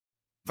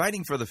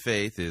Fighting for the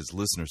Faith is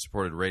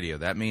listener-supported radio.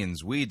 That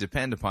means we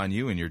depend upon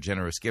you and your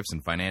generous gifts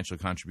and financial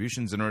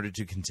contributions in order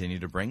to continue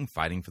to bring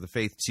Fighting for the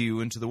Faith to you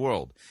and to the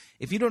world.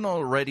 If you don't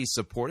already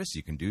support us,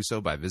 you can do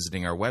so by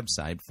visiting our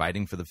website,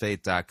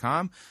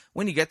 fightingforthefaith.com.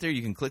 When you get there,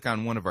 you can click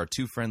on one of our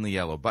two friendly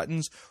yellow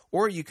buttons,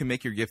 or you can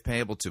make your gift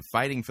payable to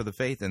Fighting for the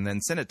Faith and then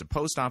send it to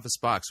Post Office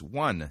Box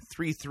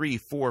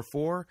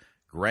 13344,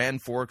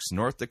 Grand Forks,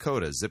 North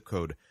Dakota, zip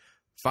code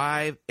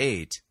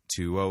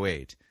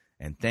 58208.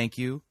 And thank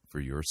you for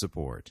your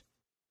support.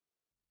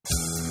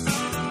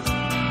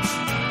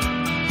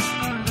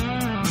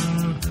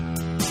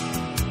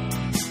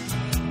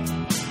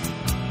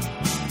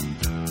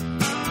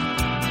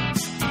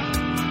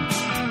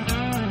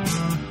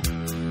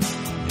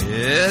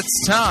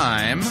 It's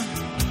time for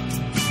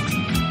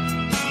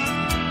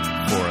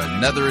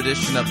another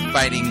edition of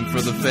Fighting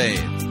for the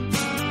Faith.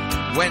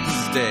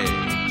 Wednesday,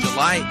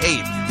 July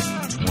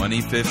 8th,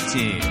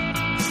 2015.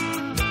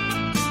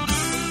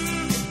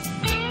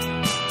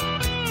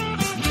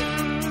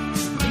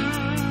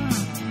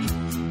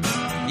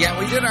 Yeah,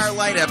 we did our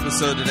light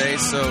episode today,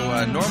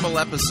 so normal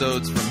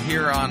episodes from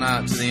here on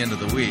out to the end of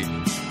the week.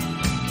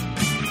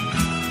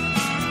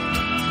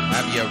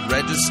 Have you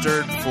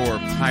registered for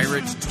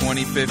Pirate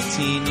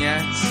 2015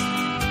 yet?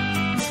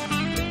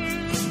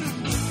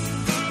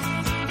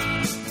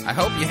 I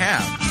hope you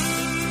have.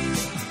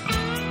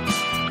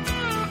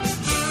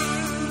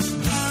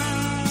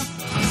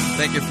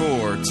 Thank you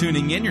for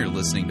tuning in. You're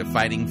listening to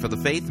Fighting for the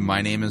Faith.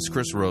 My name is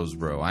Chris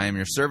Roseborough. I am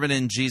your servant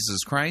in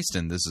Jesus Christ,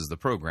 and this is the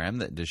program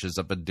that dishes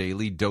up a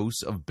daily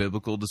dose of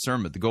biblical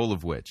discernment, the goal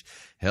of which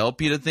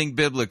help you to think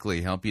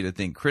biblically, help you to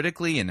think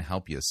critically, and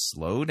help you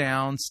slow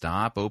down,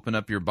 stop, open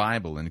up your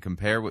Bible, and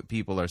compare what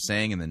people are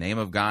saying in the name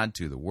of God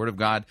to the Word of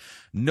God.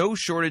 No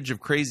shortage of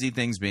crazy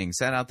things being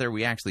said out there.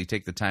 We actually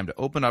take the time to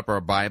open up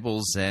our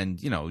Bibles and,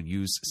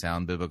 use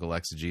sound biblical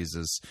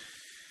exegesis,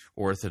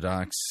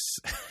 Orthodox,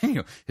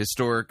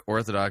 historic,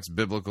 Orthodox,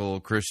 biblical,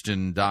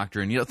 Christian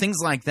doctrine, things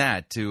like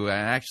that to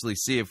actually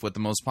see if what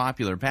the most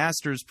popular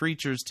pastors,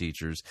 preachers,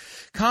 teachers,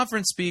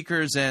 conference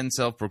speakers, and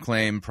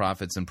self-proclaimed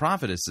prophets and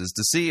prophetesses,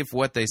 to see if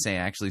what they say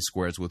actually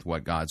squares with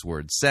what God's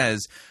Word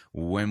says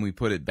when we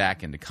put it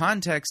back into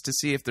context to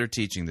see if they're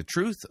teaching the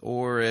truth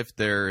or if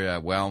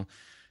they're,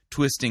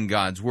 twisting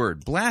God's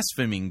word,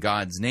 blaspheming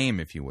God's name,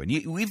 if you would.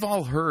 We've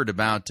all heard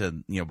about,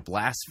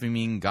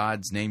 blaspheming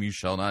God's name. You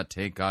shall not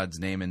take God's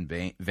name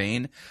in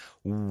vain.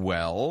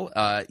 Well,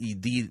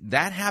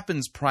 that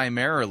happens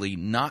primarily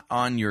not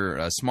on your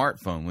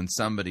smartphone when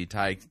somebody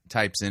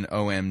types in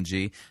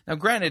OMG. Now,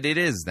 granted, it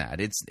is that.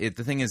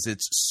 The thing is,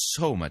 it's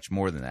so much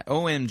more than that.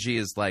 OMG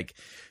is like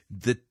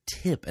the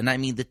tip, and I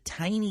mean the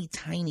tiny,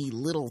 tiny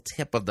little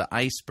tip of the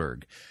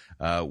iceberg.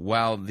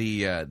 While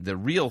the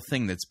real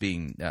thing that's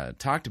being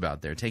talked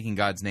about there, taking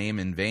God's name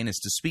in vain, is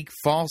to speak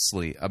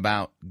falsely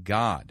about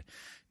God,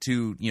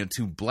 to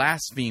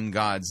blaspheme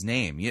God's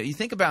name. You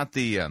think about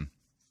the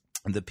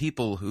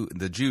people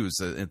the Jews,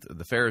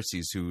 the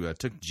Pharisees who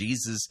took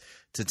Jesus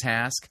to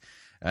task,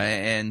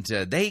 and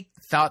they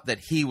thought that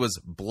he was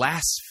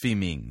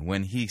blaspheming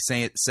when he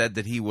said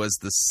that he was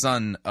the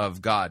Son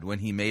of God, when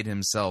he made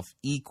himself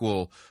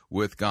equal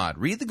with God.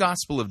 Read the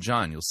Gospel of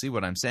John. You'll see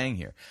what I'm saying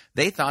here.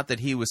 They thought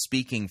that he was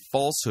speaking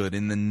falsehood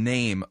in the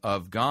name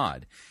of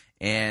God.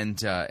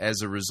 And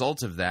as a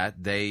result of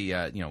that, they,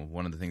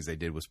 one of the things they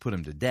did was put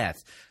him to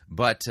death.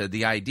 But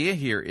the idea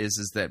here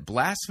is that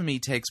blasphemy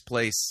takes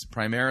place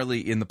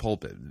primarily in the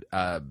pulpit.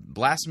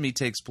 Blasphemy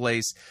takes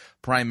place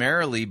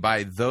primarily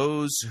by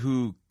those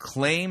who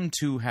claim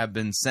to have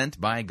been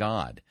sent by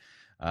God.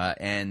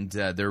 And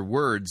their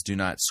words do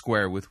not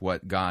square with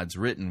what God's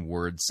written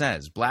word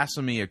says.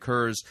 Blasphemy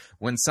occurs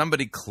when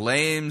somebody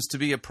claims to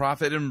be a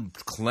prophet and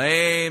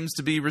claims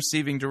to be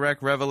receiving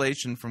direct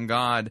revelation from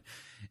God,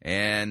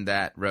 and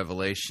that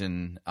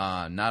revelation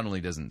not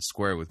only doesn't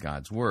square with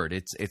God's word,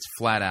 it's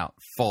flat out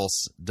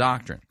false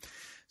doctrine.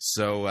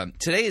 So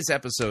today's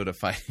episode of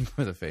Fighting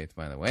for the Faith,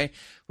 by the way,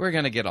 we're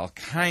going to get all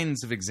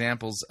kinds of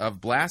examples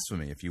of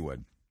blasphemy, if you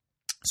would.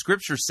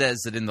 Scripture says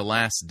that in the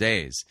last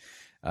days,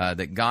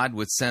 that God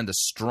would send a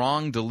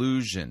strong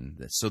delusion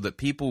so that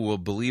people will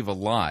believe a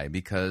lie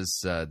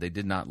because they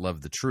did not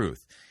love the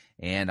truth.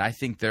 And I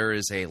think there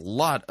is a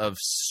lot of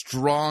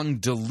strong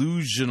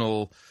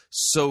delusional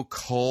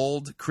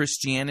so-called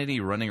Christianity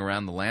running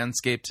around the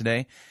landscape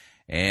today.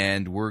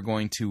 And we're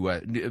going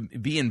to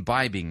be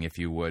imbibing, if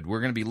you would.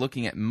 We're going to be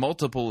looking at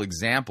multiple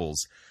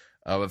examples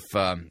of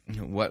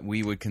what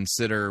we would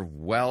consider,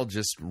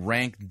 just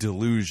rank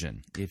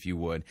delusion, if you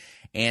would.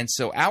 And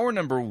so hour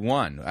number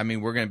one,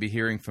 we're going to be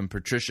hearing from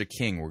Patricia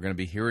King. We're going to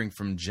be hearing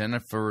from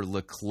Jennifer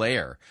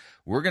LeClaire.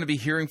 We're going to be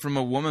hearing from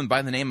a woman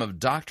by the name of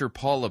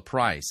Dr.Paula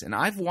Price. And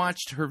I've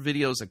watched her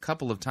videos a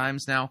couple of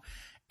times now,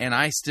 and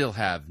I still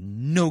have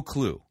no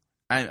clue.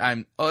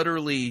 I'm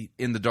utterly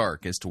in the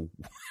dark as to what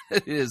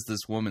it is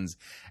this woman's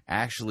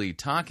actually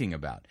talking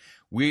about.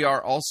 We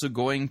are also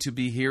going to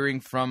be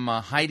hearing from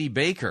Heidi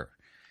Baker.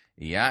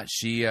 Yeah,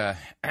 she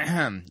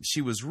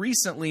was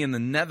recently in the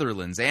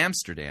Netherlands,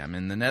 Amsterdam,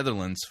 in the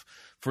Netherlands,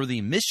 for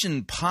the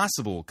Mission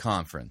Possible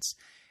conference.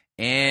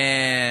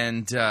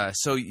 And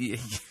so,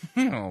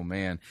 oh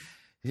man,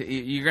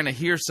 you're going to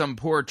hear some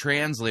poor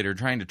translator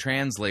trying to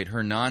translate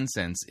her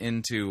nonsense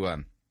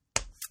into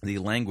the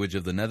language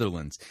of the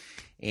Netherlands.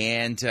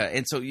 And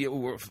so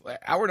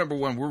hour number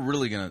one, we're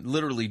really going to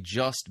literally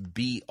just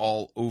be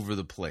all over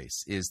the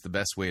place is the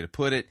best way to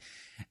put it.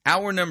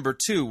 Hour number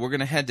two, we're going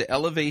to head to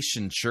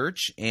Elevation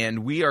Church,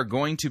 and we are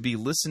going to be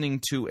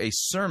listening to a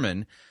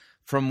sermon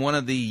from one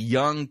of the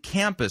young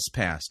campus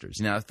pastors.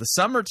 Now, the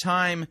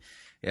summertime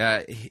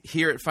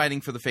here at Fighting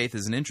for the Faith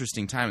is an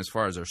interesting time as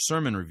far as our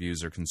sermon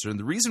reviews are concerned.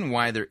 The reason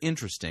why they're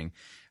interesting,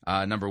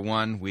 number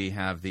one, we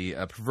have the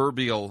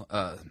proverbial...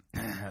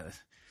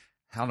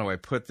 how do I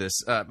put this?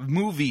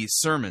 Movie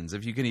sermons,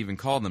 if you can even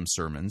call them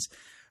sermons,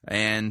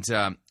 and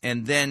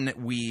then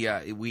we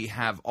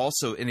have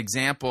also an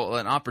example,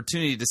 an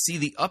opportunity to see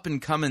the up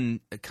and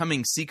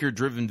coming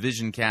seeker-driven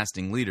vision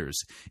casting leaders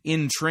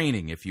in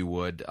training, if you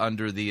would,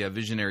 under the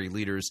visionary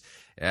leaders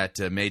at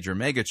major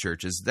mega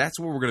churches. That's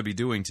what we're going to be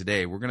doing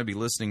today. We're going to be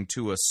listening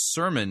to a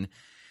sermon.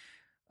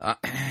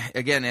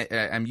 Again,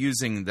 I'm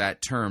using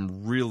that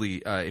term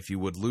really, if you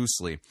would,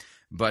 loosely.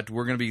 But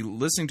we're going to be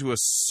listening to a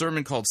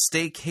sermon called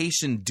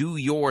Staycation, Do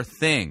Your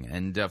Thing.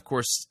 And, of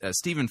course,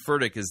 Stephen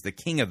Furtick is the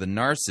king of the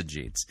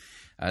Narcigetes.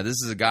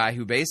 This is a guy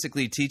who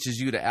basically teaches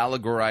you to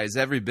allegorize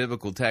every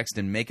biblical text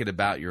and make it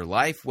about your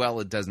life.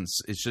 Well, it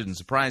shouldn't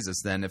surprise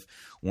us then if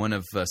one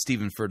of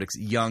Stephen Furtick's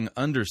young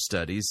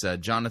understudies,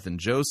 Jonathan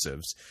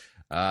Josephs,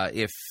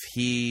 if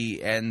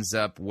he ends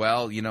up,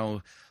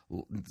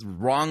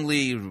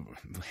 wrongly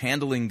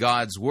handling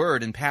God's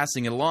word and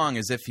passing it along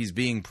as if he's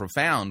being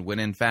profound when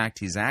in fact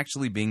he's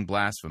actually being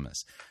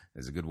blasphemous,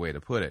 is a good way to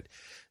put it.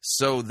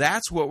 So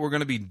that's what we're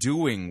going to be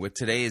doing with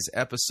today's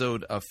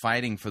episode of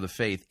Fighting for the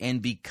Faith.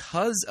 And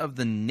because of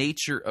the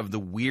nature of the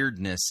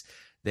weirdness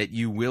that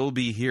you will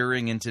be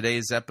hearing in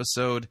today's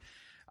episode,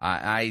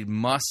 I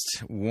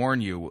must warn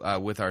you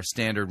with our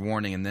standard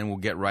warning, and then we'll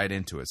get right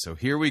into it. So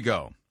here we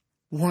go.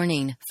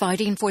 Warning,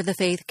 Fighting for the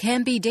Faith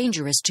can be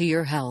dangerous to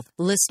your health.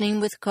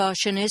 Listening with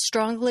caution is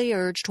strongly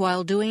urged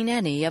while doing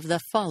any of the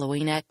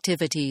following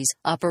activities: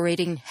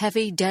 operating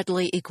heavy,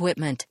 deadly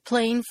equipment,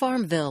 playing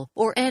Farmville,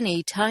 or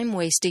any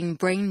time-wasting,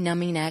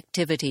 brain-numbing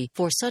activity.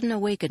 For sudden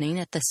awakening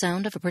at the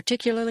sound of a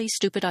particularly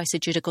stupid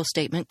eisegetical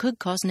statement could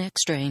cause neck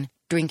strain.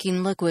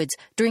 Drinking liquids,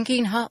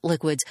 drinking hot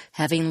liquids,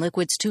 having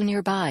liquids too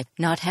nearby,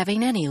 not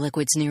having any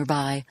liquids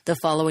nearby. The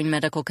following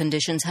medical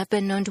conditions have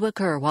been known to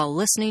occur while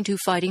listening to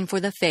Fighting for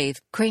the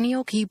Faith: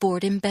 cranial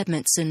keyboard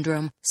embedment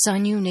syndrome,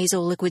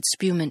 sinunasal liquid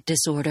spumant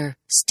disorder,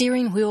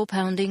 steering wheel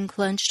pounding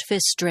clenched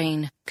fist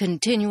strain,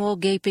 continual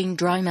gaping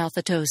dry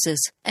mouthatosis,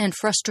 and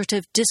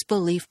frustrative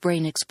disbelief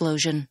brain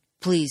explosion.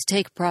 Please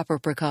take proper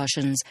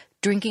precautions.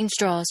 Drinking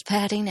straws,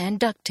 padding, and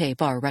duct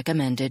tape are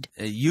recommended.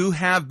 You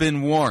have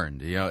been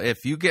warned.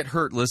 If you get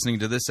hurt listening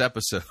to this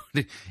episode,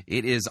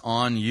 it is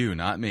on you,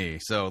 not me.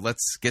 So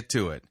let's get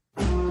to it.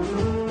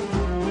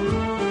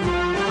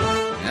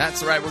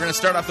 That's right. We're going to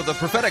start off with the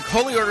Prophetic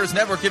Holy Orders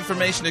Network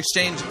Information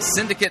Exchange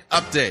Syndicate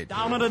Update.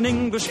 Down at an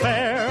English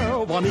fair,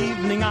 one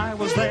evening I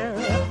was there,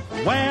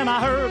 when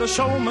I heard a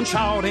showman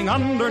shouting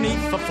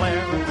underneath the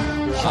flare,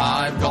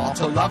 I've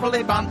got a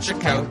lovely bunch of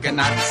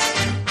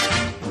coconuts.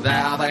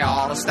 There they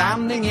are,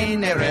 standing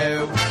in a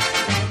row.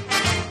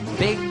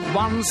 big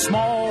ones,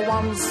 small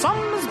ones, some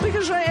as big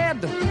as your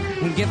head.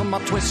 Give them a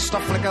twist, a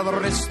flick of the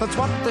wrist, that's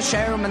what the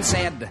showman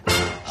said.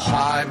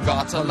 I've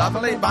got a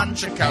lovely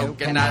bunch of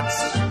coconuts.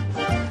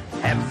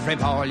 Every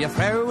ball you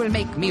throw will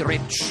make me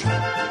rich.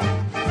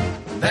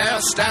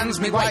 There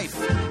stands me wife,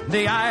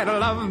 the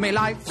idol of me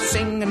life,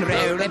 singing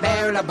roly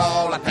bowl a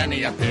ball a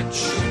penny a pitch.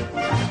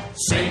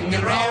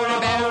 Singing roly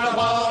bowl a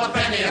ball a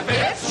penny a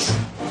pitch.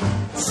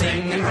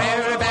 Singing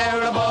roly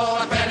bowl a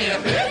ball a penny a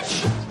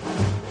pitch.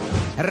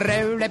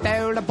 Roly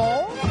bowl a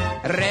ball,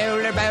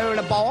 roly bowl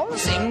a ball,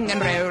 singing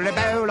roly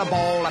bowl a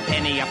ball a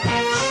penny a pitch.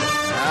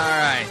 All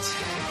right,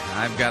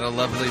 I've got a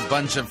lovely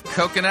bunch of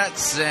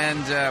coconuts,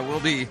 and we'll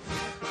be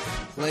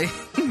playing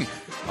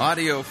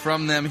audio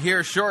from them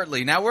here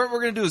shortly. Now, what we're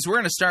going to do is we're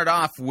going to start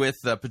off with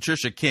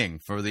Patricia King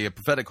for the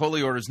Prophetic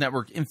Holy Orders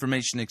Network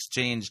Information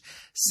Exchange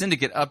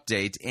Syndicate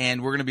Update,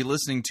 and we're going to be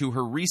listening to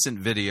her recent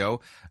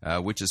video,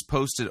 which is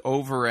posted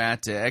over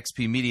at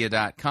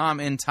xpmedia.com,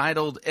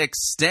 entitled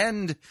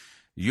Extend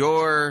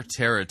Your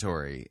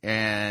Territory.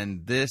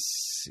 And this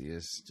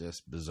is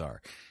just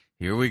bizarre.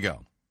 Here we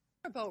go.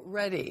 About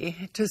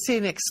ready to see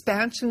an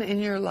expansion in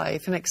your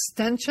life, an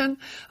extension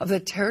of the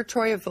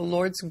territory of the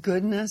Lord's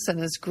goodness and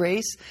His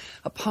grace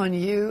upon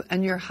you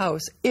and your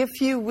house, if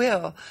you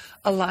will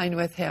align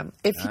with Him.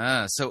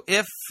 So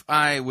if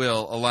I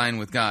will align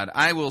with God,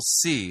 I will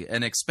see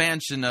an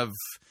expansion of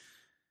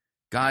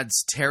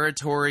God's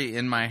territory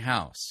in my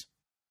house.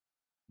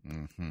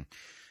 Mm-hmm.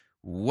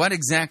 What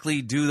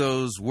exactly do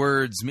those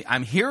words mean?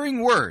 I'm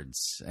hearing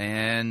words,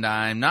 and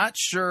I'm not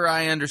sure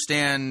I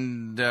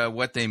understand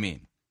what they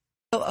mean.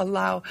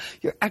 allow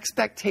your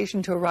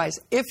expectation to arise,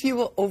 if you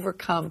will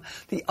overcome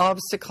the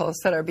obstacles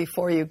that are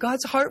before you.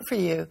 God's heart for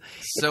you.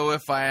 So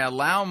if I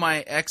allow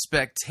my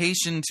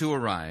expectation to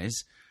arise,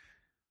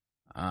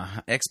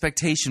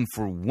 expectation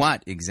for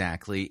what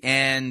exactly?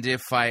 And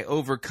if I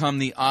overcome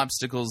the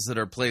obstacles that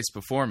are placed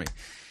before me?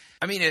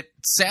 I mean, it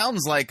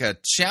sounds like a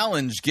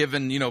challenge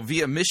given,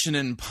 via Mission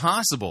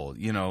Impossible,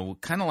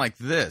 kind of like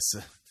this.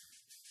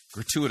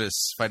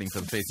 Gratuitous Fighting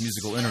for the Faith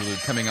musical interlude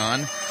coming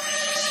on.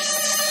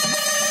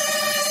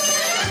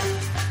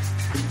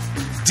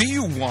 Do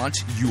you want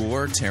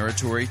your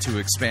territory to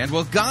expand?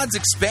 Well, God's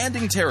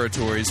expanding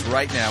territories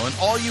right now, and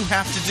all you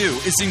have to do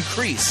is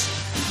increase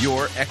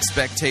your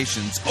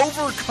expectations,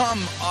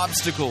 overcome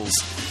obstacles,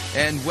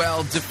 and,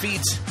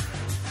 defeat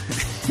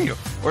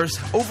or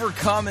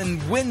overcome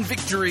and win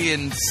victory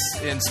in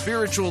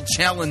spiritual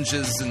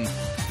challenges and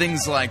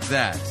things like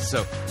that.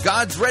 So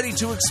God's ready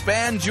to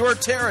expand your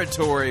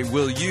territory.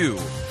 Will you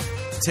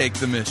take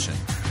the mission?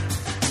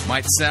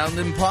 Might sound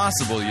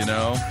impossible,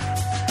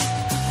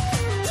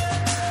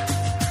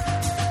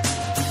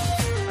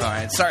 All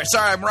right, sorry,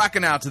 I'm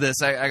rocking out to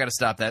this. I got to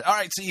stop that. All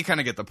right, so you kind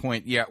of get the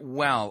point. Yeah,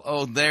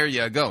 there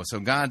you go. So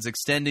God's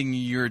extending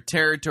your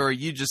territory.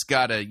 You just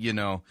got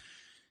to,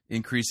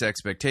 increase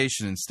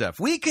expectation and stuff.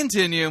 We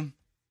continue.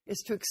 Is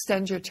to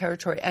extend your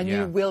territory, and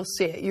you will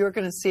see it. You're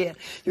going to see it.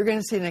 You're going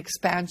to see an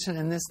expansion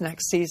in this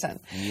next season.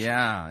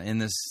 Yeah, in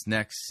this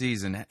next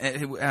season.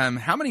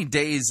 How many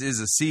days is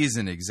a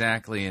season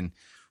exactly, and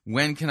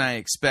when can I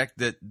expect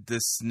that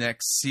this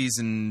next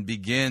season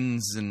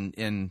begins,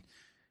 and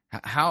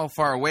how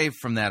far away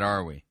from that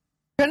are we?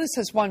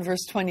 Genesis 1,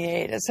 verse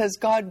 28, it says,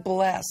 God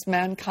blessed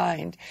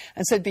mankind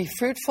and said, be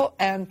fruitful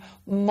and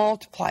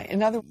multiply.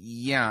 In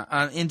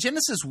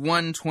Genesis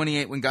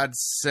 1:28, when God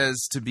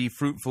says to be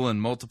fruitful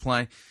and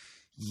multiply,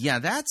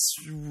 that's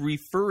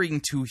referring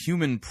to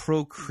human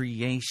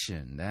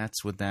procreation.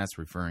 That's what that's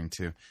referring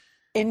to.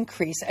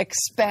 Increase,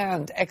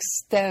 expand,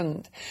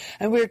 extend.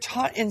 And we're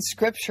taught in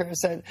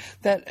scriptures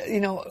that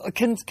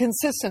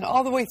consistent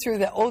all the way through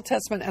the Old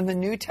Testament and the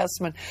New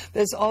Testament,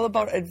 that it's all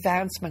about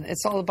advancement.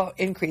 It's all about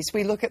increase.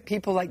 We look at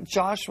people like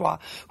Joshua,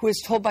 who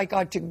was told by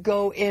God to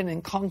go in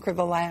and conquer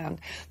the land.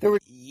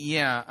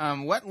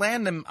 What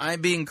land am I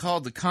being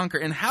called to conquer?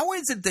 And how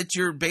is it that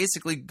you're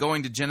basically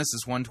going to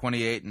Genesis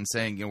 1:28 and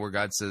saying, where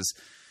God says,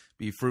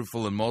 be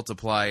fruitful and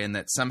multiply, and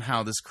that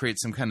somehow this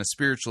creates some kind of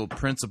spiritual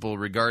principle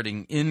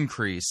regarding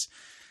increase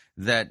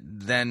that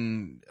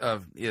then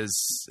has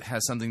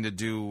something to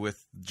do with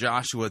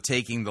Joshua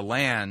taking the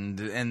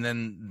land, and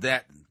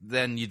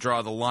then you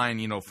draw the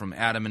line, from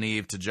Adam and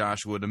Eve to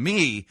Joshua to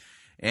me,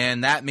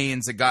 and that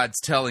means that God's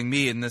telling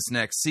me in this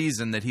next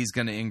season that He's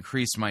going to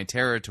increase my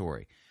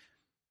territory.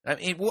 I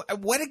mean,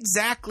 what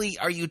exactly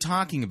are you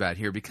talking about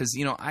here? Because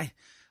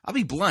I'll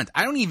be blunt.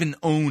 I don't even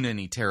own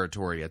any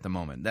territory at the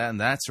moment.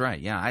 That's right.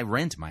 Yeah, I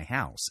rent my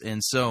house.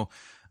 And so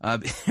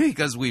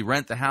because we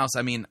rent the house,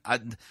 I mean,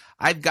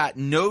 I've got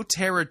no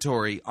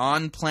territory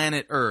on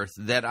planet Earth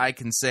that I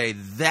can say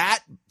that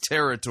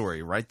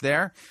territory right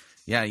there.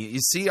 Yeah, you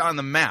see on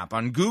the map,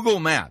 on Google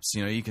Maps,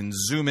 you can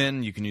zoom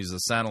in, you can use the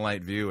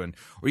satellite view,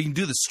 or you can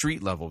do the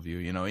street level view,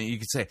 you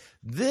can say,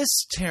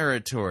 this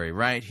territory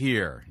right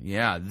here,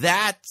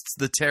 that's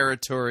the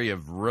territory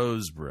of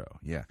Roseboro,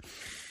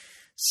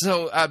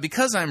 So,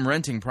 because I'm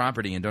renting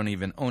property and don't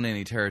even own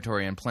any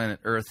territory on planet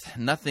Earth,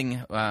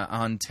 nothing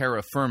on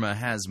terra firma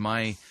has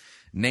my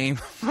name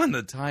on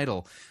the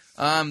title.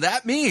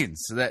 That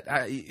means that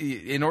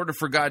in order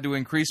for God to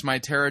increase my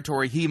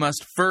territory, He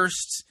must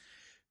first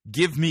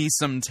give me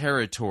some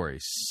territory.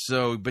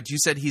 So, but you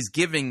said He's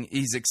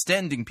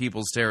extending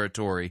people's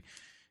territory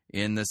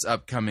in this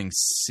upcoming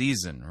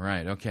season,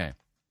 right? Okay.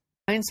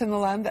 In the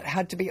land that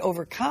had to be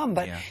overcome,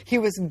 but he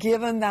was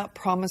given that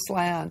promised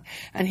land,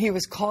 and he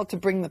was called to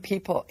bring the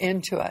people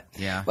into it.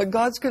 What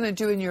God's going to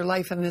do in your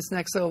life in this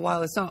next little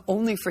while is not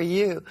only for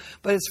you,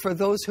 but it's for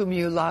those whom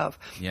you love,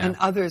 and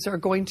others are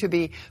going to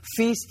be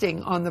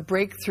feasting on the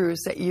breakthroughs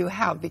that you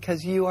have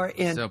because you are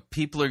in. So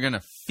people are going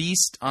to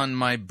feast on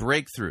my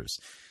breakthroughs.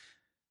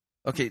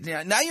 Okay,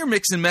 now you're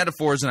mixing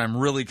metaphors, and I'm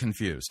really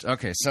confused.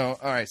 Okay, so,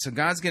 all right, so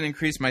God's going to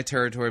increase my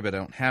territory, but I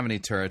don't have any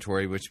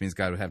territory, which means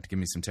God would have to give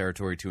me some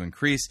territory to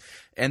increase.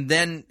 And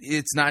then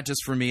it's not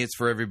just for me, it's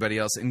for everybody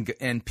else.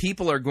 And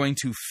people are going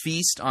to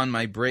feast on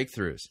my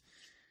breakthroughs.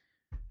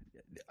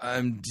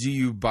 Do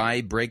you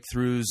buy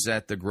breakthroughs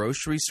at the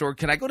grocery store?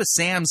 Can I go to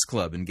Sam's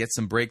Club and get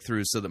some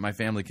breakthroughs so that my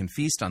family can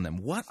feast on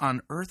them? What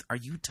on earth are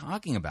you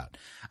talking about?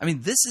 I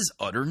mean, this is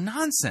utter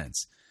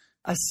nonsense.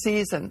 A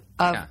season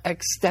of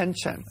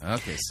extension.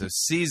 Okay, so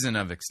season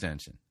of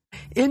extension.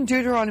 In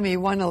Deuteronomy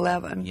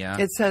 1:11,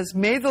 it says,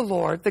 may the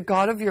Lord, the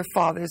God of your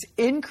fathers,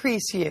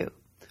 increase you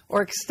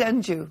or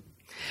extend you.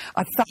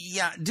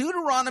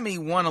 Deuteronomy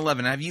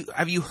 1:11.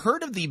 Have you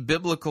heard of the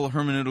biblical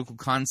hermeneutical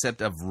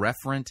concept of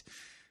referent?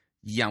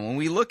 Yeah, when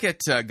we look at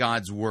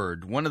God's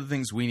word, one of the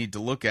things we need to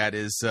look at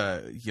is,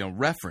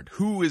 referent.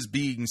 Who is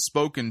being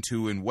spoken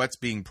to and what's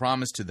being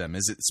promised to them?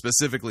 Is it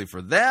specifically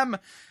for them,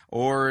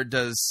 or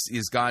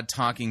is God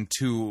talking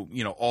to,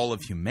 all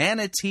of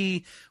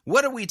humanity?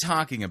 What are we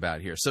talking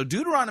about here? So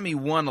Deuteronomy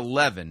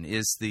 1:11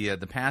 is the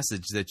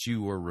passage that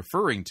you were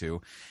referring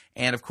to,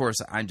 and of course,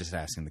 I'm just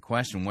asking the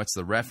question, what's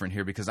the referent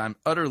here? Because I'm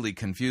utterly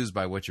confused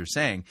by what you're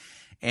saying.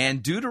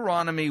 And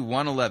Deuteronomy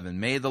 1:11,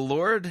 may the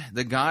Lord,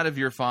 the God of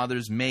your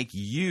fathers, make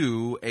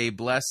you a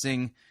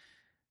blessing,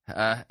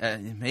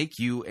 make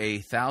you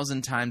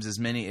 1,000 times as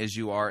many as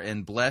you are,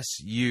 and bless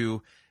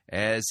you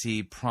as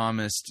he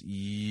promised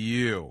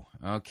you.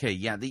 Okay,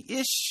 yeah, the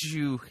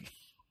issue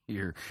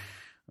here,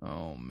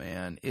 oh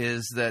man,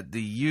 is that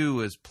the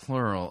you is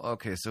plural.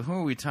 Okay, so who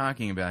are we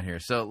talking about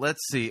here? So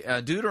let's see,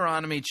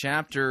 Deuteronomy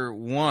chapter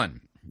 1,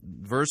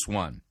 verse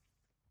 1.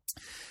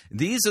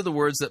 These are the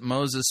words that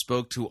Moses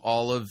spoke to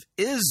all of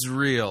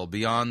Israel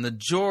beyond the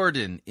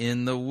Jordan,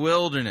 in the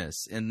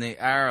wilderness, in the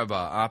Arabah,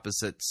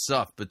 opposite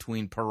Suf,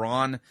 between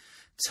Paran,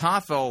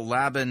 Tafel,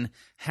 Laban,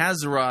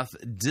 Hazeroth,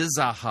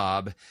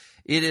 Dizahab.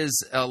 It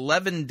is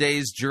 11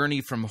 days'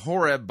 journey from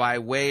Horeb by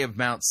way of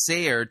Mount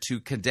Seir to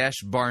Kadesh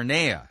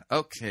Barnea.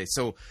 Okay,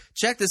 so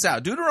check this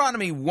out.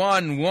 Deuteronomy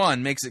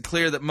 1:1 makes it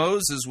clear that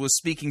Moses was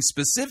speaking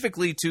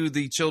specifically to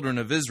the children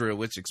of Israel,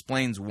 which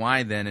explains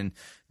why then in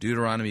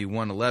Deuteronomy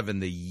 1:11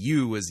 the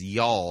you is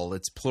y'all,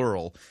 it's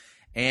plural.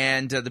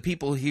 And the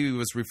people he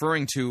was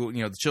referring to,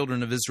 the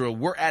children of Israel,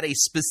 were at a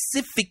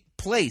specific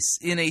place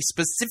in a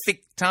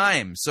specific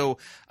time. So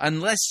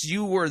unless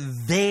you were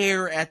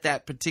there at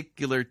that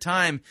particular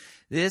time,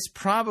 this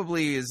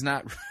probably is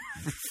not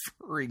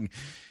referring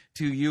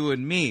to you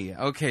and me.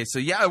 Okay, so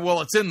yeah, well,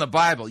 it's in the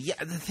Bible. Yeah,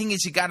 the thing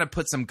is, you got to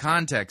put some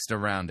context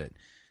around it.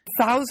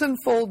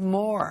 1,000-fold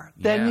more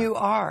than you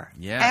are.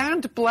 Yeah.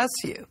 And bless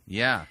you.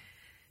 Yeah.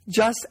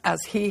 Just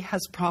as he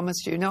has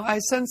promised you. Now, I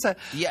sense a...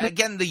 Yeah,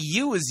 again, the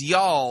you is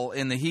y'all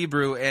in the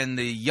Hebrew, and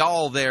the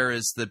y'all there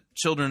is the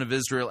children of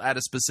Israel at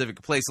a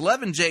specific place.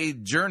 11-day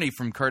journey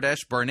from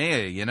Kadesh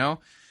Barnea,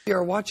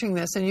 You're watching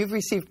this, and you've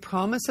received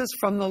promises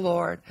from the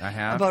Lord. I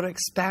have. About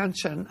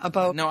expansion,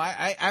 about... No,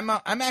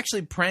 I'm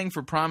actually praying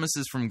for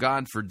promises from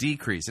God for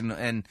decrease,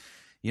 and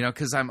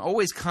because I'm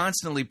always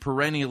constantly,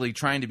 perennially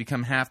trying to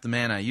become half the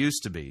man I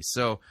used to be.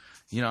 So...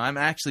 I'm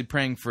actually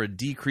praying for a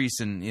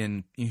decrease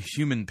in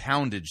human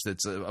poundage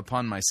that's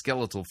upon my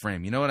skeletal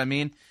frame. You know what I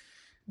mean?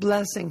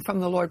 Blessing from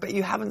the Lord, but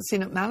you haven't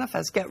seen it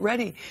manifest. Get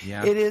ready.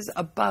 Yeah. It is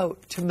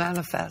about to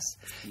manifest.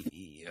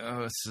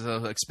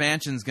 So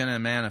expansion's going to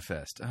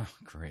manifest. Oh,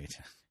 great.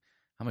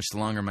 How much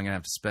longer am I going to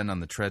have to spend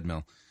on the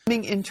treadmill?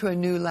 Coming into a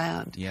new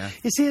land. Yeah.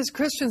 You see, as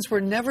Christians,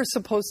 we're never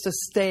supposed to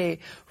stay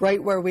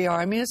right where we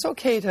are. I mean, it's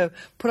okay to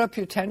put up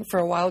your tent for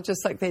a while,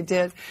 just like they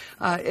did.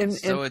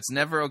 So it's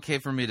never okay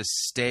for me to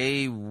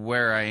stay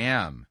where I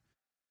am.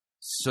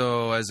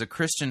 So as a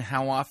Christian,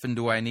 how often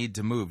do I need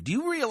to move? Do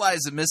you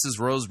realize that Mrs.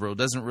 Roseborough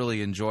doesn't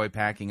really enjoy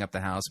packing up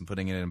the house and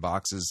putting it in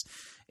boxes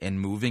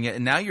and moving it?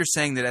 And now you're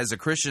saying that as a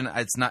Christian,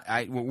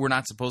 we're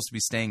not supposed to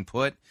be staying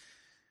put?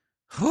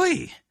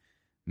 Hui!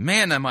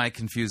 Man, am I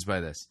confused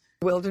by this.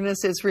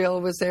 Wilderness, Israel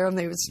was there, and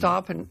they would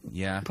stop and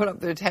put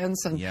up their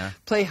tents and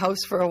play house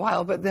for a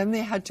while, but then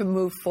they had to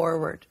move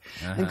forward.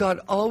 And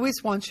God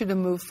always wants you to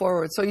move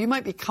forward. So you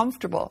might be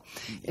comfortable.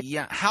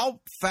 Yeah,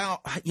 how far,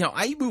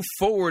 I move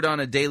forward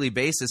on a daily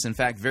basis. In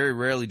fact, very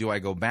rarely do I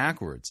go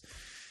backwards.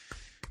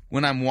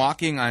 When I'm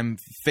walking, I'm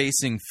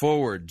facing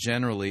forward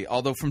generally,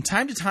 although from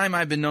time to time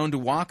I've been known to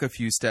walk a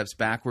few steps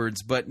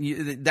backwards, but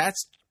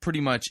that's pretty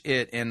much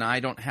it, and I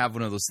don't have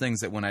one of those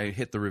things that when I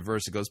hit the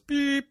reverse, it goes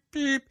beep,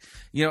 beep.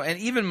 And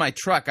even my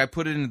truck, I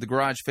put it into the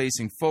garage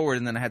facing forward,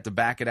 and then I had to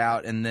back it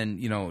out and then,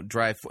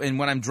 drive. And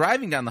when I'm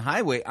driving down the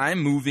highway, I'm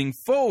moving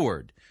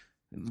forward.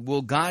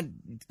 Will God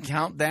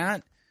count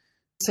that?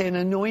 Say an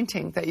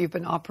anointing that you've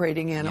been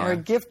operating in, or a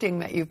gifting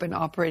that you've been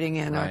operating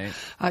in,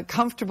 or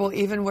comfortable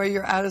even where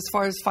you're at as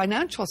far as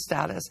financial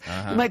status.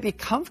 You might be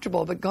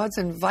comfortable, but God's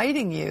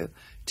inviting you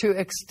to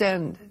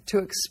extend, to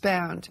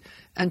expand,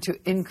 and to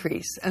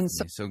increase. And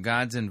so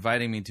God's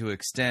inviting me to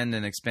extend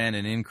and expand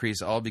and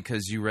increase, all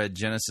because you read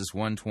Genesis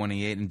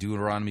 1:28 and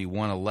Deuteronomy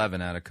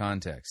 1:11 out of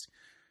context.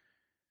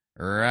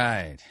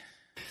 Right.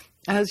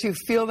 As you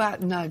feel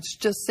that nudge,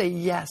 just say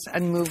yes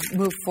and move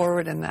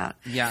forward in that.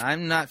 Yeah,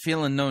 I'm not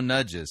feeling no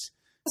nudges.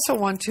 I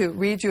also want to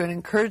read you an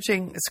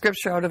encouraging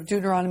scripture out of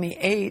Deuteronomy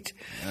 8.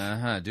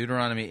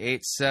 Deuteronomy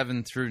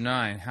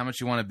 8:7-9. How much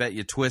you want to bet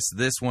you twist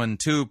this one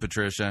too,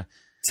 Patricia?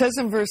 It says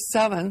in verse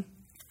 7,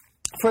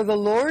 for the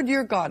Lord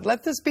your God,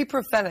 let this be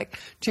prophetic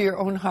to your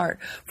own heart.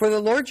 For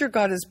the Lord your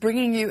God is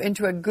bringing you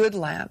into a good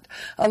land,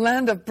 a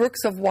land of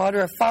brooks of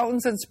water, of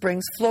fountains and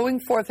springs, flowing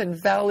forth in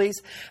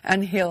valleys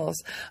and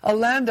hills, a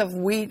land of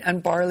wheat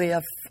and barley,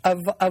 of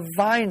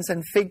vines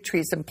and fig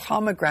trees and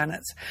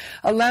pomegranates,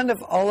 a land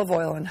of olive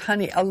oil and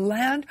honey, a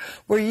land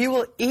where you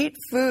will eat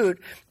food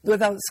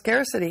without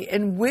scarcity,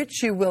 in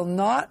which you will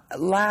not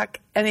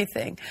lack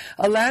anything,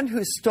 a land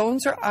whose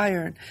stones are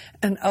iron,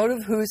 and out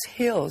of whose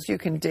hills you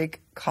can dig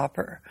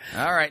copper.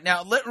 All right.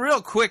 Now,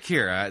 real quick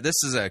here. This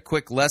is a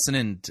quick lesson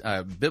in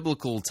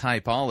biblical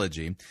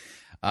typology.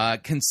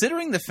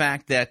 Considering the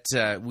fact that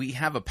we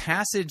have a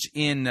passage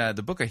in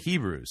the book of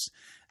Hebrews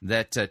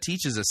that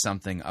teaches us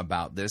something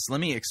about this, let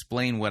me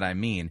explain what I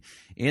mean.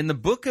 In the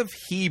book of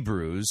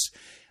Hebrews,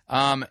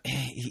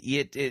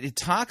 it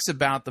talks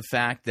about the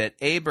fact that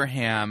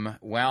Abraham,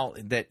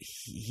 that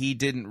he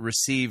didn't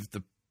receive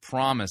the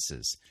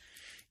promises.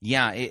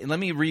 Let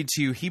me read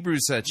to you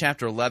Hebrews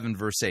chapter 11,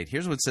 verse 8.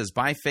 Here's what it says.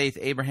 By faith,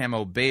 Abraham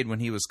obeyed when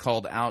he was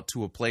called out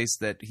to a place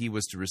that he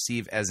was to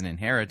receive as an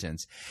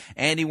inheritance.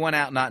 And he went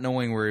out not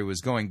knowing where he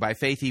was going. By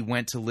faith, he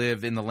went to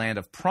live in the land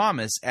of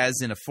promise as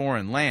in a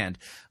foreign land,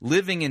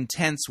 living in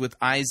tents with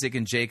Isaac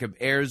and Jacob,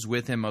 heirs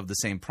with him of the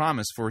same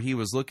promise. For he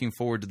was looking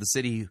forward to the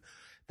city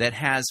that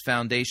has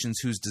foundations,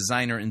 whose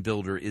designer and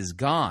builder is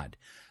God.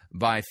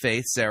 By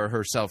faith, Sarah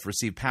herself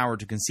received power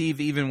to conceive,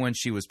 even when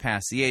she was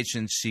past the age,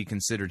 since she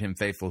considered him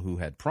faithful who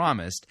had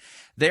promised.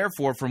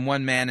 Therefore, from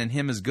one man, and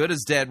him as good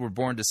as dead, were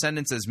born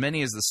descendants as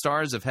many as the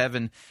stars of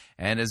heaven,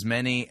 and as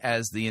many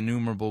as the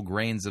innumerable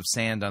grains of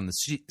sand on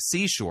the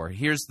seashore.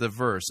 Here's the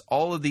verse.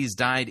 All of these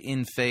died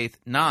in faith,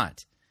 not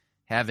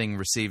having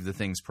received the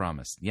things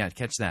promised. Yeah,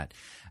 catch that.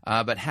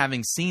 But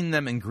having seen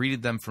them and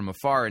greeted them from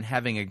afar, and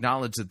having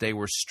acknowledged that they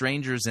were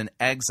strangers and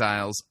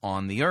exiles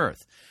on the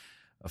earth.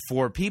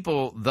 For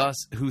people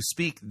who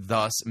speak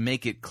thus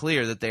make it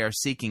clear that they are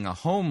seeking a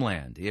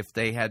homeland. If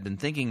they had been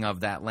thinking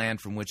of that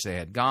land from which they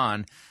had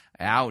gone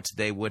out,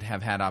 they would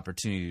have had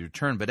opportunity to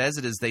return. But as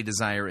it is, they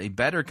desire a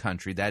better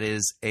country, that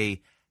is a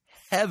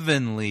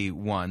heavenly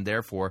one.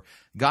 Therefore,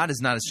 God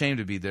is not ashamed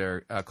to be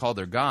called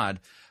their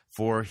God,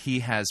 for he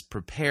has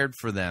prepared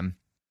for them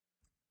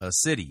a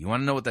city. You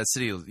want to know what that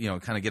city is,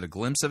 kind of get a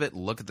glimpse of it?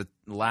 Look at the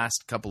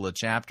last couple of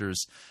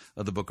chapters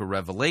of the book of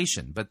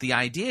Revelation. But the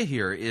idea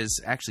here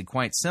is actually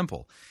quite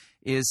simple,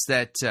 is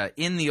that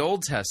in the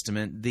Old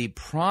Testament, the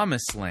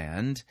promised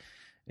land,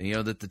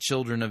 that the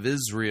children of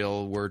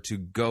Israel were to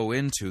go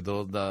into,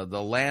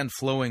 the land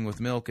flowing with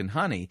milk and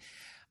honey,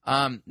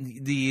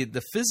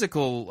 the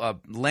physical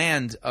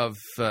land of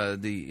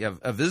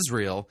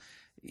Israel,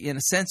 in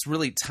a sense,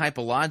 really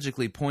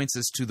typologically points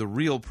us to the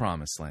real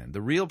promised land.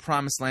 The real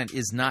promised land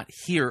is not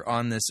here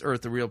on this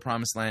earth. The real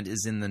promised land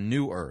is in the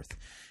new earth,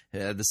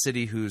 the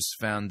city whose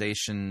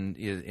foundation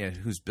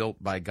who's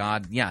built by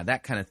God. Yeah,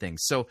 that kind of thing.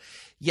 So,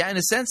 in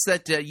a sense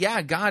that,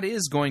 God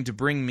is going to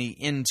bring me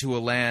into a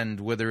land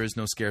where there is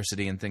no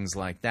scarcity and things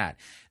like that.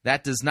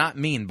 That does not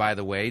mean, by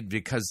the way,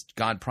 because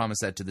God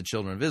promised that to the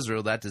children of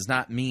Israel, that does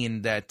not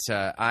mean that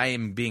I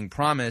am being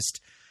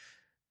promised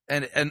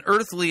an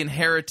earthly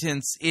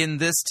inheritance in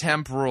this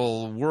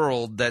temporal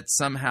world that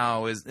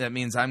somehow that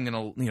means I'm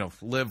going to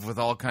live with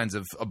all kinds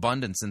of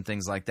abundance and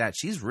things like that.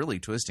 She's really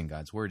twisting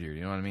God's word here.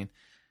 You know what I mean?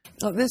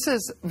 Well, this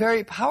is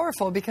very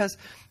powerful because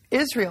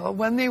Israel,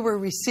 when they were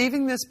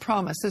receiving this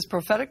promise, this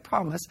prophetic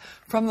promise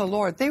from the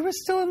Lord, they were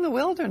still in the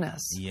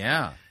wilderness.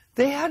 Yeah.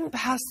 They hadn't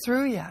passed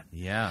through yet.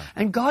 Yeah.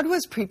 And God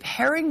was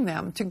preparing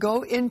them to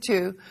go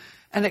into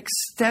an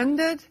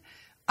extended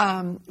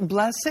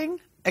blessing,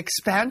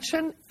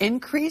 expansion,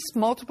 increase,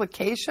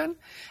 multiplication,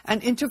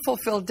 and into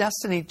fulfilled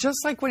destiny,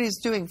 just like what he's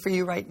doing for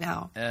you right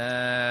now.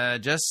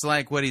 Just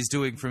like what he's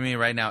doing for me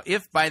right now.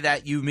 If by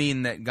that you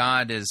mean that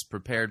God has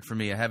prepared for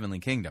me a heavenly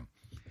kingdom.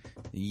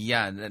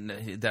 Yeah,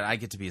 that I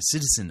get to be a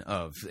citizen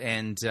of,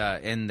 and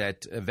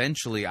that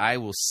eventually I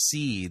will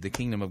see the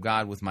kingdom of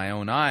God with my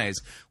own eyes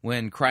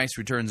when Christ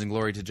returns in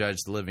glory to judge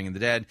the living and the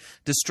dead,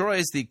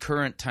 destroys the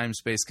current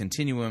time-space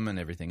continuum and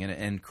everything,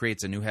 and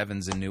creates a new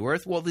heavens and new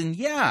earth. Well, then,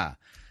 yeah.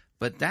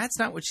 But that's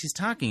not what she's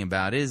talking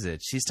about, is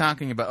it? She's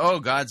talking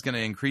about, God's going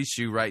to increase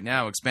you right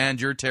now, expand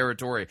your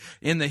territory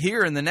in the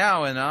here and the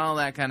now and all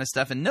that kind of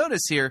stuff. And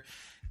notice here,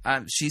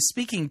 she's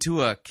speaking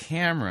to a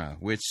camera,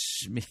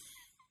 which means,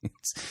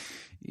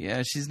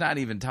 she's not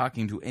even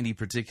talking to any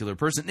particular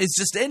person. It's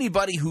just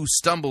anybody who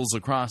stumbles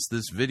across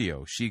this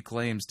video. She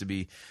claims to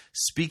be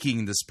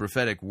speaking this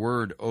prophetic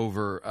word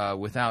over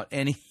without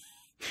any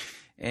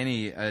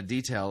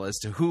detail as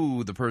to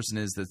who the person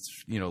is that's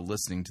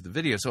listening to the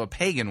video. So a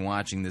pagan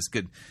watching this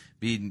could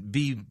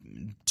be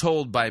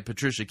told by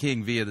Patricia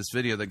King via this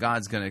video that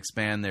God's going to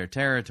expand their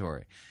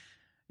territory.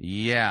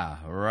 Yeah,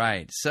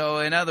 right. So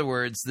in other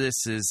words,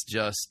 this is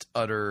just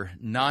utter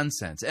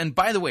nonsense. And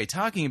by the way,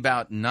 talking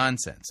about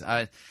nonsense,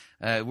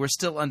 we're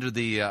still under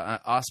the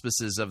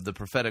auspices of the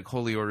Prophetic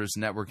Holy Orders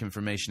Network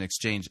Information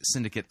Exchange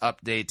Syndicate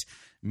Update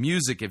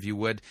music, if you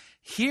would.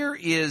 Here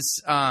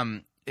is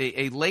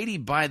a lady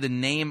by the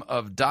name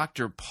of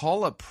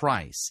Dr.Paula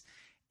Price,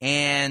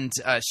 and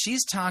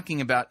she's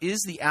talking about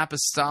is the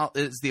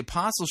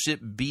apostleship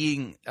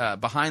being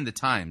behind the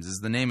times is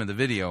the name of the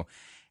video,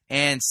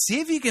 and see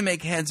if you can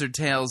make heads or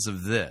tails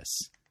of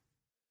this.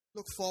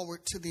 Look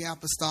forward to the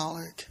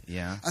apostolic.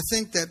 Yeah, I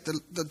think that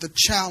the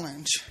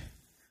challenge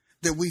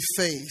that we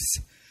face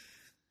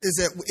is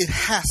that it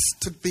has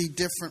to be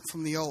different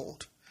from the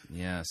old.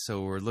 Yeah,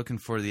 so we're looking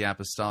for the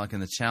apostolic,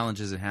 and the challenge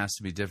is it has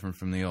to be different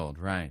from the old,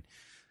 right?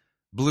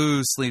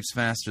 Blue sleeps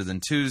faster than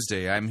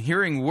Tuesday. I'm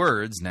hearing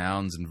words,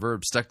 nouns, and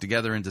verbs stuck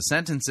together into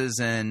sentences,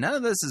 and none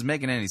of this is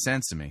making any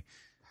sense to me.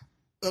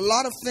 A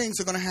lot of things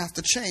are going to have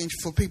to change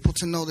for people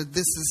to know that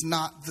this is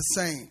not the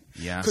same.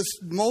 Yeah. Because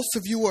most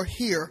of you are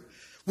here.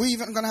 We're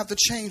even going to have to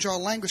change our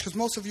language because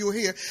most of you are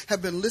here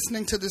have been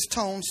listening to this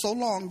tone so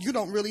long, you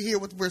don't really hear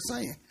what we're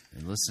saying.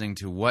 You're listening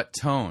to what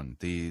tone?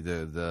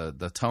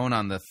 The tone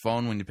on the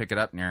phone when you pick it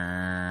up?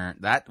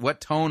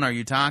 What tone are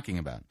you talking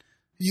about?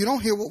 You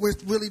don't hear what we're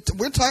really...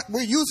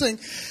 we're using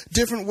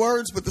different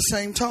words but the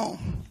same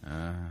tone.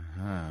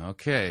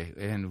 Okay.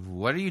 And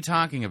what are you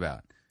talking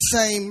about?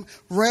 Same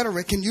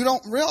rhetoric, and you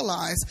don't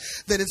realize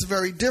that it's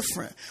very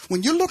different.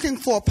 When you're looking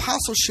for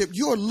apostleship,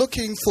 you're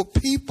looking for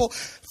people.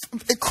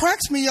 It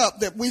cracks me up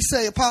that we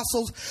say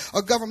apostles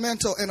are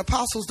governmental and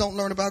apostles don't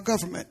learn about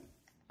government.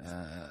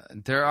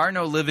 There are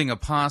no living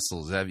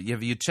apostles. Have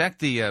you checked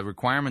the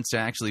requirements to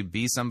actually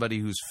be somebody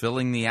who's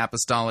filling the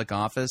apostolic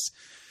office?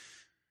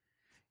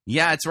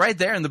 Yeah, it's right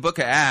there in the book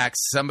of Acts.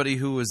 Somebody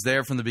who was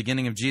there from the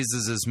beginning of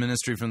Jesus'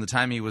 ministry, from the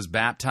time he was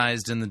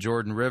baptized in the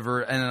Jordan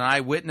River, and an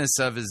eyewitness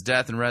of his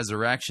death and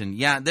resurrection.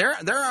 Yeah, there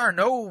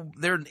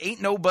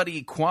ain't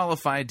nobody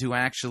qualified to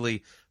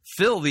actually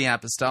fill the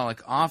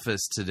apostolic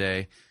office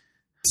today.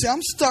 See,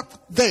 I'm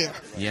stuck there.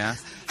 Yeah.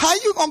 How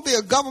you going to be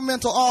a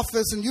governmental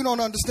office and you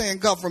don't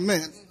understand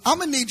government? I'm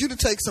going to need you to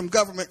take some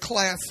government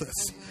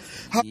classes.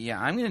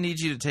 Yeah, I'm going to need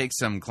you to take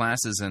some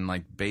classes in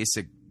like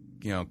basic,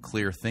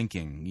 clear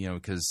thinking,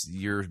 because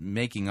you're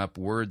making up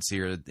words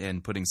here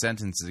and putting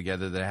sentences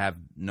together that have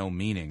no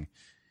meaning.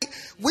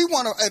 We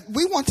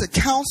want to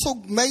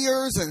counsel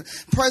mayors and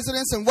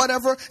presidents and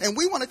whatever, and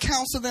we want to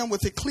counsel them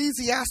with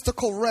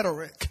ecclesiastical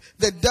rhetoric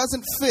that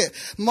doesn't fit.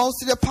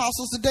 Most of the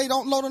apostles today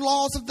don't know the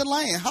laws of the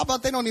land. How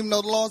about they don't even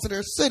know the laws of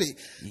their city?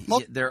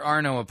 There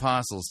are no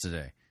apostles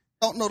today.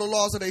 Don't know the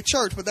laws of their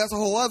church, but that's a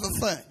whole other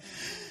thing.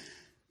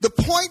 The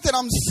point that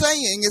I'm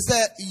saying is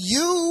that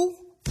you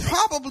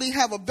probably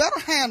have a better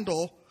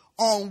handle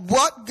on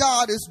what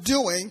God is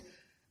doing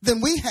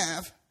than we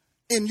have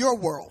in your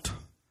world.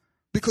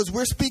 Because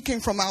we're speaking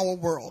from our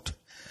world.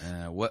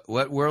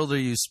 What world are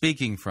you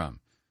speaking from?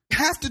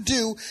 Have to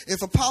do,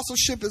 if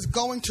apostleship is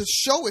going to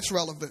show its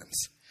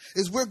relevance,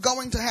 is we're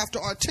going to have to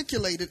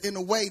articulate it in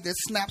a way that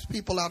snaps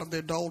people out of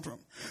their doldrum.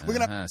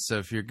 So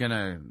if you're going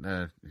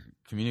to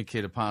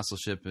communicate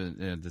apostleship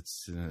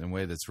that's in a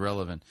way that's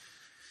relevant.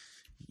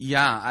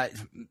 Yeah,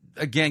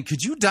 again,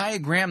 could you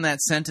diagram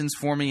that sentence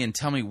for me and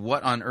tell me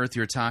what on earth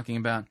you're talking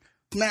about?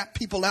 Snap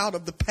people out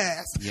of the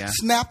past. Yeah.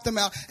 Snap them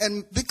out.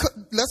 And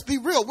let's be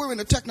real, we're in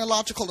a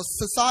technological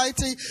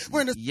society.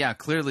 Yeah,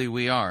 clearly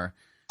we are.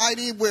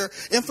 Society where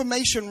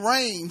information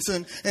reigns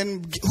and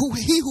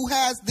he who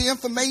has the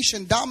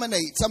information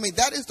dominates. I mean,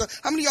 that is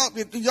how many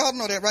of y'all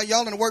know that, right?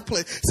 Y'all in the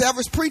workplace. The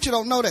average preacher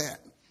don't know that.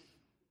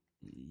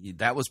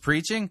 That was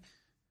preaching?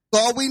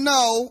 All we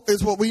know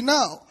is what we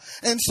know.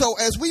 And so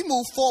as we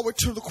move forward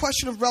to the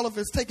question of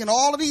relevance, taking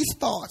all of these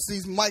thoughts,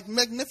 these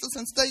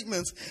magnificent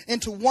statements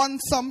into one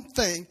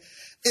something,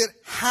 it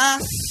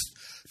has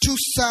to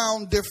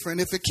sound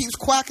different. If it keeps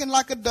quacking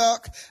like a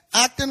duck,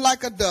 acting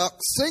like a duck,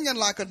 singing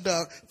like a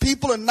duck,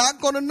 people are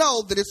not going to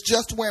know that it's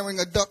just wearing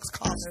a duck's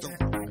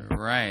costume.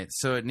 Right.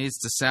 So it needs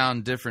to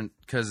sound different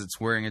because it's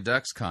wearing a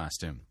duck's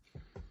costume.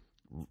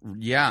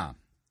 Yeah.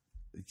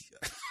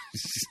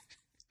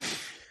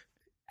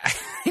 I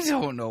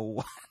don't know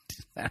what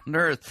on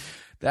earth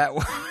that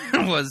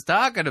was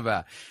talking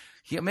about.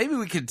 Yeah, maybe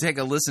we could take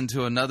a listen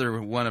to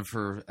another one of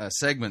her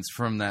segments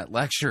from that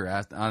lecture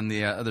on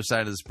the other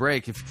side of this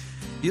break. If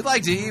you'd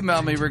like to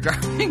email me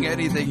regarding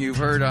anything you've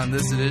heard on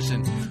this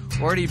edition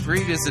or any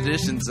previous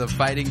editions of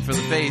Fighting for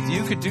the Faith,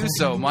 you could do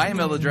so. My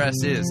email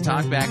address is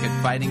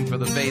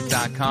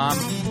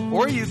talkback@fightingforthefaith.com,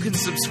 or you can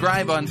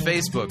subscribe on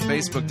Facebook,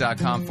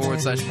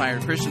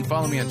 facebook.com/Pirate Christian.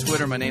 Follow me on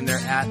Twitter. My name there,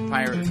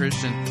 @Pirate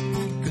Christian.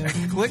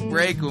 Quick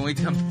break. When we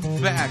come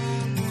back,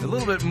 a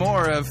little bit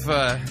more of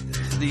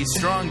the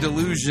strong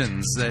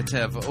delusions that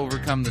have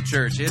overcome the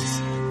church.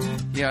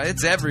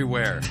 It's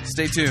everywhere.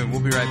 Stay tuned.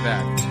 We'll be right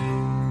back.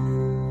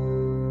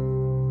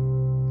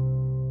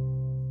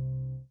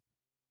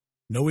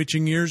 No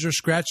itching ears are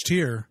scratched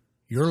here.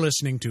 You're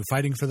listening to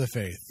Fighting for the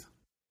Faith.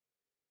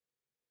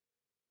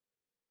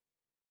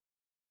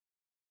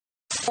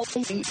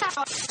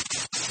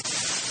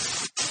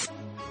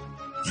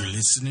 You're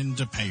listening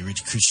to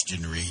Pirate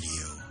Christian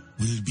Radio.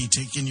 We'll be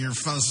taking your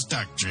false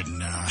doctrine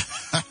now.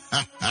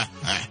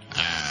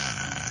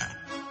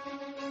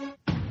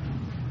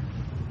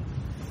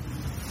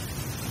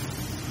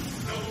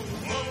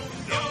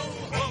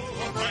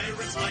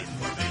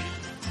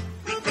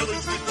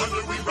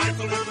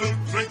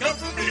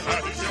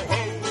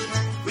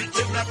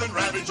 And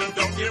ravage and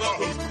don't give a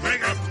hoot.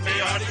 Bring up the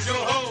Heidi yo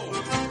ho.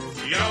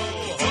 Yo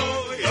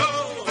ho, yo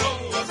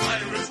ho, a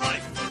pirate's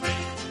life for me.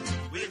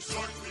 We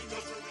exhort, we go,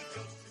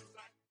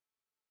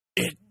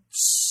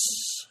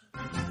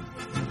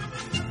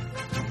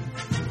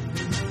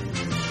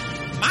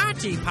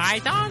 Monty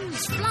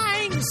Python's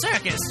Flying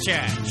Circus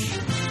Church.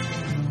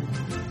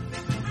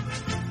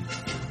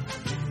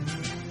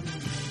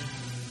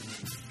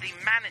 The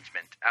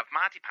management of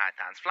Monty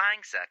Python's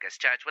Flying Circus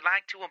Church would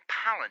like to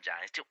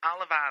apologize to all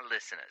of our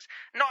listeners.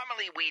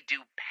 Normally we do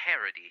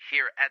parody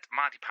here at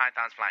Monty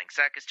Python's Flying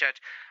Circus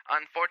Church.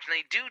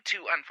 Unfortunately, due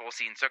to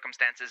unforeseen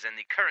circumstances in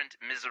the current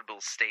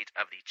miserable state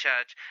of the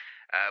church,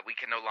 we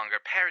can no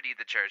longer parody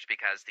the church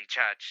because the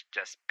church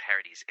just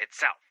parodies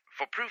itself.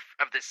 For proof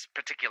of this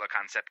particular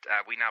concept,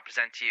 we now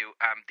present to you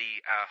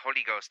the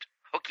Holy Ghost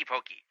Hokey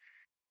Pokey.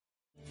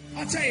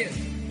 I'll tell you,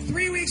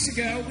 3 weeks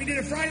ago, we did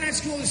a Friday Night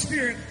School of the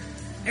Spirit,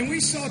 and we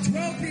saw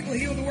 12 people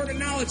heal the word of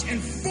knowledge and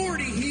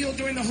 40 healed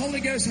doing the Holy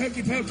Ghost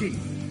Hokey Pokey.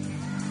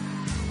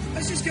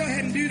 Let's just go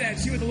ahead and do that and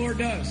see what the Lord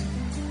does.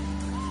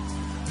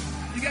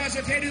 You guys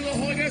okay to do a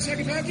little Holy Ghost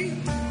Hokey Pokey?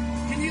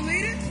 Can you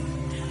lead it?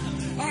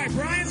 All right,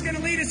 Brian's going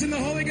to lead us in the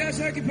Holy Ghost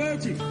Hokey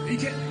Pokey. You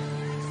can...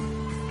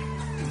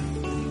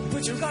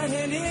 Put your right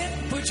hand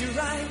in, put your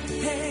right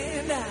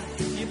hand out.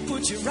 You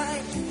put your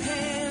right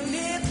hand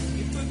in,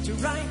 you put your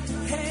right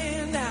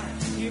hand out.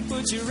 You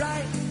put your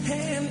right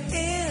hand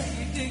in,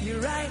 you do your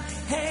right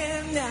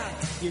hand out.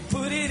 You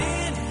put it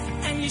in,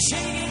 and you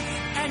shake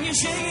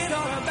it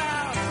all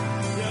about.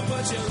 You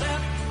put your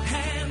left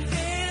hand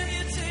in,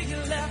 you take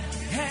your left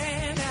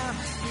hand out.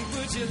 You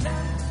put your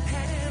left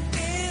hand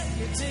in,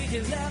 you take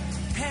your left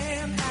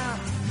hand out.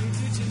 You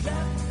put your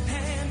left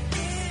hand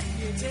in,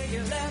 you take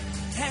your left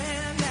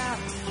hand out.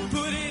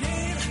 Put it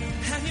in,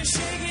 and you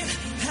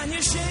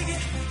shake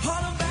it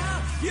all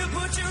about. You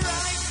put your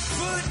right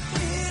foot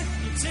in,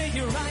 you take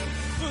your right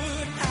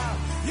foot out.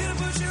 You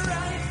put your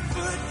right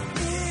foot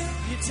in,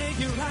 you take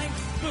your right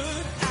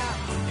foot out.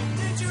 You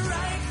put your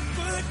right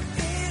foot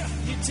in,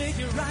 you take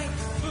your right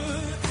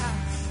foot out.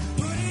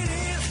 Put it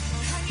in,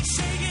 and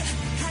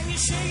you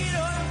shake it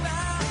all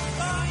about.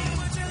 Oh, you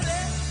put your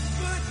left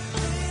foot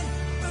in,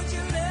 put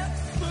your left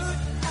foot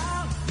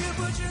out. You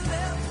put your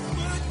left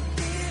foot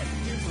in,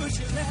 you put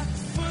your left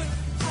foot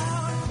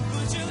out.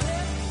 Put your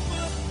left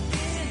foot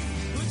in,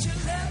 put your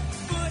left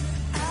foot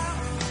out.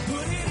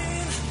 Put it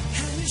in,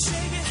 and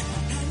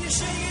you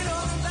shake it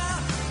all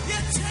about. You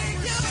take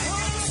your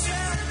whole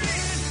self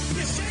in,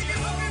 you shake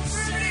it all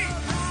infirmity.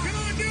 Come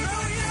on, do it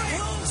by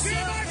faith. Do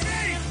it by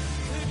faith.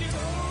 Put your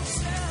whole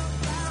self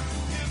out.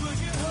 You put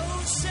your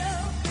whole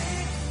self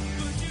in,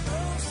 put your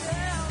whole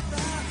self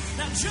out.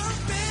 Now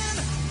jump in,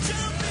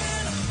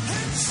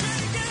 and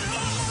shake it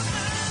all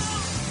out.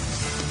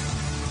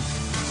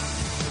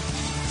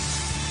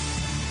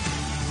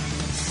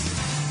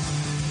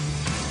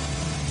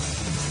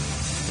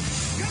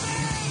 Come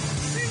on,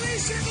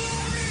 release your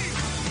glory,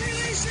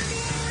 release your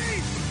glory.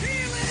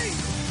 Healing,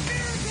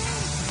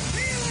 miracle,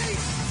 healing,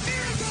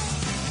 miracle.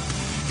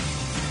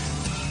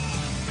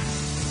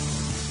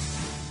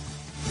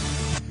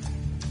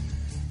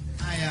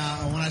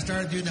 When I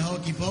started doing the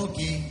hokey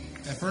pokey,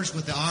 at first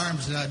with the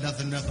arms,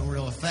 nothing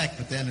real effect.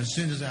 But then as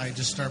soon as we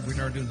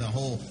started doing the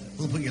whole,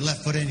 put your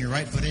left foot in, your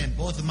right foot in,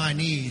 both of my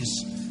knees,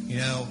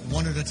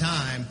 one at a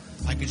time,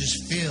 I could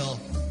just feel,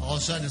 all of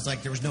a sudden it's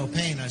like there was no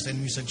pain. I said,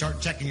 and you said, start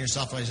checking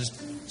yourself. I just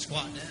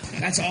squat down.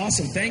 That's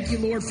awesome. Thank you,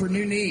 Lord, for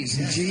new knees.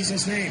 In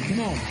Jesus' name. Come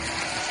on.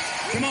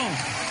 Come on.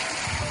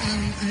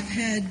 I've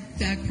had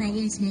back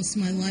problems most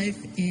of my life,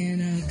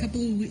 and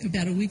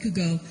about a week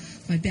ago,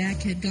 my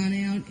back had gone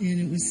out,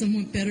 and it was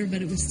somewhat better,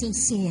 but it was still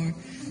sore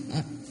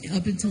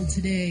up until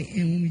today.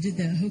 And when we did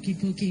that hokey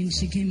pokey, and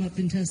she came up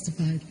and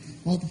testified,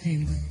 all the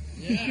pain went.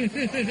 Yeah.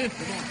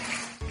 Come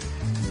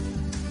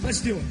on. Let's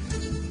do it.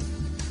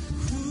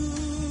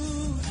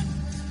 Ooh,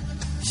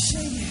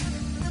 shake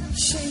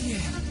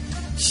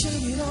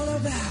it all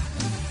about.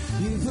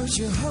 You put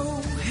your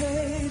whole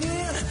head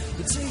in,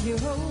 you take your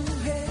whole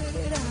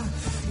head out.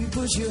 You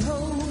put your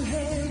whole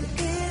head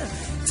in,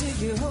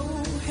 take your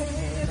whole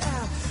head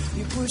out.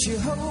 You put your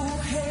whole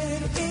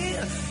head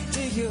in,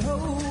 take your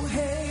whole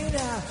head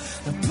out.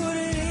 Now put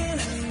it in,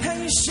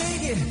 and you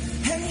shake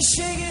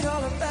it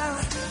all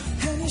about.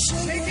 And you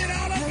shake it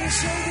all about. And you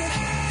shake it,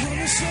 and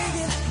you shake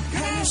it,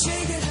 and you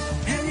shake it,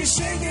 and you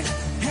shake it,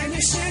 and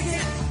you shake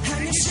it,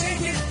 and you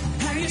shake it,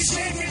 and you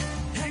shake it,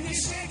 and you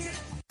shake it.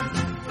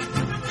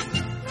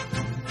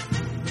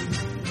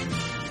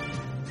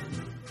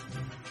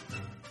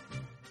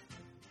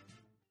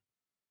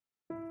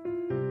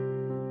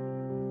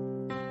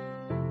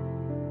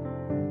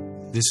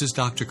 This is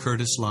Dr.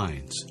 Curtis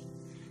Lyons.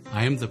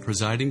 I am the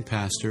presiding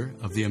pastor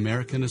of the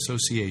American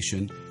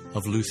Association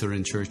of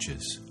Lutheran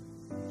Churches.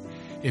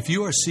 If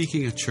you are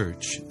seeking a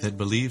church that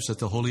believes that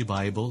the Holy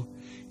Bible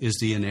is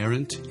the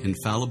inerrant,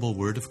 infallible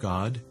Word of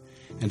God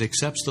and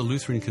accepts the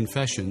Lutheran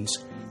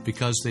confessions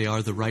because they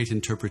are the right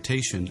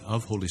interpretation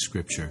of Holy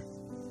Scripture,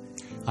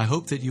 I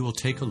hope that you will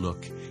take a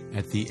look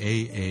at the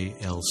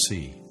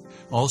AALC.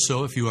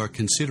 Also, if you are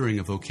considering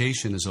a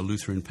vocation as a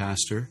Lutheran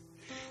pastor,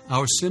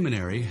 our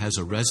seminary has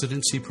a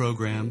residency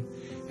program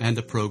and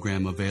a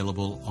program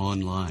available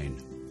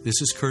online.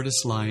 This is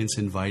Curtis Lyons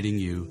inviting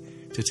you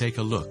to take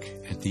a look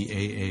at the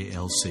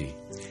AALC.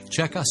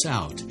 Check us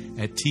out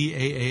at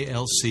taalc.org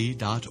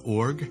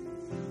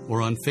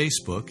or on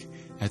Facebook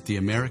at the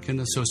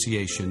American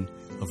Association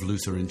of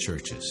Lutheran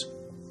Churches.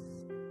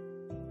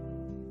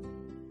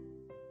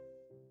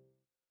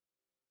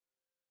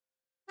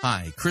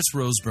 Hi, Chris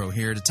Rosebrough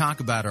here to talk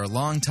about our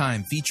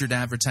longtime featured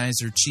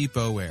advertiser,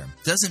 Cheapo Air.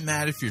 Doesn't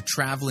matter if you're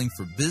traveling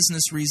for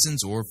business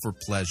reasons or for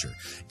pleasure.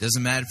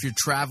 Doesn't matter if you're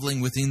traveling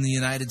within the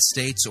United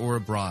States or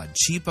abroad.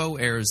 Cheapo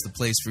Air is the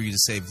place for you to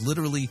save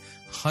literally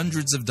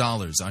hundreds of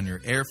dollars on your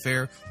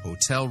airfare,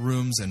 hotel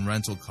rooms, and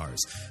rental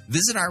cars.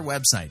 Visit our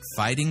website,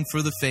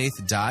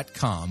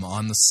 fightingforthefaith.com.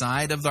 On the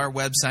side of our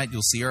website,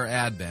 you'll see our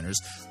ad banners.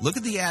 Look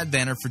at the ad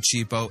banner for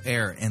Cheapo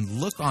Air and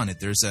look on it.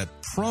 There's a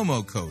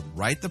promo code.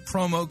 Write the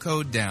promo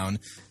code down.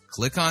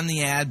 Click on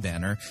the ad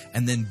banner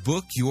and then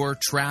book your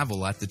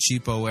travel at the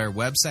Cheapo Air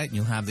website, and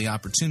you'll have the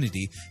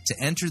opportunity to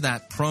enter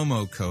that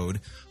promo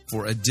code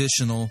for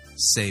additional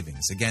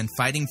savings. Again,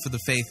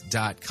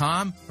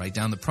 fightingforthefaith.com. Write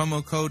down the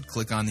promo code,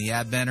 click on the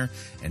ad banner,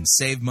 and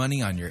save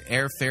money on your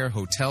airfare,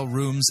 hotel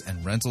rooms,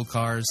 and rental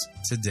cars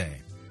today.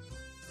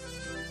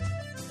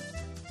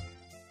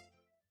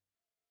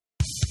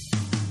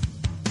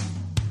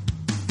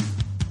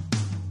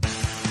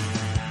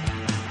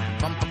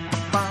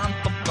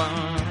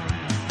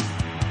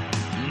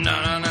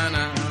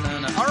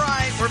 All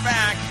right, we're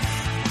back.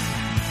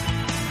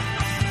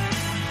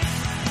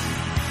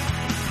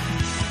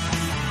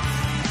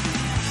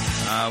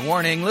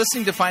 Warning,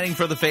 listening to Fighting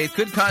for the Faith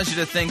could cause you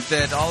to think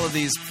that all of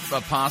these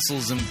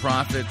apostles and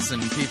prophets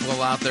and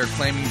people out there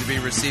claiming to be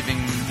receiving,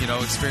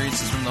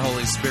 experiences from the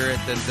Holy Spirit,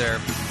 that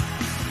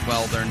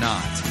they're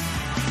not.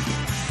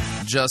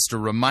 Just a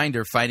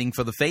reminder, Fighting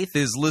for the Faith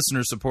is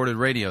listener-supported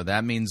radio.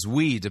 That means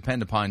we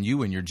depend upon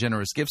you and your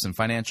generous gifts and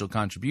financial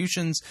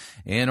contributions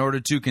in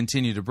order to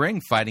continue to bring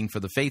Fighting for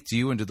the Faith to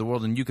you and to the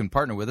world. And you can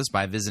partner with us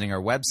by visiting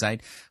our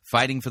website,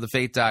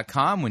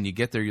 fightingforthefaith.com. When you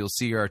get there, you'll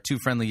see our two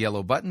friendly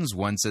yellow buttons.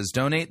 One says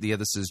donate, the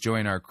other says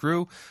join our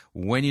crew.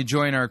 When you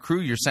join our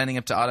crew, you're signing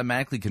up to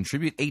automatically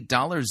contribute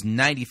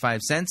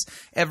 $8.95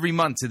 every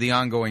month to the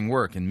ongoing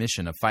work and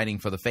mission of Fighting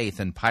for the Faith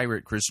and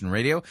Pirate Christian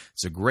Radio.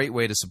 It's a great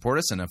way to support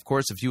us. And, of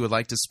course, if you would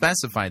like to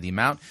specify the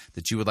amount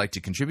that you would like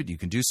to contribute, you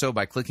can do so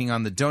by clicking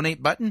on the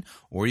donate button,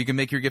 or you can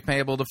make your gift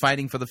payable to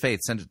Fighting for the Faith.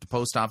 Send it to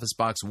Post Office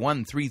Box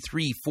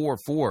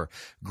 13344,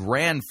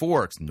 Grand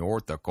Forks,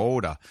 North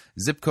Dakota,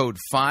 zip code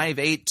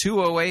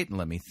 58208. And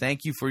let me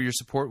thank you for your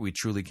support. We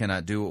truly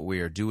cannot do what we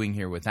are doing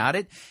here without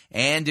it.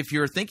 And if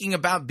you're thinking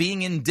about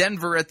being in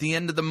Denver at the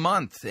end of the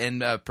month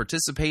and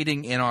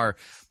participating in our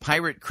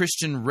Pirate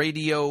Christian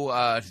Radio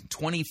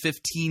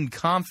 2015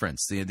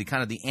 conference, the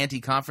kind of the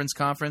anti-conference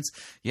conference,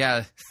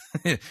 yeah,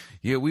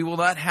 we will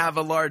not have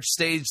a large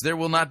stage. There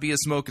will not be a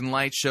smoke and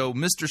light show.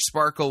 Mr.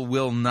 Sparkle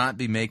will not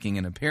be making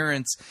an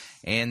appearance.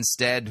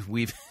 Instead,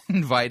 we've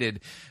invited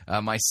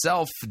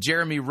myself,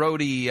 Jeremy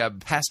Rohde,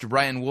 Pastor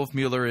Brian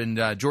Wolfmueller,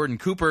 and Jordan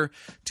Cooper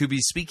to be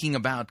speaking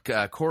about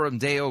Coram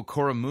Deo,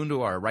 Coram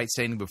Mundo, our right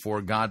standing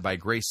before God by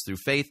grace through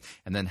faith,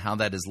 and then how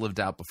that is lived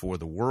out before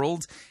the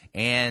world.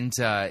 And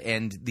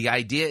the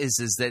idea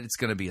is that it's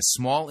going to be a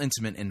small,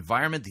 intimate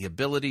environment, the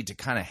ability to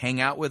kind of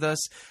hang out with us,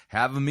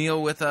 have a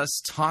meal with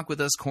us, talk with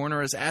us,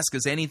 corner us, ask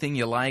us anything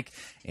you like,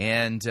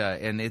 and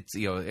it's,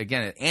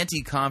 again, an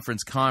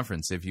anti-conference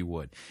conference, if you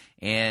would.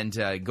 And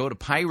go to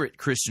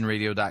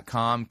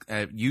piratechristianradio.com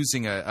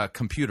using a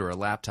computer, a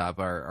laptop.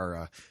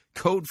 Our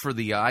code for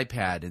the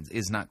iPad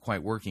is not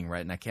quite working right,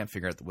 and I can't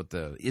figure out what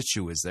the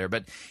issue is there.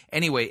 But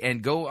anyway,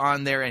 and go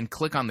on there and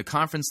click on the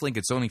conference link.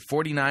 It's only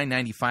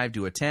 $49.95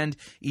 to attend.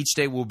 Each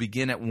day will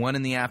begin at 1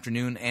 in the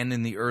afternoon and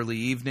in the early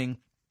evening.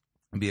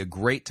 It'll be a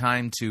great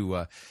time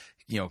to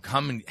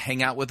come and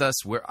hang out with us.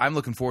 I'm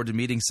looking forward to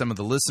meeting some of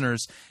the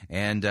listeners,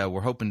 and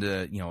we're hoping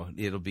to,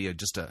 it'll be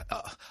just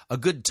a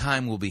good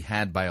time will be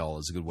had by all,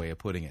 is a good way of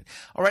putting it.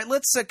 All right,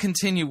 let's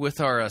continue with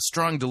our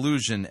Strong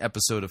Delusion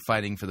episode of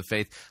Fighting for the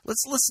Faith.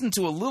 Let's listen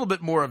to a little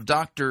bit more of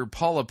Dr.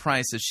 Paula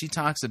Price as she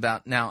talks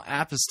about now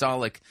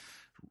apostolic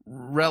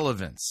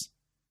relevance.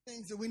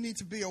 Things that we need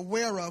to be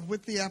aware of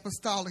with the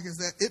apostolic is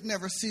that it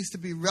never ceased to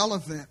be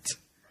relevant.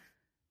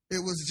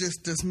 It was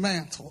just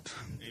dismantled.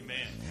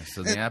 Amen. Yeah,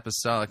 so the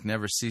apostolic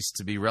never ceased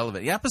to be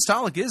relevant. The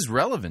apostolic is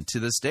relevant to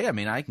this day. I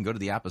mean, I can go to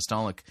the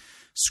apostolic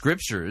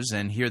scriptures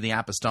and hear the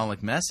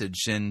apostolic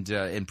message and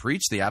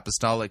preach the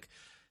apostolic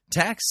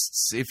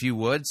texts, if you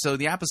would. So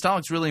the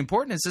apostolic's really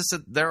important. It's just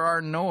that there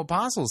are no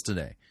apostles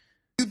today.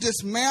 You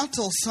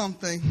dismantle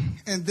something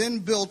and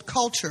then build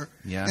culture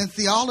and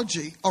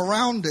theology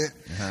around it.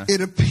 It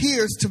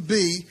appears to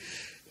be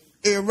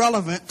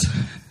irrelevant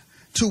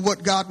to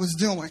what God was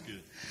doing.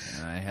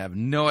 I have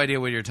no idea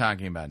what you're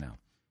talking about now.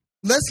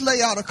 Let's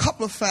lay out a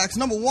couple of facts.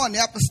 Number one,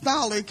 the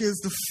apostolic is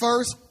the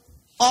first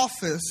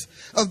office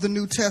of the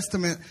New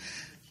Testament.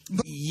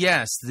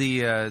 Yes,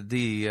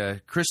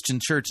 the Christian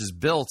church is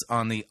built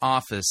on the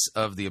office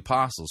of the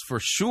apostles, for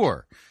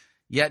sure.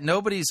 Yet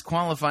nobody's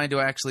qualified to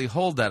actually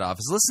hold that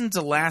office. Listen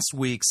to last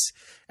week's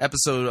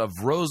episode of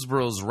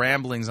Roseborough's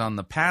Ramblings on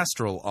the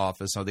Pastoral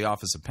Office, or the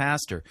Office of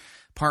Pastor,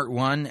 Part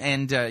 1,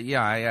 and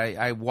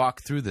I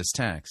walk through this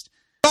text.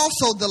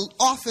 Also, the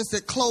office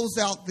that closed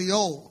out the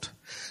old.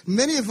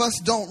 many of us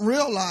don't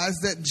realize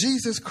that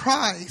Jesus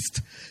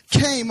Christ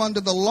came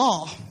under the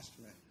law.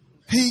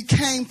 He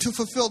came to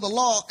fulfill the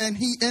law, and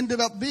he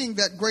ended up being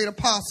that great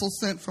apostle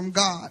sent from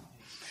God.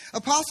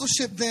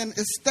 Apostleship then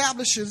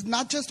establishes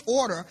not just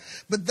order,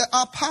 but the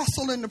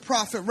apostle and the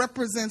prophet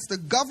represents the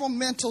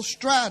governmental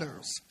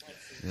strators.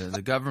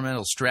 The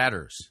governmental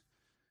strators.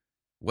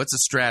 What's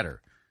a stratter?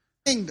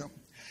 Kingdom.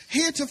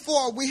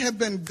 Heretofore, we have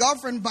been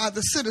governed by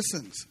the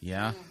citizens.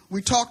 Yeah.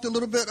 We talked a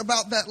little bit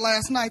about that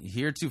last night.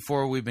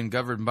 Heretofore, we've been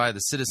governed by the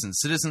citizens.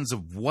 Citizens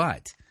of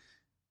what?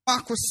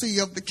 Democracy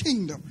of the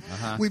kingdom.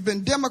 We've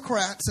been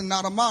democrats and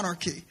not a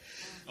monarchy.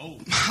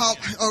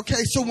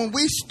 Okay, so when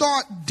we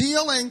start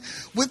dealing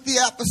with the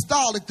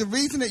apostolic, the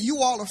reason that you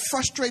all are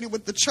frustrated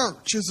with the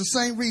church is the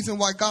same reason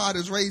why God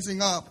is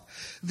raising up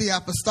the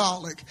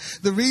apostolic.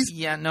 The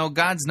reason,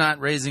 God's not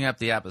raising up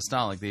the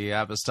apostolic. The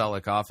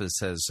apostolic office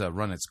has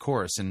run its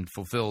course and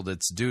fulfilled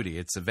its duty.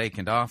 It's a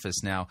vacant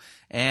office now,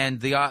 and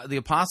the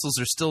apostles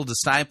are still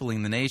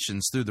discipling the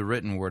nations through the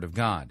written word of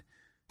God.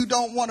 You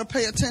don't want to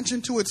pay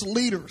attention to its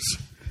leaders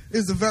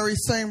is the very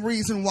same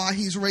reason why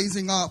he's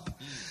raising up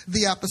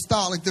the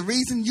apostolic. The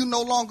reason you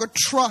no longer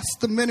trust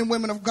the men and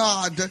women of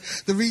God,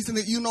 the reason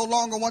that you no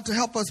longer want to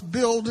help us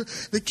build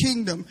the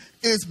kingdom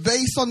is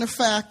based on the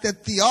fact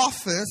that the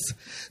office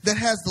that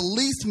has the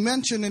least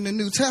mention in the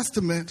New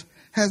Testament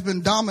has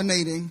been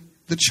dominating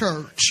the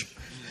church.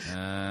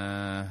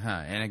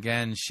 And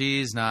again,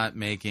 she's not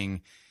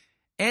making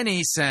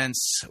any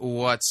sense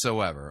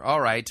whatsoever.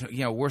 All right,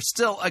 we're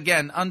still,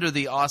 again, under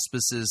the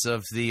auspices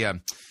of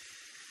the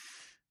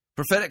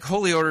Prophetic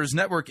Holy Orders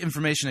Network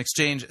Information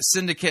Exchange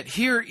Syndicate.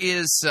 Here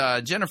is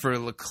Jennifer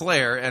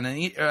LeClaire and an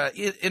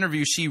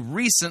interview she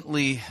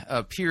recently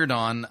appeared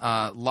on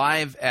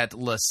live at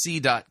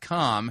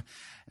lec.com,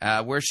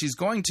 where she's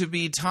going to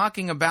be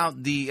talking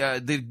about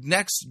the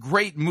next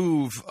great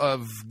move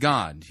of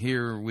God.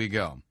 Here we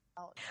go.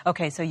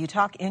 Okay, so you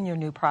talk in your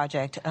new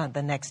project,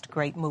 The Next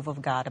Great Move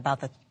of God,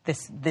 about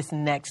this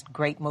next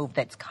great move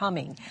that's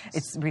coming.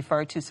 It's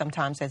referred to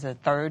sometimes as a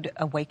third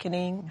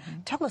awakening.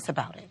 Tell us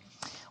about it.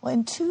 Well,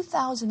 in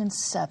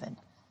 2007,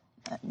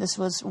 this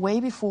was way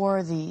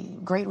before the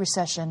Great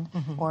Recession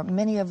or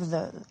many of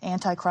the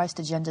Antichrist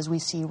agendas we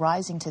see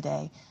rising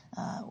today.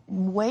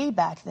 Way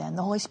back then,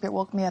 the Holy Spirit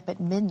woke me up at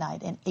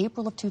midnight in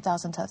April of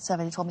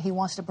 2007. He told me he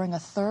wants to bring a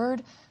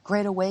third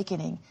Great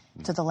Awakening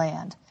to the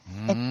land.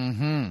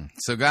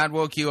 So God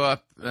woke you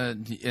up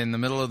in the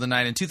middle of the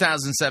night in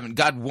 2007.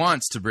 God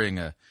wants to bring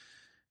a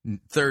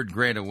third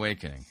Great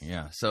Awakening.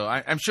 Yeah. So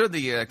I'm sure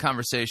the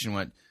conversation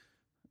went,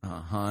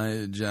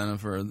 hi,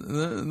 Jennifer. This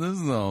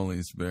is the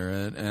Holy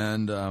Spirit.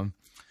 And,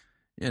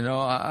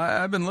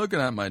 I've been looking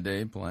at my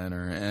day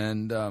planner.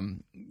 And, I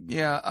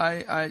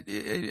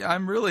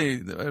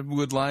really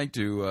would like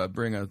to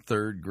bring a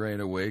third Great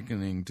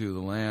Awakening to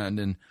the land.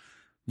 And,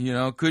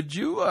 could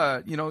you,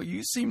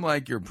 you seem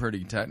like you're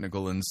pretty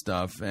technical and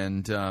stuff.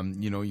 And,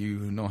 you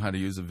know how to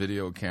use a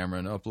video camera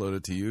and upload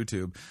it to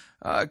YouTube.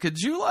 Could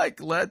you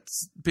let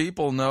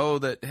people know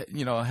that,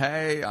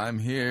 hey, I'm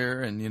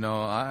here and,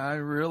 I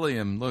really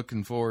am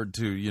looking forward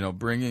to,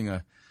 bringing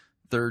a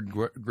third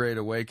Great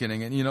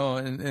Awakening.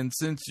 And, and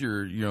since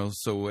you're,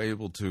 so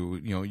able to,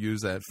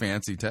 use that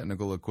fancy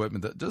technical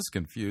equipment that just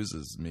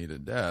confuses me to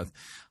death,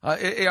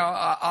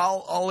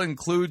 I'll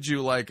include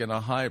you in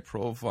a high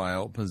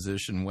profile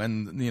position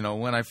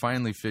when I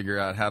finally figure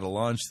out how to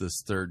launch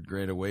this third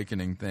Great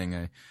Awakening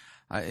thing.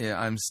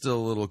 I'm still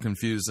a little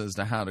confused as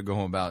to how to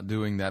go about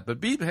doing that, but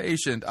be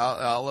patient.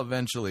 I'll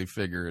eventually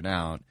figure it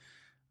out.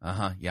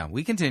 Yeah,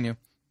 we continue.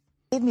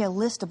 He gave me a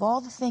list of all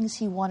the things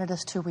he wanted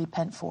us to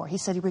repent for. He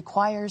said he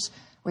requires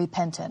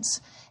repentance.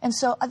 And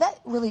so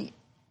that really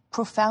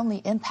profoundly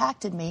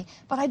impacted me,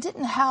 but I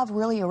didn't have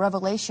really a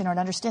revelation or an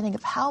understanding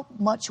of how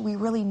much we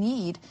really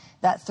need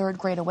that third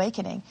Great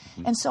Awakening.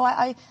 And so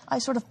I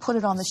sort of put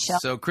it on the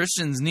shelf. So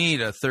Christians need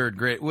a third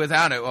great,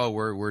 without it,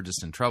 we're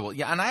just in trouble.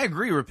 Yeah, and I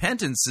agree,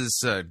 repentance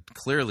is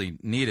clearly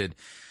needed.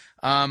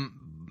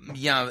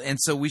 And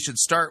so we should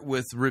start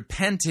with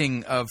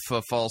repenting of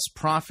false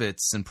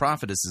prophets and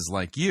prophetesses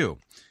like you.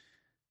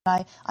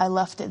 I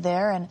left it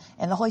there, and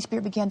the Holy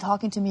Spirit began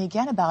talking to me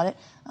again about it.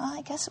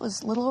 I guess it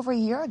was a little over a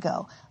year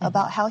ago,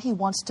 about how he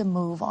wants to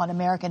move on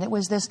America. And it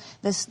was this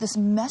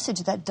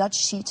message that Dutch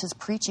Sheets is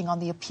preaching on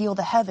the appeal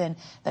to heaven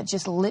that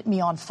just lit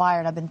me on fire,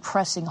 and I've been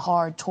pressing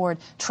hard toward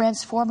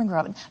transforming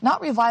revival.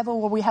 Not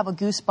revival where we have a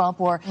goosebump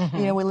or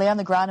we lay on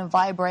the ground and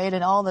vibrate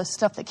and all the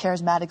stuff that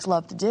charismatics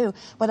love to do,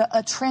 but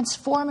a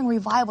transforming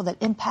revival that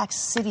impacts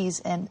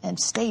cities and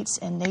states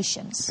and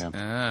nations.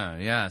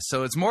 Yeah.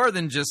 So it's more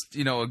than just, a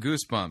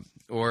goosebump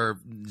or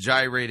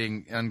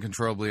gyrating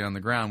uncontrollably on the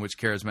ground, which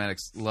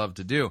charismatics love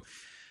to do.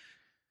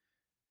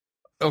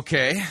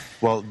 Okay.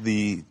 Well,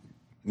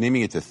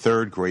 naming it the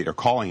third great, or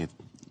calling it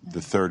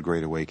the third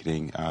Great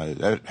Awakening,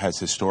 that has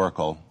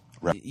historical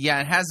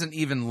it hasn't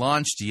even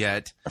launched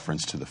yet.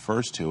 Reference to the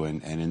first two,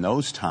 and in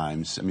those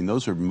times,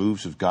 those are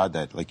moves of God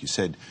that, like you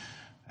said,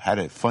 had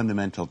a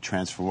fundamental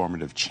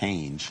transformative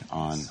change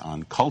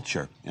on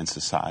culture and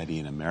society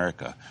in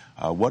America.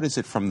 What is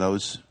it from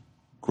those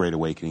Great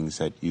Awakenings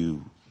that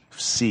you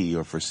see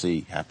or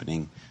foresee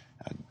happening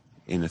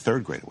in the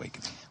Third Great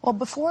Awakening? Well,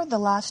 before the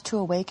last two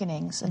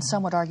awakenings, and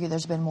some would argue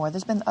there's been more,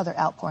 there's been other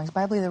outpourings,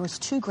 but I believe there was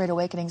two great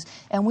awakenings,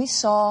 and we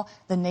saw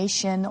the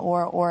nation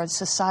or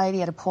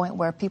society at a point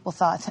where people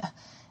thought,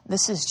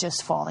 this is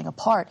just falling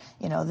apart.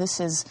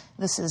 This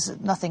is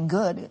nothing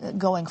good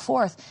going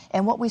forth.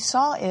 And what we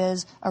saw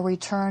is a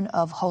return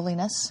of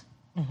holiness.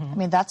 I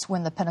mean, that's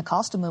when the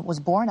Pentecostal movement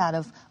was born out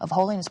of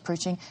holiness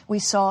preaching. We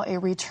saw a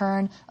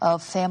return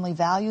of family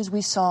values.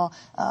 We saw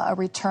a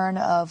return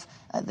of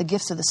the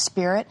gifts of the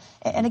Spirit.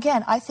 And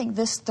again, I think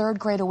this Third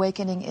Great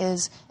Awakening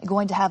is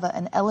going to have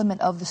an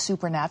element of the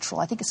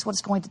supernatural. I think it's what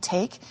it's going to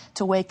take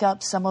to wake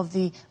up some of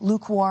the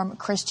lukewarm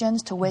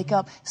Christians, to wake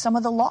up some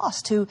of the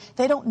lost who,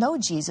 they don't know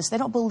Jesus. They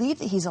don't believe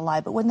that he's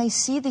alive. But when they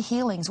see the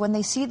healings, when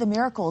they see the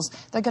miracles,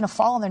 they're going to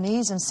fall on their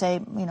knees and say,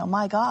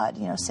 my God,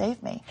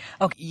 save me.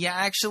 Okay. Yeah,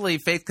 actually,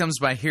 faith comes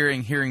by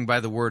hearing, hearing by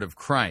the word of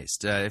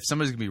Christ. If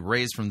somebody's going to be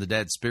raised from the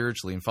dead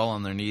spiritually and fall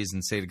on their knees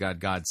and say to God,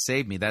 God,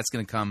 save me, that's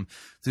going to come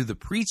through the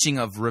preaching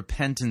of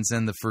repentance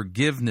and the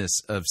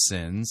forgiveness of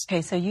sins.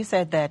 Okay, so you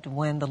said that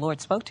when the Lord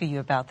spoke to you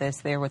about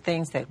this, there were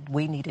things that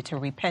we needed to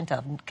repent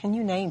of. Can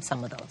you name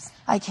some of those?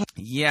 I can.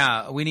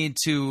 Yeah, we need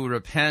to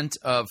repent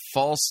of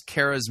false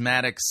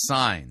charismatic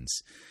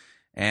signs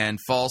and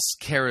false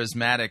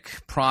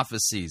charismatic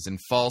prophecies and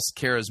false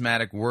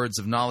charismatic words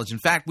of knowledge. In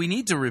fact, we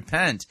need to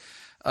repent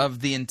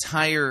of the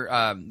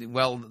entire,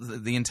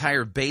 the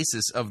entire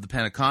basis of the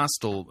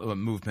Pentecostal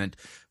movement,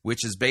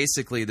 which is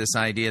basically this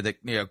idea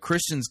that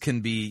Christians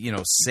can be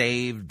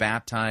saved,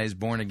 baptized,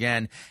 born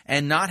again,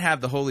 and not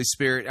have the Holy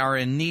Spirit, are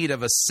in need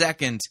of a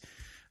second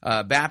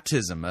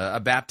baptism, a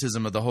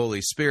baptism of the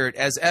Holy Spirit,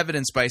 as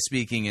evidenced by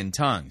speaking in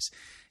tongues.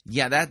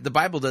 Yeah, that the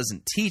Bible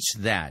doesn't teach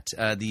that.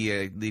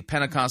 The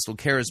Pentecostal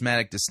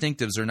charismatic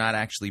distinctives are not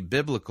actually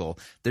biblical.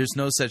 There's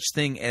no such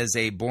thing as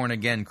a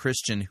born-again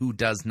Christian who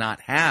does not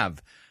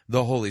have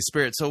the Holy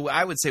Spirit. So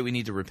I would say we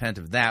need to repent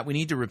of that. We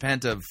need to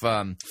repent of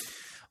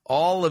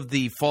all of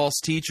the false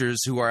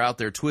teachers who are out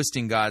there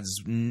twisting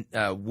God's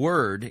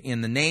word in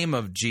the name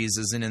of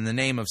Jesus and in the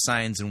name of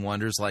signs and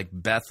wonders, like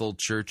Bethel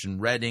Church in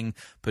Reading,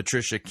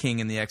 Patricia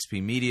King and the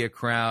XP Media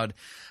crowd.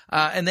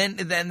 And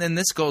then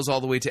this goes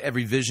all the way to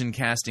every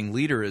vision-casting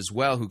leader as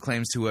well, who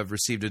claims to have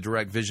received a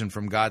direct vision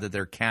from God that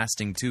they're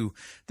casting to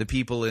the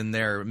people in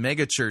their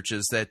mega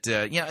churches.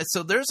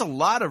 So there's a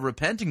lot of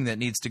repenting that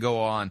needs to go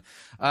on.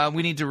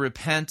 We need to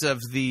repent of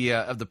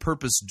the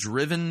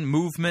purpose-driven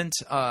movement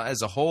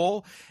as a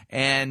whole,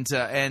 and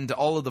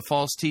all of the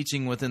false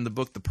teaching within the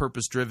book, The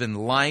Purpose-Driven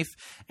Life.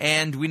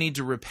 And we need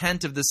to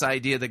repent of this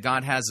idea that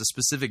God has a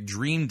specific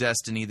dream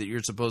destiny that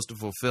you're supposed to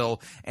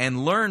fulfill,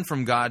 and learn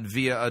from God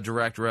via a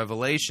direct revelation.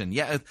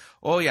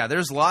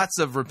 There's lots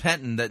of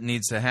repenting that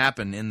needs to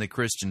happen in the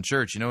Christian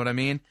church. You know what I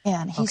mean?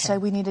 And he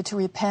said we needed to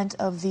repent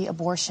of the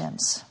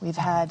abortions. We've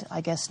had,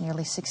 I guess,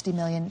 nearly 60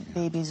 million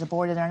babies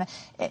aborted.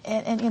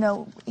 And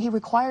he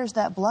requires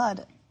that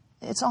blood.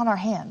 It's on our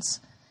hands.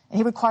 And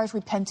he requires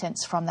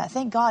repentance from that.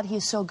 Thank God he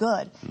is so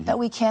good that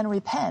we can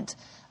repent.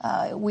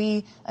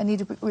 We need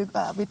to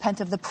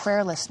repent of the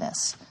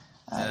prayerlessness.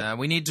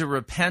 We need to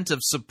repent of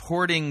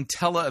supporting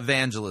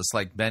televangelists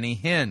like Benny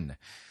Hinn,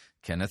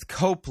 Kenneth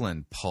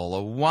Copeland,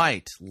 Paula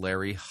White,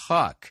 Larry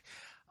Huck,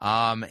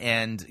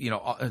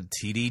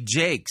 T.D.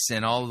 Jakes,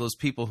 and all of those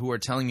people who are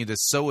telling you to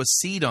sow a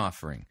seed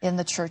offering in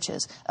the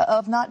churches,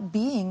 of not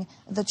being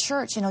the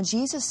church.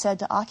 Jesus said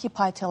to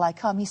occupy till I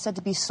come. He said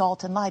to be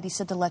salt and light. He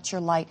said to let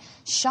your light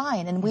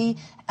shine. And we,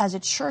 as a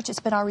church, it's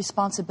been our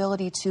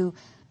responsibility to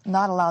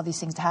not allow these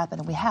things to happen,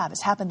 and we have.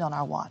 It's happened on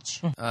our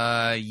watch.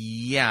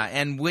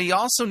 And we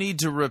also need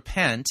to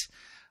repent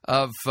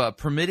of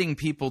permitting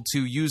people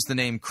to use the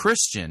name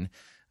Christian,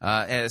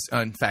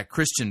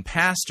 Christian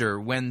pastor,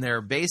 when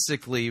they're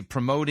basically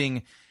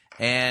promoting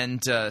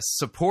and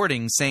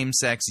supporting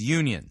same-sex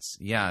unions.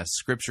 Yeah,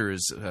 Scripture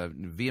is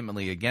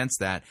vehemently against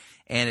that,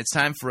 and it's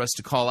time for us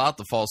to call out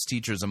the false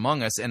teachers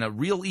among us. And a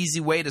real easy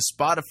way to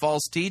spot a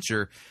false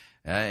teacher,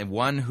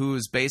 one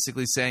who's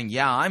basically saying,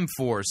 I'm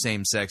for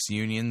same-sex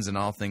unions and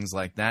all things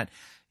like that.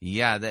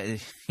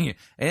 And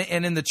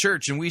in the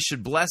church, and we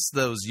should bless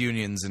those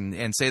unions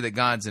and say that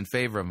God's in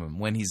favor of them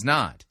when he's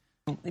not.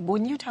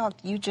 When you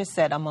talked, you just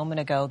said a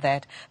moment ago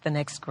that the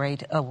next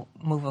great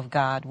move of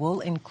God will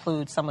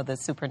include some of the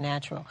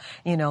supernatural.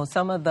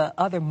 Some of the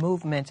other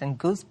movements and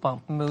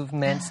goosebump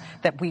movements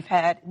that we've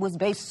had was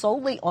based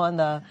solely on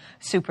the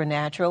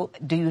supernatural.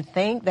 Do you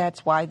think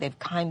that's why they've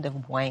kind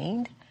of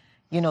waned?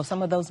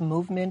 Some of those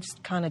movements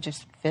kind of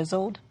just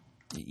fizzled?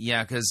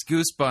 Yeah, because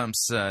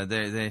goosebumps,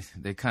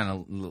 they kind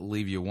of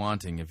leave you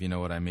wanting, if you know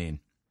what I mean.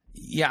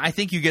 Yeah, I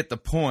think you get the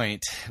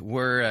point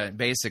where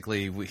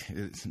basically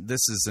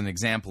this is an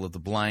example of the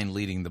blind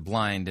leading the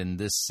blind, and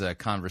this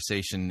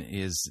conversation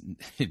is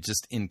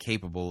just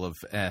incapable of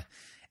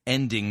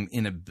ending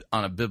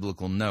on a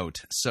biblical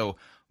note. So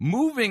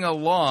moving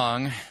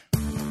along,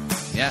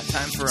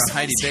 time for a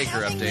Heidi Baker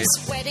update.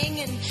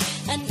 Wedding and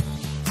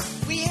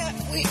we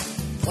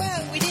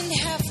didn't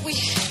have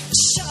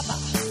Shabbat.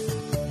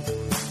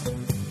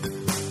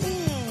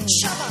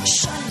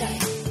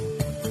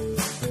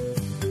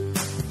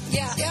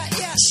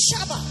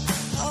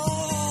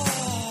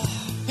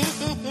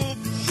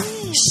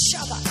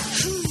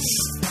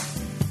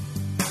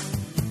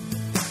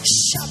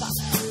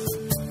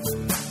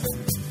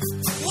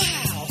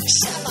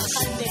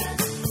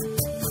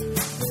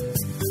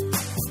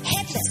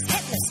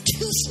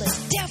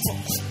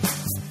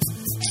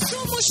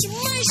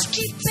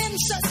 keeping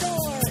the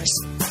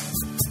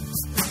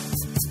doors.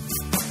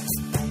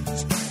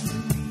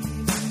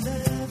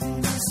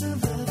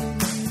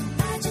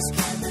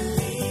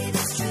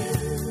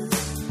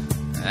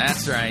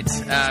 That's right.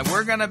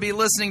 We're going to be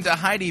listening to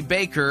Heidi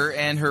Baker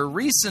and her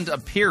recent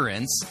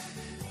appearance.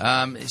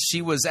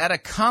 She was at a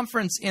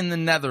conference in the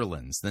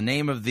Netherlands. The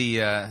name of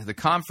the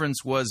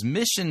conference was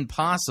Mission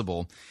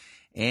Possible.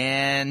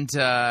 And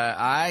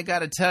I got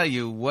to tell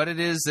you, what it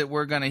is that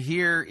we're going to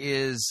hear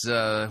is,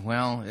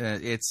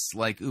 it's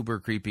like uber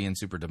creepy and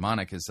super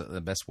demonic is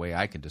the best way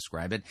I can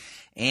describe it.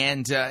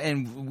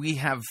 And we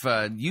have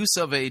use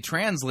of a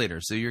translator.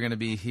 So you're going to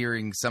be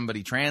hearing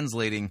somebody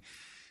translating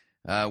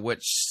what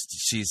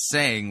she's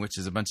saying, which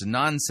is a bunch of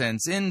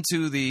nonsense,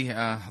 into the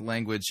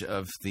language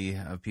of the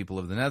people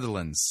of the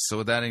Netherlands. So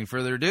without any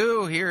further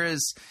ado, here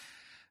is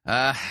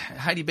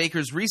Heidi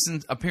Baker's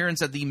recent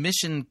appearance at the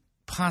Mission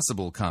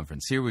Possible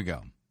conference. Here we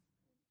go.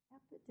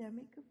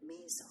 Epidemic of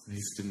measles.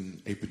 Heeft een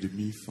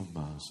epidemie van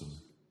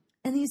mazelen.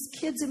 And these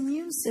kids'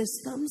 immune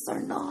systems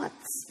are not,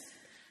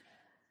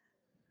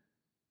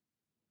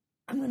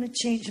 I'm going to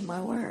change my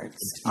words,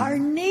 are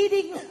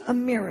needing a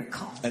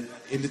miracle. En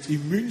in het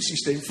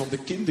immuunsysteem van de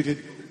kinderen,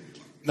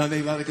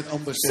 nee, laat ik het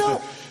anders So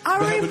zeggen.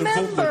 We hebben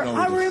een wonder I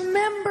nodig.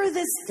 remember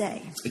this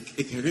day.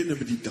 Ik herinner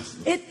me die dag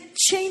nog. It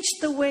changed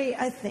the way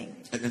I think.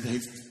 En het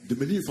heeft de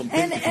manier van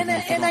denken van mij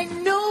And I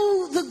veranderd.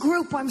 know the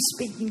group I'm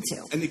speaking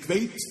to. En ik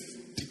weet,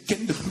 ik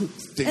ken de groep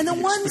tegen And the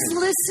wie ik ones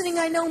spreek.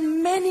 listening, I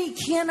know many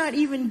cannot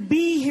even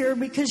be here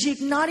because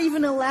you're not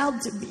even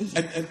allowed to be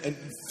here. En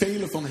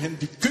vele van hen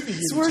die kunnen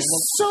hier So niet we're zijn,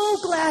 want so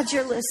glad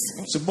you're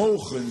listening. ze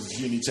mogen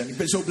hier niet zijn. Ik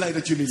ben zo blij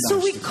dat jullie So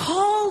we luisteren.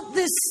 called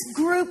this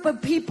group of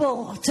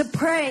people to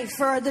pray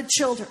for the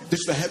children.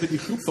 Dus we hebben die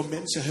groep van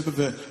mensen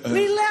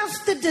We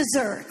left the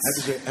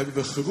desserts. hebben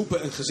we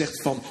geroepen en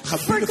gezegd van ga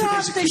bidden voor deze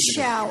Forgot the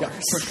kinderen. Ja,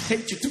 showers.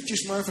 vergeet je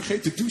toetjes maar,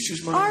 vergeet de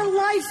douches maar. Our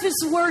life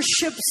is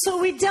worship,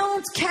 so we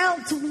don't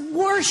count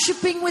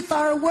worshiping with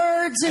our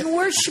words and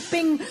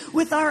worshiping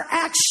with our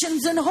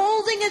actions and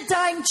holding a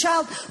dying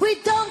child. We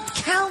don't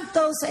count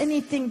those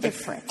anything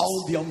different.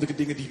 Al die andere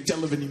dingen die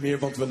tellen we niet meer,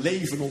 want we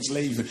leven ons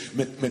leven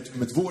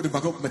met woorden,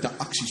 maar ook met de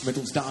acties, met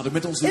ons daden,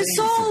 met ons It's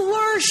leven. all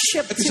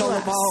worship Het is to us.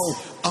 allemaal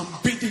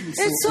aanbidding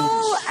voor It's ons.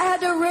 all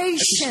Het is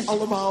adoration.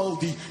 allemaal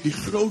die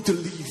grote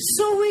liefde.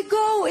 So we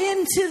go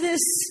into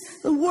this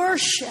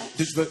worship.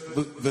 Dus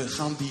we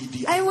gaan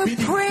die And we're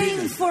aanbidding praying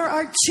binnen. for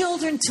our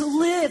children to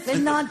live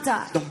and not die.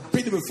 Dan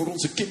bidden we voor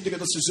onze kinderen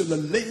dat ze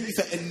zullen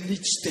leven en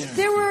niet sterven.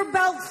 There were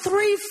about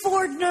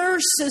 3-4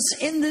 nurses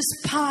in this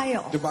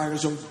pile. Er waren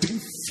zo'n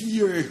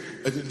 3-4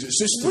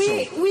 zusters.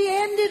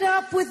 We ended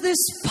up with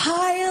this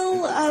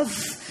pile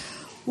of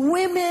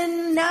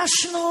women,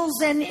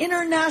 nationals and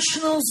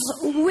internationals,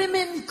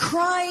 women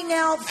crying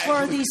out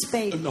for these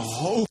babies.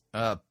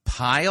 A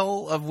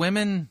pile of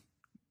women?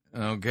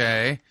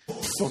 Okay.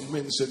 Van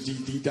mensen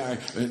die daar,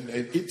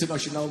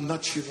 internationaal,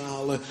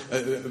 nationale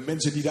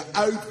mensen die daar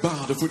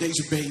uitbaden voor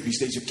deze baby's,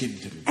 deze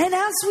kinderen. And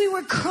as we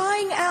were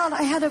crying out,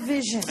 I had a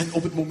vision. En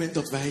op het moment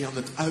dat wij aan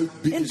het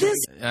uitbidden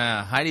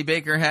zijn, Heidi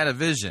Baker had a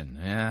vision.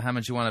 How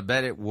much you want to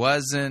bet it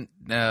wasn't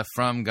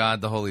from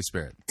God the Holy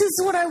Spirit? This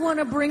is what I want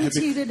to bring heb to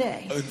you ik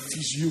today. een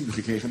visioen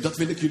gekregen. Dat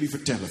wil ik jullie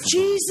vertellen.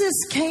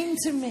 Jesus came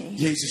to me.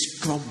 Jezus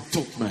kwam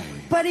tot mij.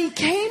 But he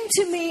came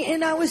to me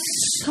and I was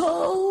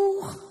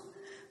so...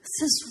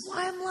 This is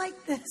why I'm like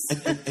this.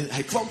 En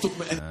hij kwam tot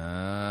me.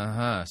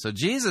 So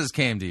Jesus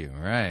came to you,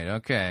 right?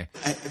 Okay.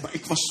 Maar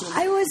ik was zo.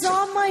 I was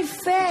on my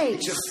face.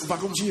 Ik zeg,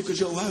 waarom zie ik er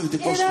zo uit?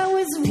 Ik And was I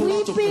was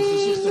plat op mijn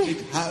gezicht en weeping.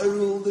 ik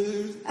huilde.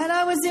 And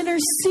I was En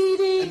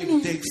interceding.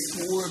 ik deed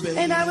voorbeden.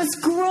 And I was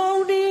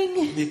groaning.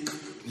 En ik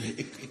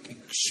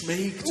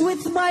smeekte.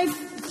 With my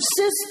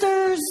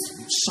sisters.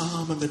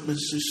 Samen met mijn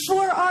zus.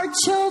 For our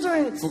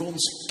children. Voor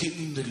onze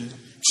kinderen.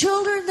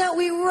 Children that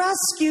we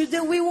rescued,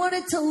 that we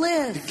wanted to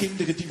live. De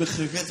kinderen die we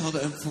gered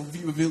hadden en voor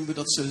wie we wilden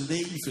dat ze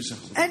leven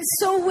zouden. And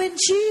so when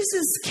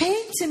Jesus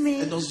came to me,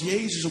 En als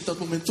Jezus op dat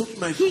moment tot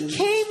mij he kwam,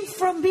 came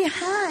from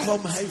behind. kwam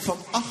hij van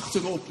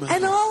achterop me.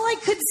 And all I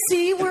could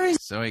see were his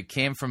So he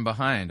came from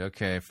behind.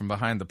 Okay, from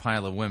behind the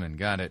pile of women.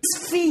 Got it.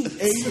 feet. Het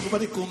enige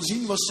wat ik kon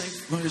zien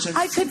waren zijn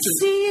I could voeten.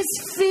 see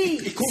his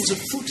feet. Ik kon zijn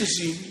voeten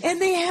zien. And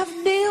they have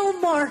nail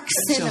marks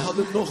En in ze them.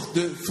 hadden nog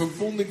de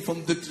verwonding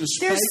van de They're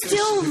spijkers.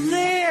 still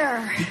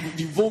there.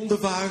 Die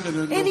wonden waren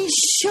er And he nog.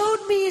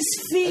 showed me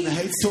his En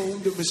hij feet.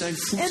 toonde me zijn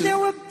And voeten. there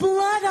were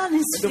blood on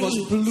his En er was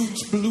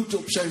feet. bloed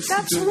op zijn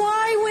That's voeten.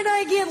 why when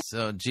I get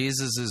So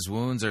Jesus'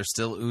 wounds are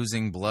still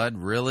oozing blood?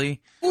 Really?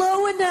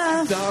 low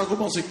enough,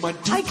 Daarom als ik maar I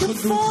diep can genoeg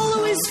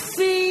follow ga, his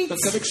feet dan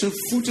kan ik zijn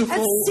voeten and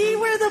volgen. see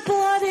where the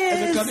blood En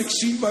dan kan is. ik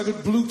zien waar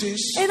het bloed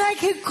is. And I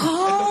can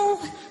call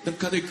Dan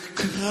kan ik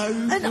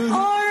kruipen. an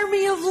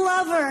army of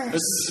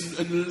lovers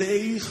Een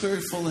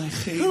leger van who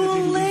degenen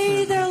will die lay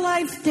liefhebben. their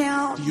life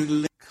down Die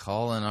hun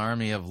Call an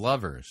army of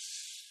lovers.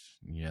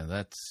 Yeah,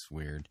 that's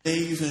weird.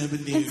 leven hebben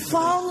and neergelegd.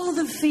 follow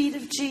the feet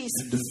of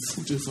Jesus. En de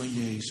voeten van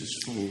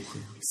Jezus volgen.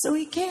 So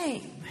he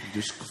came.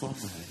 Dus kwam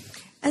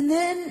hij. And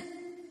then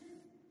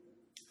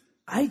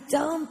I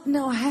don't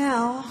know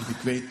how,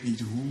 Ik weet niet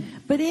hoe.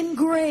 but in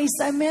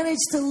grace I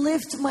managed to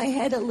lift my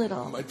head a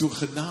little. Maar door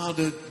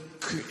genade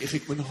kreeg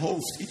ik mijn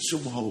hoofd iets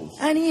omhoog.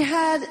 And he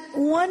had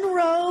one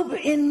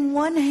robe in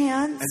one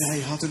hand. En hij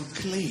had een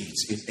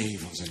kleed in een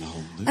van zijn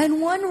handen.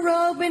 And one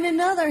robe in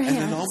another hand.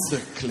 En een ander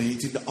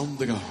kleed in de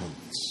andere hand.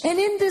 And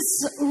in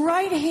this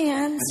right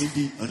hand, En in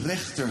die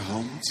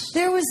rechterhand,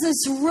 there was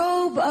this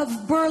robe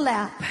of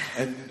burlap.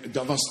 en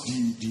daar was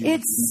die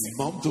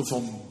mantel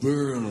van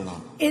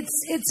burlap.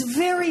 It's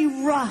very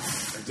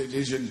rough. Het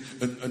is een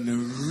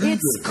ruwe.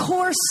 It's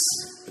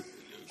coarse.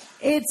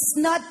 It's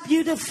not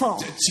beautiful.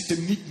 Het ziet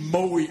er niet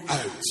mooi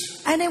uit.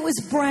 And it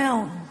was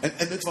brown. En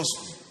het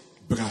was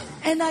bruin.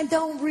 And I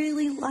don't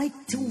really like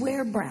to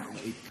wear brown.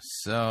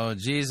 So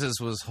Jesus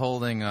was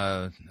holding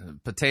a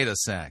potato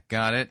sack.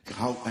 Got it? Ik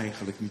hou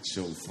eigenlijk niet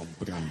zo van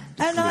bruin.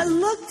 And I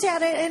looked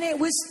at it and it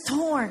was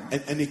torn.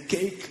 En ik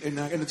keek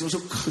ernaar en het was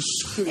ook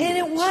gescheurd.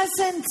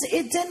 And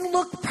it didn't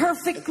look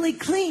perfectly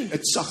clean.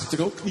 Het zag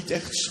er ook niet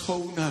echt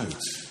schoon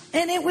uit.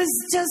 And it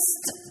was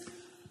just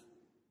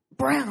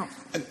brown.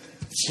 En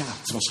ja,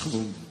 het was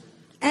gewoon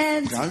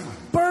and bruin.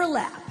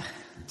 Burlap.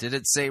 Did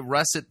it say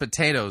russet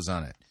potatoes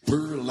on it?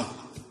 Burlap.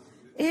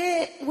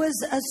 It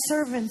was a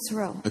servant's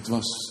robe. Het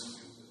was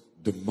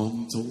de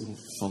mantel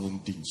van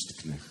een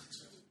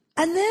dienstknecht.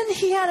 And then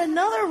he had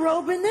another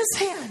robe in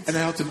this hand. En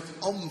hij had een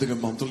andere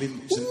mantel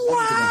in zijn andere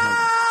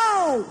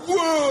hand.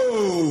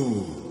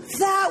 Wow!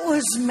 That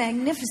was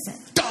magnificent.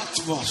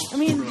 Dat was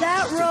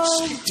that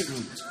robe.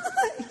 Schitterend.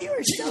 You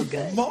were so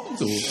good.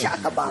 Mantel.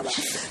 Shakababa.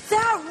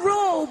 That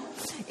robe,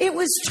 it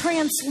was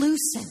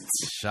translucent.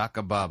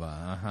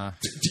 Shakababa,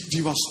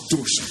 Die was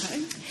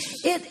doorschijnend.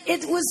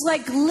 It was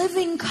like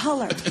living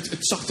color. Het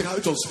zag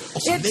eruit als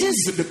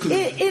levende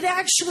kleur. It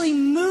actually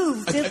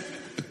moved.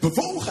 Het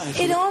bewoog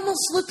eigenlijk. It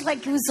almost looked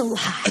like it was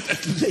alive.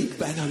 Het leek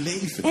bijna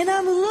leven. And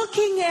I'm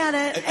looking at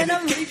it En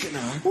I'm ik keek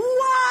ernaar.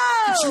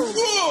 wow!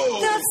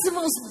 That's the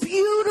most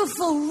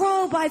beautiful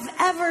robe I've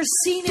ever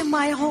seen in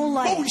my whole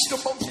life.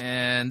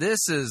 And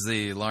this is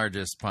the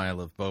largest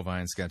pile of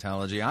bovine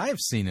scatology I've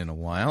seen in a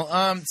while.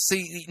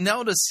 See,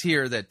 notice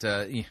here that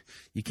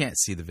you can't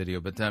see the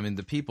video, but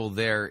the people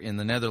there in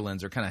the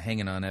Netherlands are kind of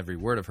hanging on every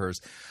word of hers,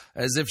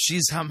 as if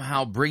she's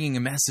somehow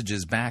bringing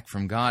messages back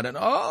from God. And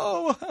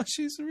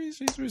she's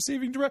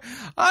receiving direct.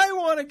 I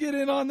want to get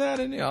in on that.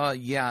 And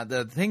yeah,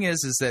 the thing is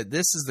that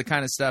this is the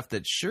kind of stuff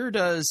that sure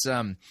does.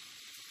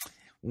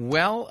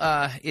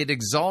 It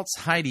exalts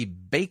Heidi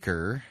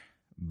Baker,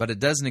 but it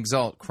doesn't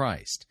exalt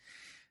Christ.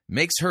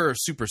 Makes her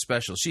super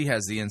special. She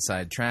has the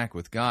inside track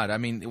with God. I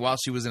mean, while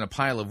she was in a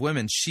pile of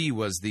women, she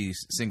was the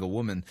single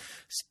woman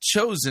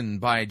chosen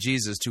by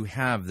Jesus to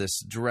have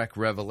this direct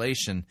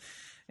revelation.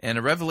 And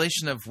a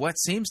revelation of what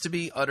seems to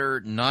be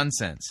utter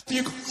nonsense. Die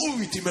ik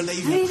ooit in mijn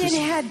leven heb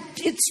gezien.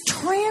 It's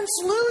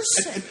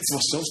translucent. En het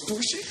was zelfs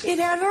doorzichtig. It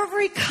had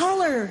every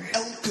color.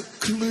 Elke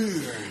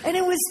kleur. And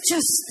it was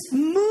just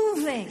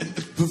moving. En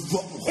het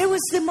bewoog. It was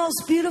the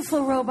most beautiful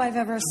robe I've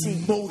ever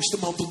seen. De mooiste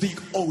mantel die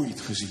ik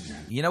ooit gezien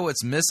heb. You know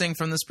what's missing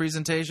from this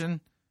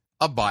presentation?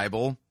 A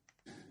Bible.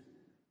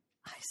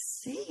 I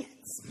see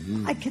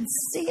it. I can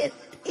see it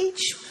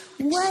each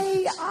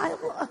way I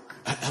look.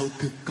 Aan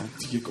elke kant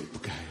die ik ook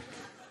bekijk.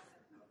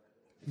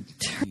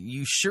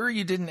 You sure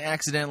you didn't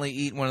accidentally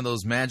eat one of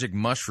those magic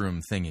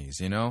mushroom thingies,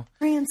 you know?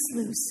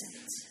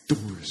 Translucent.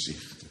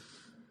 Doorzichtig.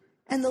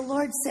 And the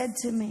Lord said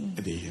to me,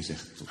 En de Heer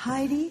zegt tot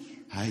Heidi,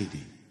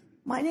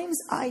 my name's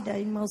Ida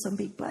in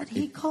Mozambique, but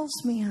he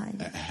calls me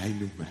Heidi. Hij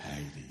noemt me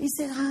Heidi. He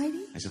said,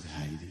 Heidi, Hij zegt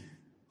Heidi,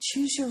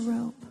 choose your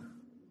robe.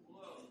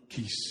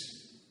 kies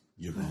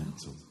je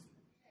mantel.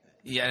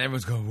 Yeah, and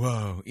everyone's going,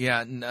 whoa.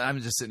 Yeah, I'm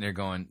just sitting there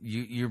going,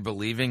 you're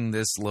believing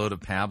this load of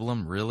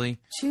pablum? Really?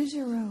 Choose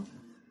your robe.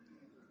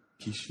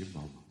 Kies je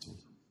mantel.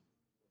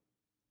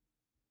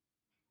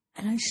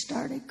 And I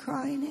started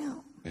crying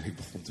out. En ik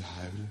begon te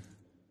huilen.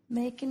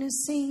 Making a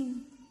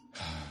scene.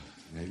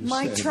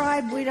 My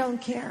tribe, we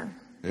don't care.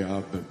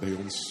 Ja, bij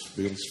ons,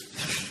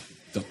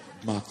 dat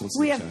maakt ons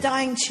We niet have uit.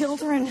 dying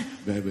children.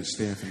 We hebben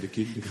stervende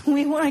kinderen.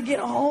 We want to get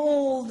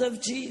hold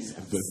of Jesus.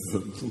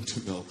 We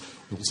moeten wel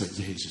ons aan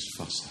Jezus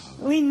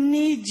vasthouden. We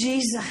need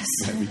Jesus.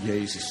 We hebben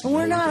Jezus And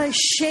we're nodig. not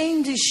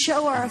ashamed to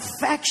show our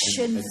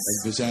affections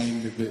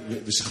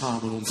We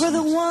schamen ons for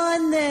the niet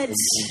one that om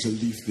onze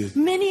liefde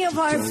many of te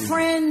our tonen.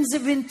 friends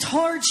have been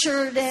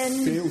tortured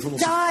and Veel van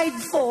onze died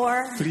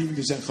for.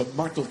 Vrienden zijn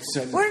gemarteld,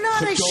 zijn We're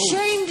not gedood.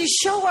 ashamed to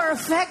show our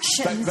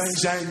affections. Wij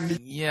zijn niet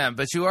Yeah,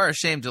 but you are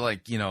ashamed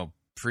to,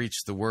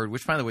 preach the word,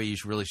 which, by the way, you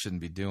really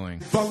shouldn't be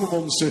doing. bang om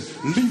onze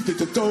liefde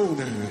te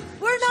tonen.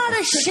 We're not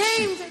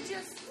ashamed to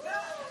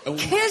just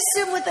kiss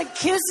him with the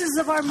kisses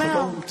of our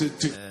mouth.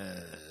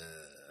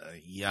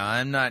 Yeah,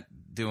 I'm not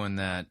doing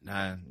that.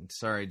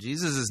 Sorry,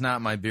 Jesus is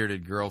not my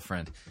bearded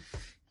girlfriend.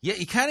 Yeah,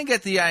 you kind of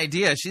get the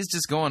idea. She's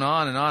just going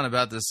on and on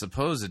about this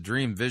supposed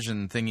dream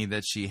vision thingy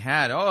that she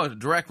had. Oh,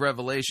 direct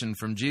revelation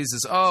from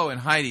Jesus. Oh, and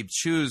Heidi,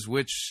 choose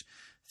which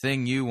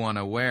thing you want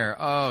to wear.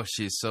 Oh,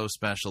 she's so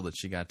special that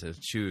she got to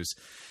choose.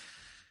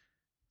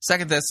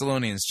 2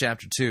 Thessalonians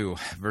chapter 2,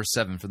 verse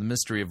 7, for the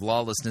mystery of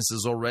lawlessness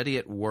is already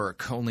at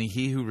work. Only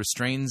he who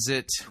restrains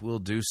it will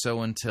do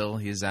so until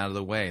he is out of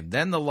the way.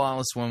 Then the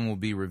lawless one will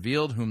be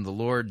revealed, whom the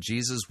Lord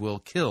Jesus will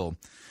kill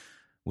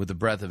with the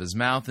breath of his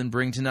mouth and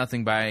bring to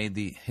nothing by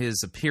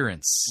his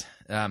appearance.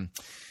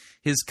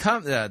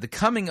 The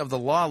coming of the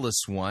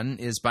lawless one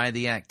is by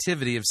the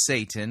activity of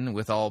Satan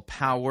with all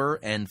power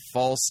and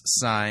false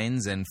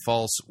signs and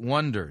false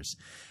wonders,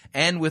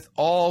 and with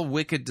all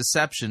wicked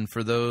deception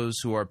for those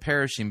who are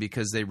perishing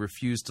because they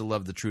refuse to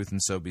love the truth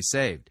and so be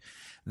saved.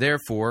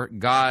 Therefore,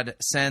 God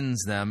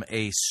sends them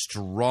a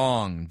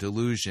strong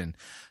delusion,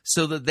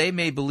 so that they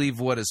may believe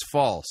what is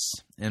false,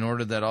 in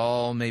order that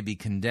all may be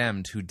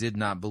condemned who did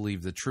not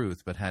believe the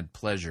truth, but had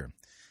pleasure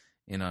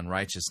in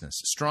unrighteousness.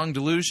 Strong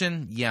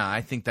delusion? Yeah,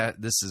 I think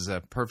that this is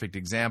a perfect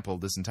example.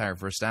 This entire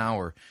first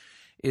hour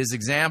is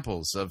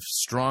examples of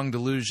strong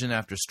delusion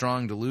after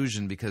strong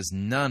delusion, because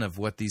none of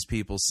what these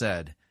people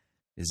said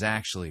is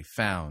actually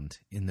found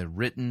in the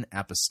written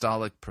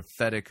apostolic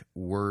prophetic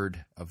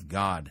word of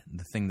God,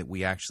 the thing that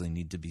we actually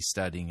need to be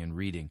studying and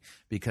reading,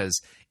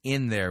 because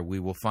in there we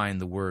will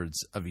find the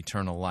words of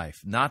eternal life,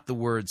 not the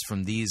words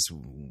from these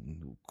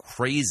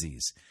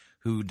crazies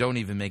who don't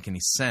even make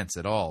any sense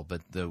at all, but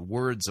the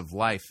words of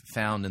life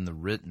found in the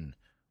written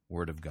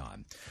Word of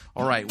God.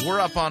 All right, we're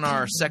up on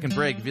our second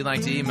break. If you'd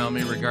like to email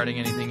me regarding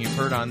anything you've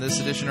heard on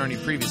this edition or any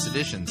previous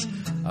editions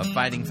of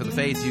Fighting for the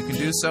Faith, you can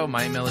do so.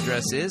 My email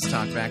address is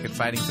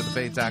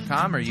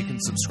talkback@fightingforthefaith.com, or you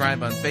can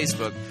subscribe on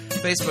Facebook,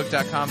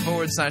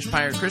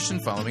 facebook.com/Pirate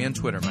Christian. Follow me on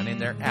Twitter. My name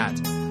there,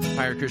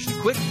 @Pirate Christian.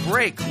 Quick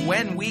break.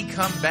 When we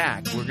come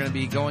back, we're going to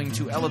be going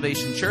to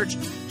Elevation Church,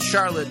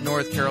 Charlotte,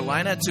 North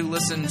Carolina, to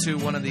listen to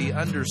one of the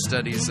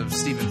understudies of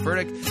Stephen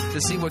Furtick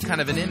to see what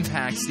kind of an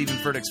impact Stephen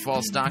Furtick's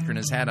false doctrine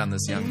has had on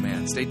this young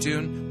man. Stay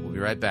tuned. We'll be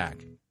right back.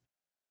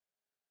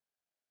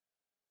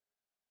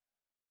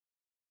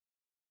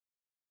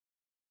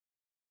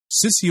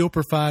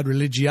 Sissy-oprified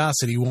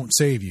religiosity won't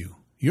save you.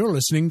 You're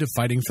listening to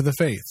Fighting for the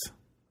Faith.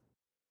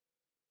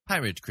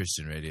 Pirate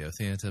Christian Radio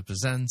Theater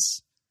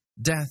presents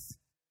Death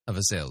of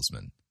a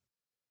Salesman.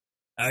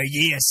 Are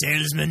ye a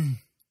salesman?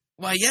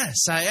 Why,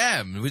 yes, I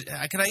am.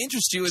 Can I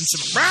interest you in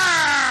some...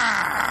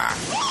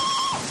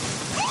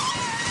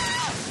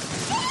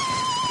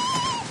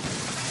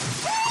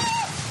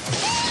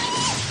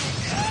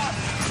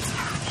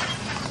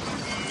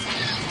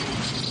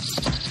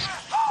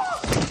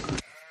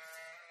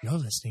 You're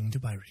listening to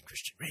Pirate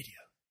Christian Radio.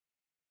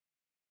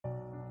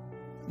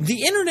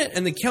 The internet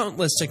and the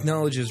countless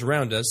technologies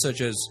around us,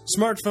 such as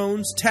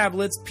smartphones,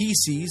 tablets,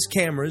 PCs,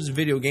 cameras,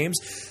 video games,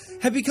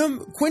 have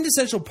become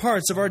quintessential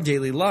parts of our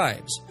daily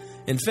lives.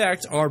 In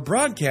fact, our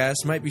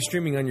broadcast might be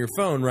streaming on your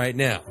phone right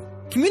now.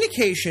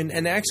 Communication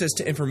and access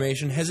to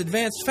information has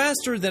advanced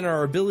faster than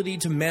our ability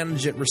to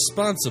manage it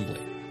responsibly.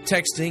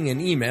 Texting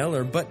and email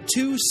are but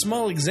two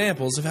small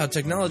examples of how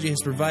technology has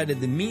provided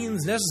the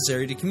means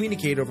necessary to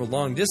communicate over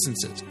long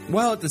distances,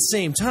 while at the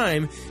same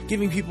time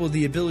giving people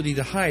the ability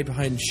to hide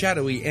behind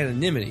shadowy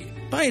anonymity.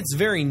 By its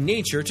very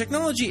nature,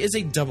 technology is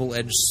a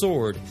double-edged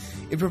sword.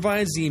 It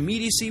provides the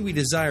immediacy we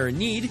desire and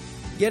need,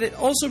 yet it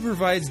also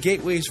provides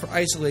gateways for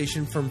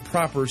isolation from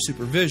proper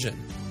supervision.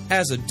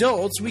 As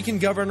adults, we can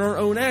govern our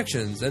own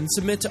actions and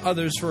submit to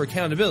others for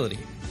accountability.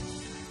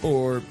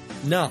 Or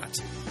not.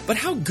 But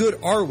how good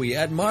are we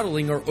at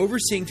modeling or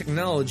overseeing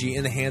technology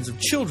in the hands of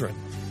children?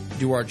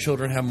 Do our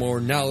children have more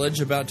knowledge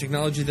about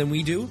technology than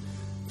we do?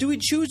 Do we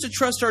choose to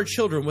trust our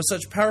children with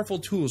such powerful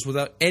tools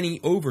without any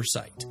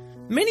oversight?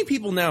 Many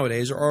people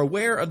nowadays are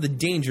aware of the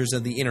dangers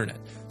of the internet,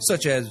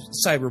 such as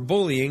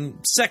cyberbullying,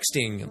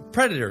 sexting,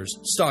 predators,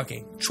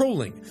 stalking,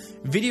 trolling,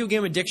 video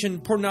game addiction,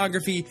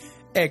 pornography,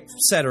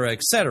 etc.,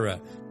 etc.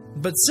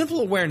 But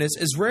simple awareness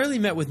is rarely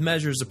met with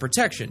measures of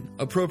protection,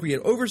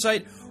 appropriate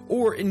oversight,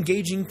 or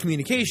engaging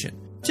communication.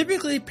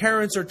 Typically,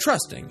 parents are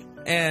trusting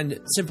and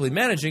simply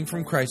managing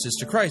from crisis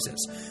to crisis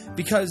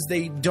because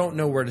they don't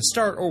know where to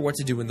start or what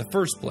to do in the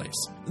first place.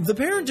 The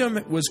Parent Dome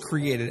was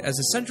created as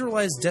a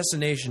centralized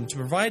destination to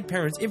provide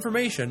parents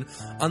information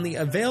on the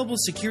available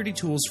security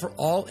tools for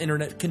all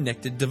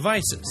internet-connected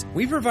devices.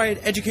 We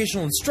provide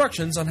educational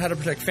instructions on how to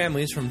protect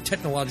families from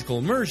technological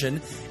immersion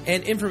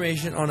and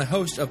information on a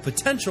host of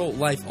potential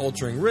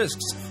life-altering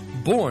risks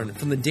born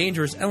from the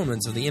dangerous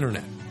elements of the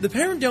internet. The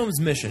Parent Dome's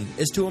mission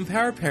is to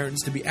empower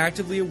parents to be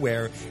actively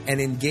aware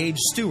and engaged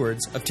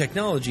stewards of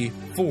technology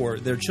for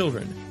their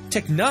children.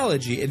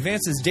 Technology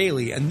advances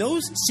daily, and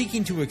those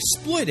seeking to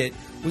exploit it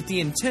with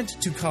the intent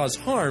to cause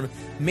harm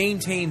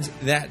maintains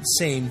that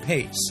same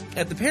pace.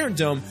 At the Parent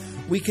Dome,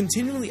 we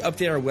continually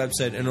update our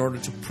website in order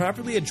to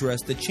properly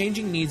address the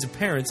changing needs of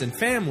parents and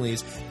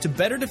families to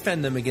better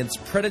defend them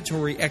against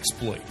predatory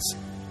exploits.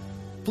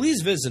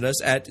 Please visit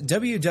us at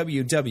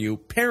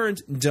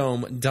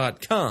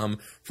www.parentdome.com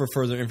for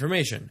further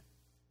information.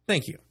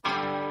 Thank you.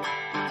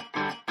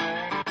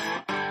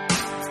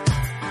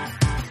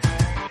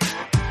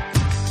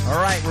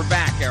 All right, we're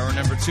back. Hour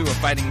number 2 of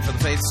Fighting for the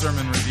Faith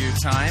sermon review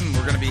time.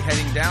 We're going to be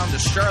heading down to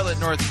Charlotte,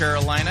 North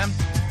Carolina,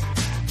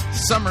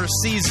 summer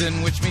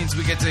season, which means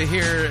we get to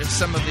hear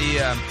some of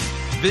the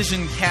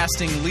vision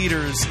casting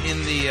leaders in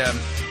the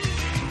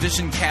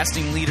vision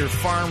casting leader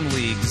farm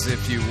leagues,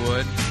 if you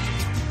would.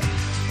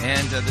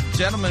 And the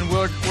gentleman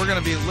we're going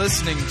to be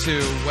listening to,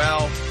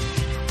 well,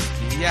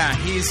 yeah,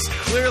 he's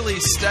clearly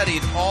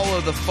studied all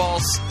of the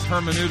false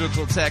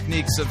hermeneutical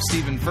techniques of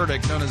Stephen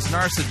Furtick, known as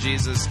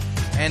Narcigesis,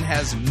 and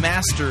has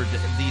mastered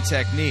the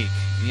technique.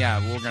 Yeah,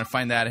 we're going to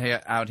find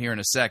that out here in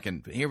a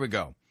second. But here we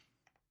go.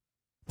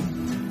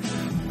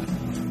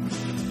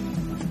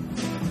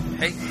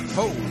 Hey,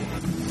 ho!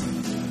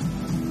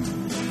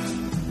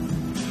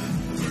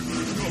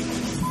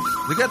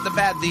 The good, the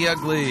bad, the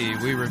ugly.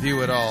 We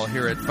review it all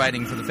here at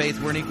Fighting for the Faith.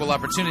 We're an equal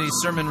opportunity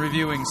sermon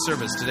reviewing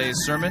service. Today's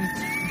sermon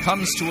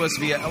comes to us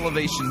via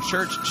Elevation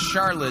Church,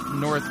 Charlotte,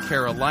 North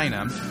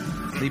Carolina.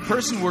 The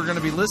person we're going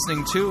to be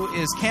listening to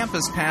is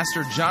campus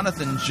pastor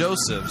Jonathan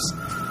Josephs.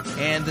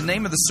 And the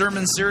name of the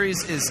sermon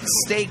series is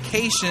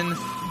Staycation.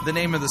 The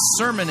name of the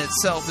sermon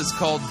itself is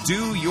called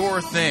Do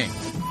Your Thing.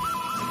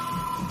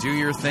 Do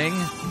your thing?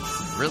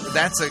 Really?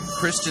 That's a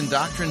Christian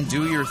doctrine,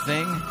 do your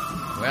thing?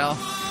 Well,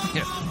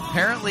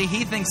 apparently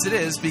he thinks it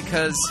is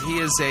because he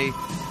is a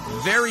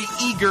very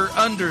eager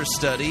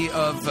understudy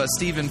of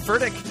Stephen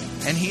Furtick,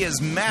 and he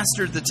has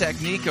mastered the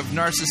technique of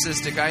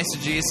narcissistic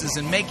eisegesis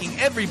in making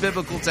every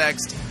biblical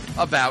text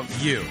about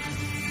you.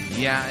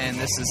 Yeah, and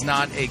this is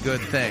not a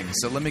good thing.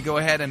 So let me go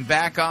ahead and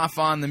back off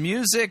on the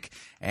music,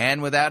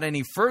 and without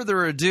any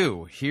further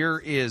ado, here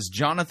is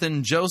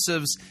Jonathan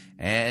Josephs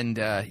and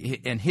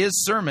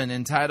his sermon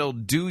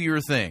entitled Do Your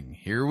Thing.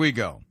 Here we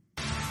go.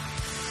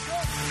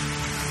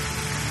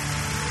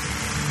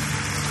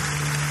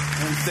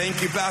 And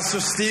thank you, Pastor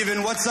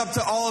Stephen. What's up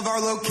to all of our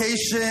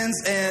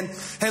locations? And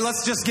hey,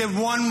 let's just give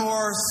one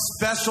more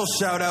special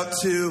shout out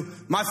to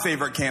my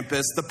favorite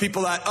campus, the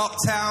people at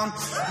Uptown.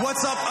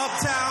 What's up,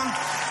 Uptown?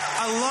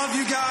 I love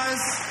you guys.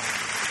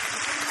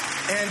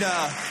 And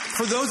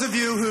for those of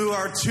you who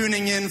are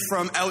tuning in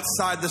from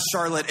outside the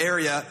Charlotte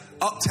area,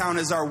 Uptown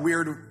is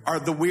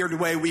the weird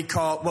way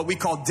what we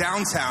call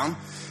downtown.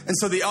 And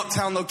so the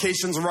Uptown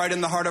location's right in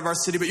the heart of our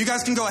city. But you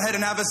guys can go ahead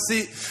and have a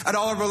seat at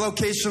all of our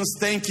locations.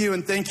 Thank you,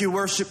 and thank you,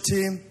 worship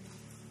team.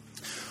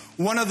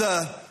 One of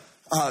the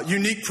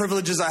unique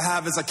privileges I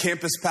have as a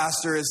campus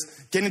pastor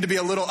is getting to be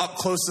a little up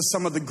close to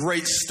some of the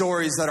great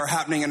stories that are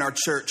happening in our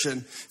church.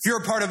 And if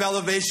you're a part of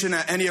Elevation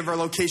at any of our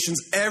locations,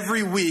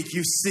 every week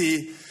you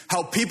see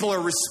how people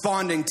are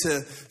responding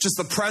to just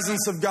the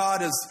presence of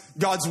God as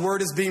God's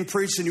word is being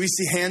preached, and we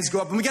see hands go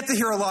up. And we get to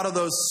hear a lot of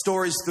those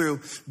stories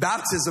through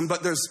baptism,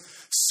 but there's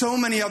so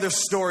many other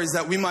stories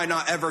that we might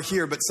not ever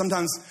hear. But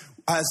sometimes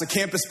as a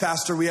campus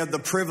pastor, we have the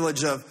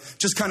privilege of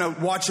just kind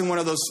of watching one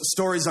of those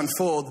stories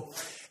unfold.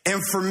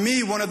 And for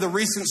me, one of the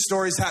recent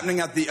stories happening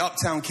at the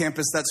Uptown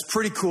campus that's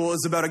pretty cool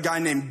is about a guy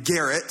named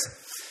Garrett.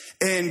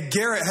 And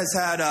Garrett has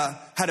had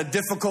a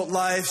difficult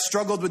life,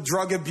 struggled with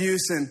drug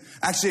abuse, and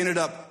actually ended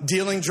up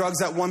dealing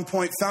drugs at one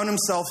point, found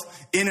himself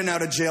in and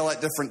out of jail at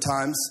different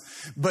times.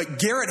 But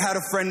Garrett had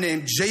a friend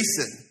named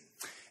Jason.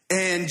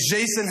 And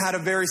Jason had a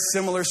very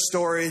similar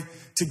story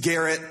to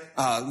Garrett,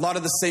 a lot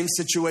of the same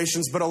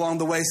situations, but along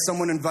the way,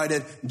 someone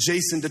invited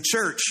Jason to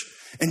church.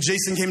 And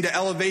Jason came to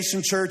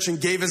Elevation Church and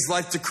gave his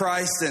life to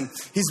Christ, and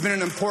he's been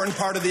an important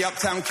part of the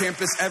Uptown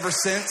campus ever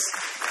since.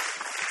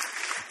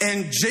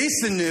 And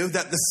Jason knew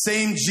that the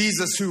same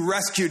Jesus who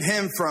rescued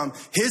him from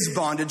his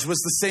bondage was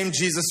the same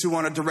Jesus who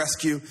wanted to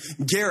rescue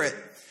Garrett.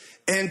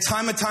 And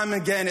time and time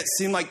again, it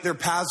seemed like their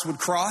paths would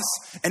cross,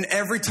 and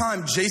every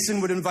time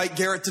Jason would invite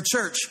Garrett to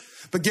church.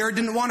 But Garrett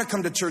didn't want to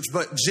come to church,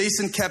 but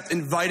Jason kept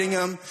inviting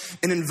him.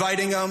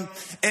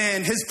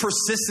 And his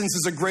persistence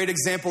is a great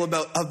example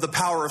of the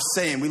power of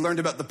saying. We learned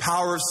about the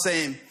power of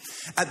saying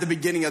at the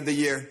beginning of the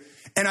year.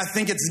 And I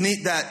think it's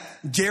neat that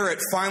Garrett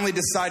finally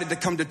decided to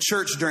come to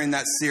church during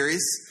that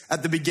series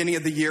at the beginning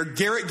of the year.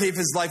 Garrett gave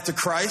his life to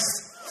Christ,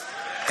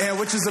 and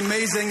which is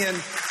amazing.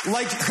 And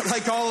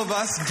like all of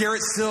us,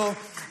 Garrett's still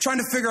trying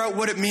to figure out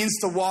what it means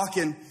to walk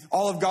in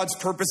all of God's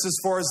purposes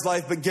for his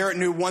life. But Garrett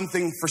knew one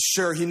thing for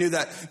sure. He knew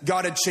that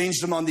God had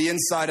changed him on the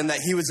inside and that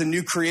he was a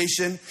new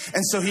creation.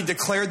 And so he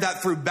declared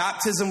that through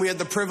baptism. We had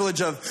the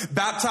privilege of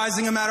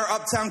baptizing him at our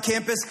Uptown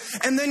campus.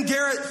 And then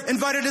Garrett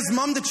invited his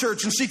mom to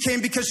church, and she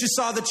came because she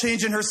saw the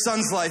change in her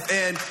son's life,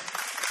 and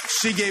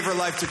she gave her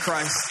life to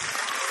Christ.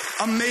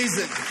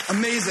 Amazing,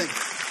 amazing.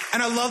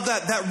 And I love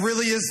that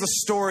really is the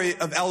story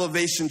of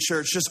Elevation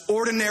Church. Just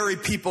ordinary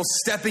people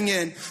stepping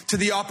in to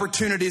the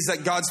opportunities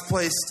that God's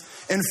placed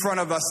in front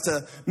of us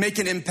to make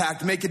an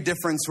impact, make a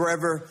difference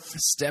wherever.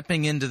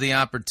 Stepping into the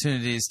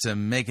opportunities to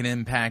make an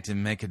impact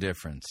and make a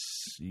difference.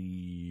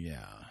 Yeah.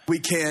 We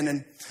can.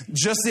 And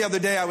just the other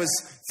day, I was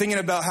thinking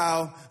about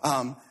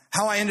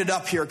how I ended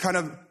up here, kind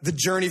of the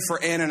journey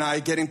for Anna and I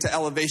getting to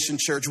Elevation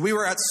Church. We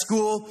were at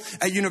school,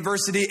 at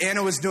university.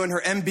 Anna was doing her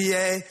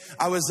MBA.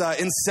 I was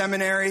in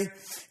seminary.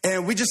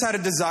 And we just had a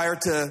desire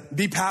to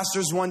be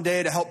pastors one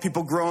day, to help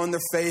people grow in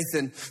their faith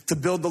and to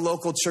build the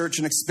local church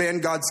and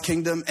expand God's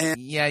kingdom. And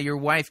yeah, your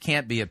wife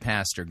can't be a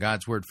pastor.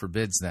 God's word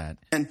forbids that.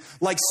 And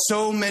like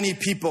so many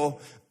people,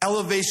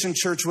 Elevation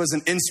Church was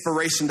an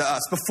inspiration to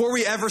us. Before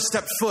we ever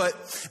stepped foot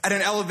at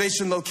an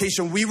Elevation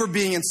location, we were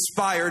being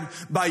inspired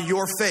by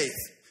your faith.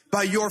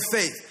 By your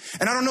faith.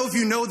 And I don't know if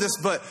you know this,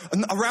 but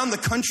around the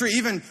country,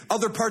 even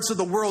other parts of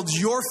the world,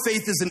 your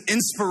faith is an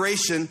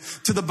inspiration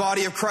to the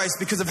body of Christ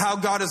because of how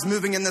God is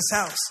moving in this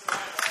house.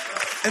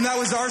 And that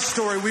was our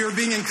story. We were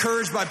being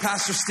encouraged by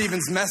Pastor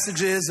Stephen's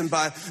messages and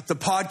by the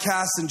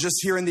podcast and just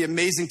hearing the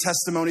amazing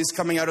testimonies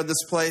coming out of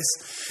this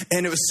place.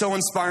 And it was so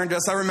inspiring to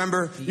us. I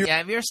remember... Yeah,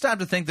 have you ever stopped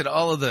to think that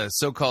all of the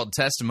so-called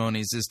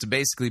testimonies is to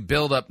basically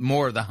build up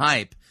more of the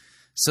hype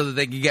so that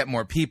they can get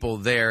more people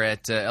there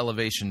at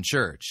Elevation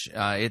Church?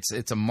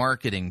 It's a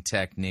marketing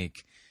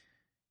technique.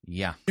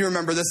 Yeah. You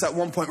remember this at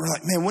one point. We're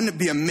like, man, wouldn't it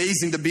be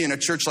amazing to be in a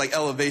church like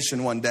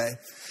Elevation one day?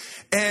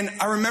 And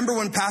I remember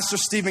when Pastor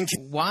Stephen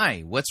came.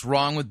 Why? What's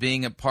wrong with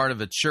being a part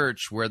of a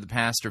church where the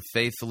pastor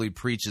faithfully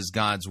preaches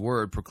God's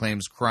word,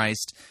 proclaims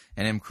Christ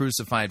and Him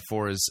crucified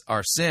for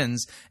our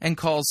sins, and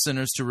calls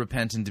sinners to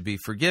repent and to be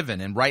forgiven,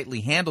 and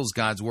rightly handles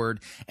God's word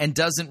and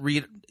doesn't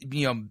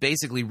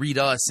basically read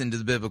us into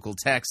the biblical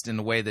text in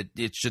a way that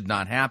it should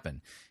not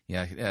happen?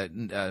 Yeah,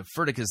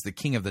 Furtick is the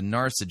king of the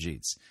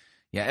Narcigetes.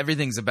 Yeah,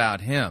 everything's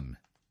about him.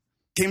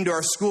 Came to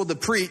our school to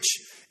preach,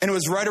 and it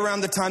was right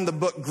around the time the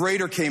book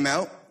Greater came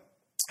out.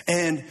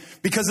 And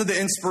because of the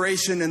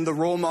inspiration and the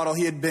role model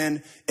he had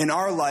been in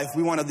our life,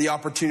 we wanted the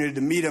opportunity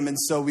to meet him. And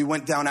so we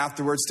went down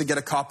afterwards to get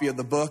a copy of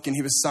the book, and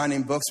he was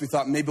signing books. We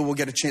thought maybe we'll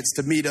get a chance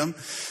to meet him.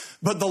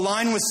 But the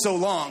line was so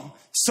long.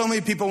 So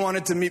many people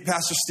wanted to meet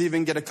Pastor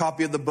Stephen, get a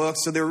copy of the book.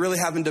 So they were really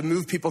having to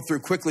move people through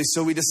quickly.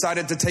 So we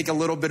decided to take a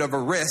little bit of a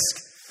risk.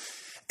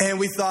 And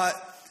we thought,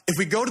 if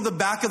we go to the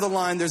back of the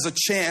line, there's a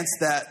chance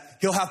that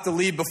he'll have to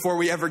leave before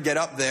we ever get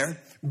up there.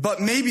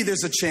 But maybe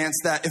there's a chance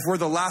that if we're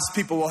the last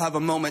people, we'll have a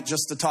moment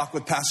just to talk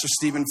with Pastor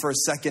Stephen for a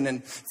second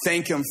and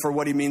thank him for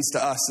what he means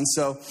to us. And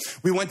so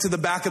we went to the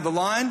back of the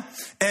line,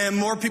 and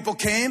more people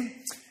came,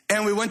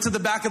 and we went to the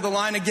back of the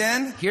line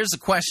again. Here's a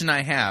question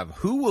I have.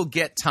 Who will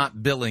get top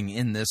billing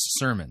in this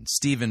sermon,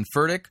 Stephen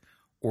Furtick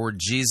or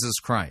Jesus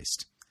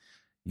Christ?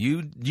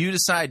 You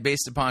decide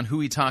based upon who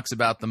he talks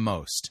about the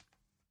most.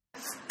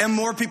 And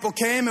more people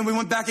came, and we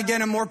went back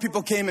again, and more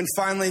people came, and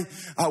finally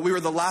we were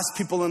the last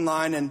people in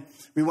line, and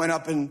we went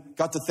up and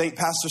got to thank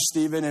Pastor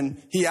Stephen,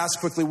 and he asked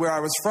quickly where I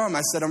was from.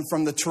 I said, I'm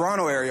from the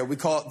Toronto area. We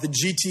call it the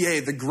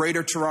GTA, the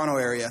Greater Toronto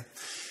Area.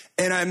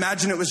 And I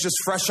imagine it was just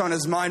fresh on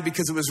his mind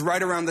because it was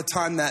right around the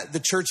time that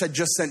the church had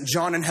just sent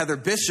John and Heather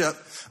Bishop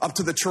up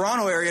to the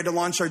Toronto area to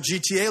launch our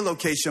GTA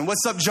location.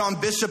 What's up, John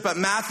Bishop at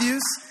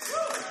Matthews?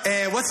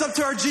 And what's up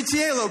to our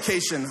GTA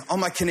location? All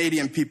my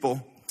Canadian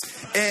people.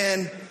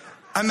 And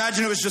I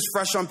imagine it was just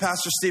fresh on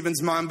Pastor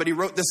Stephen's mind, but he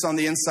wrote this on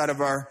the inside of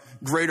our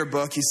Greater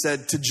book. He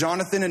said, to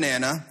Jonathan and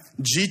Anna,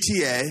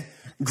 GTA,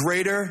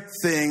 greater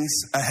things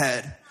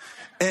ahead.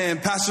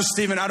 And Pastor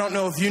Stephen, I don't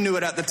know if you knew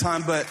it at the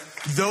time, but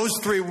those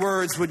three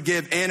words would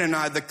give Anna and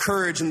I the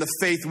courage and the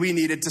faith we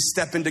needed to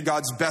step into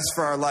God's best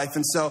for our life.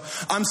 And so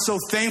I'm so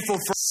thankful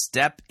for...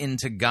 Step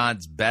into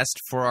God's best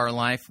for our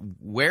life?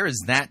 Where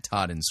is that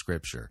taught in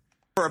Scripture?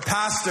 For a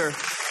pastor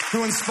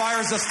who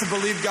inspires us to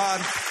believe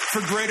God for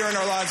greater in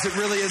our lives. It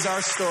really is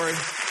our story.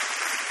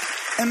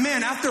 And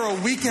man, after a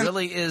weekend... It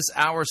really is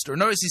our story.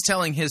 Notice he's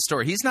telling his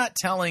story. He's not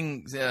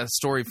telling a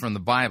story from the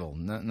Bible.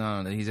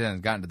 No, he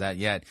hasn't gotten to that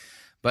yet.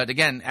 But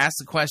again, ask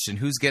the question,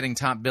 who's getting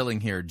top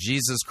billing here?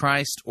 Jesus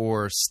Christ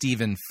or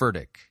Stephen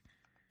Furtick?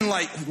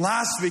 Like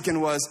last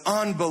weekend was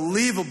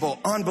unbelievable.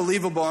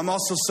 I'm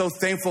also so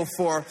thankful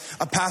for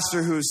a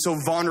pastor who's so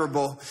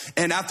vulnerable.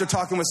 And after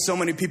talking with so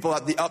many people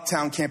at the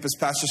Uptown campus,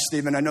 Pastor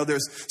Stephen, I know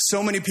there's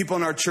so many people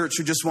in our church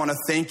who just want to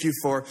thank you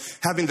for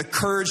having the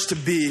courage to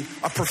be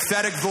a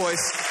prophetic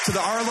voice to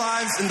our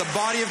lives and the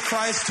body of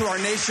Christ, to our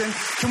nation.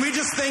 Can we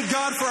just thank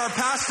God for our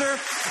pastor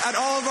at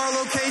all of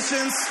our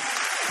locations?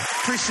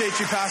 Appreciate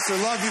you, Pastor.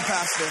 Love you,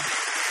 Pastor.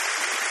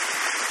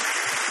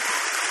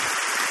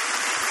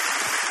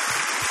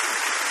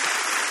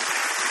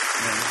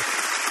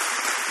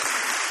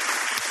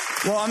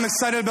 Well, I'm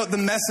excited about the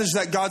message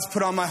that God's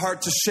put on my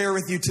heart to share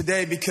with you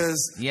today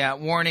because... Yeah,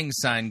 warning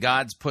sign.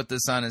 God's put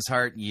this on his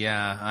heart.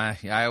 Yeah,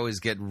 I always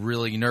get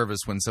really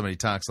nervous when somebody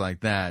talks like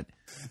that.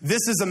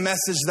 This is a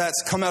message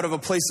that's come out of a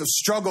place of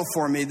struggle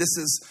for me. This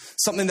is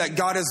something that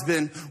God has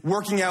been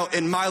working out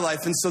in my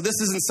life. And so this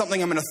isn't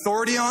something I'm an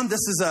authority on.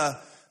 This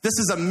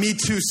is a Me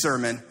Too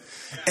sermon.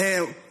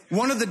 And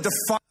one of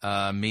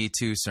the Me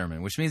Too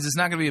sermon, which means it's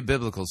not going to be a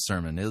biblical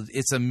sermon.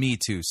 It's a Me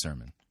Too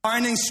sermon.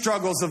 Defining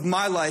struggles of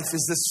my life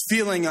is this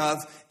feeling of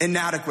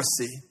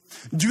inadequacy.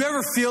 Do you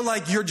ever feel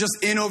like you're just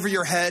in over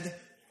your head?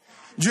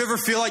 Do you ever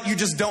feel like you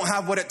just don't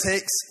have what it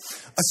takes?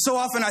 So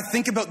often I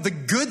think about the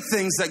good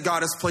things that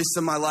God has placed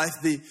in my life,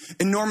 the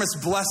enormous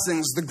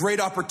blessings, the great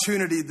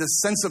opportunity, the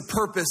sense of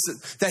purpose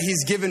that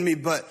he's given me.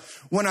 But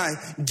when I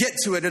get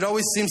to it, it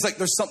always seems like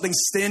there's something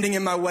standing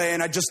in my way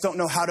and I just don't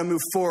know how to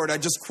move forward. I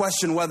just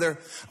question whether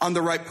I'm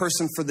the right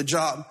person for the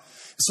job.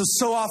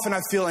 So often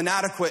I feel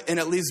inadequate and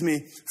it leaves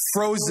me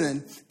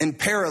frozen and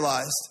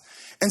paralyzed.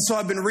 And so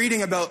I've been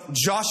reading about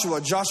Joshua.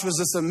 Joshua's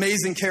this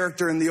amazing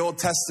character in the Old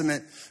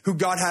Testament who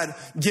God had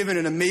given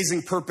an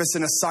amazing purpose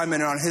and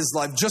assignment on his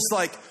life. Just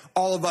like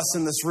all of us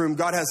in this room,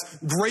 God has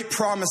great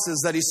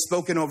promises that he's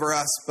spoken over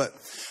us. But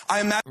I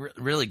imagine...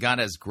 Really, God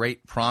has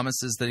great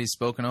promises that he's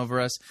spoken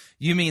over us?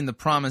 You mean the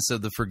promise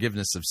of the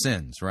forgiveness of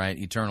sins, right?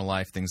 Eternal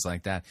life, things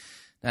like that.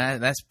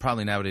 That's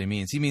probably not what he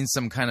means. He means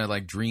some kind of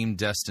like dream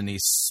destiny,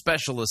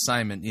 special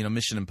assignment,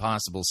 Mission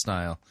Impossible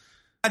style.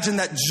 Imagine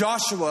that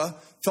Joshua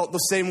felt the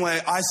same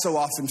way I so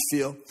often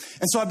feel.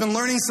 And so I've been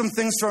learning some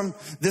things from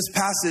this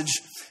passage,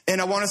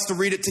 and I want us to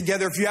read it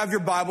together. If you have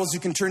your Bibles, you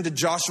can turn to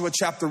Joshua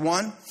chapter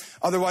 1.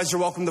 Otherwise, you're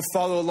welcome to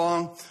follow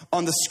along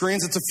on the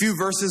screens. It's a few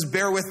verses.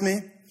 Bear with me.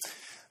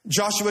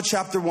 Joshua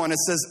chapter 1, it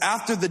says,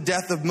 "After the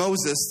death of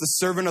Moses, the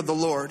servant of the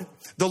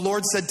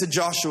Lord said to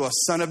Joshua,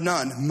 son of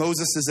Nun,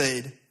 Moses'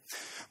 aide,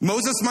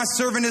 'Moses, my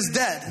servant, is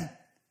dead.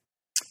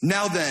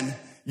 Now then,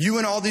 you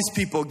and all these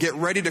people get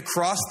ready to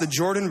cross the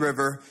Jordan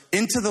River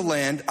into the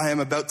land I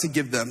am about to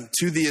give them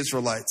to the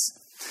Israelites.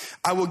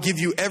 I will give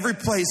you every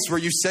place where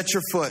you set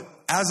your foot,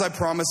 as I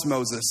promised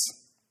Moses.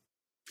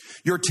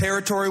 Your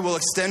territory will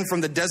extend from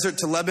the desert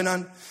to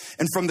Lebanon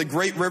and from the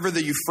great river,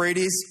 the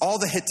Euphrates, all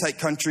the Hittite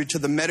country to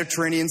the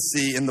Mediterranean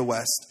Sea in the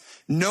west.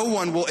 No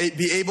one will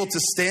be able to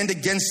stand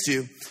against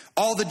you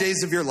all the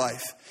days of your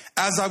life.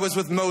 As I was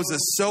with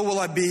Moses, so will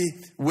I be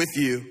with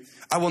you.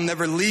 I will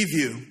never leave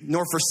you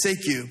nor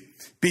forsake you.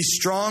 Be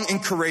strong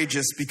and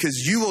courageous, because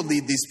you will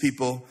lead these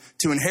people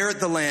to inherit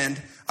the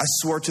land I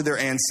swore to their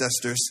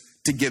ancestors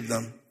to give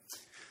them.'"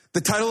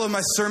 The title of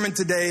my sermon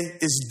today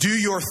is "Do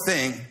Your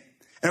Thing."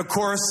 And of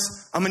course,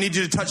 I'm going to need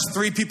you to touch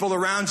 3 people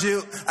around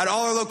you. At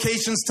all our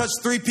locations, touch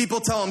 3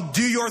 people, tell them,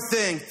 "Do your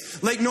thing."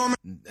 Lake Norman.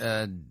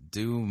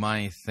 Do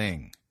my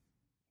thing.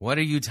 What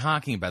are you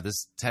talking about?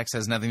 This text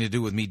has nothing to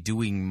do with me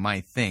doing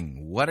my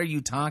thing. What are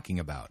you talking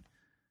about?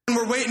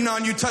 We're waiting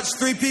on you. Touch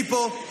 3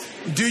 people.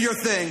 Do your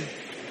thing.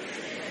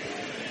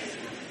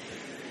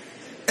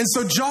 And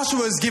so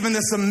Joshua is given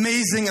this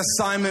amazing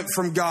assignment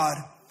from God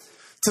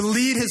to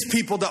lead his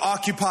people to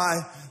occupy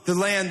the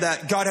land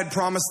that God had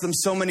promised them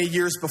so many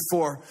years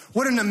before.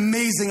 What an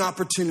amazing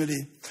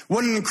opportunity.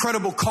 What an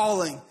incredible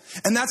calling.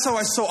 And that's how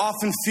I so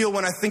often feel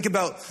when I think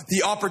about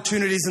the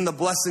opportunities and the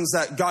blessings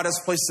that God has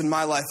placed in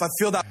my life. I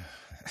feel that.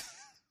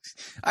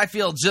 I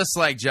feel just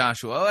like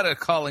Joshua. What a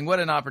calling. What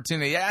an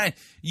opportunity.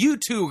 You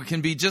too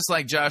can be just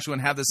like Joshua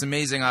and have this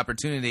amazing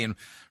opportunity and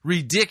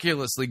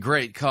ridiculously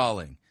great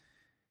calling.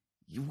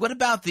 What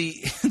about the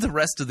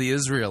rest of the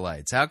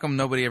Israelites? How come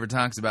nobody ever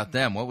talks about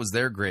them? What was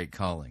their great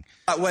calling?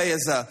 That way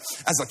as a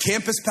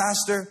campus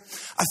pastor.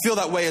 I feel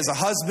that way as a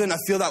husband. I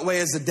feel that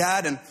way as a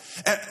dad. And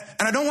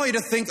I don't want you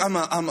to think I'm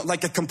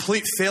like a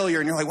complete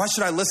failure. And you're like, why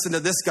should I listen to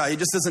this guy? He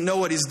just doesn't know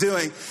what he's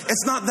doing.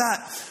 It's not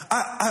that.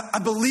 I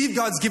believe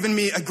God's given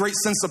me a great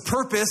sense of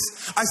purpose.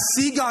 I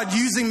see God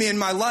using me in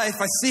my life.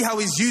 I see how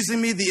he's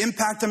using me, the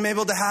impact I'm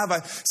able to have.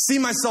 I see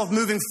myself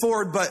moving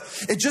forward. But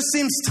it just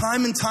seems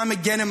time and time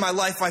again in my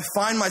life, I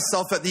find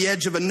myself at the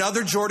edge of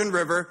another Jordan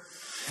River,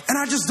 and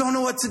I just don't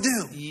know what to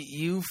do.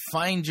 You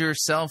find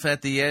yourself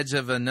at the edge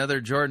of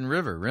another Jordan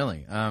River,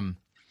 really?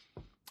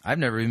 I've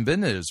never even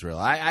been to Israel.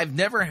 I've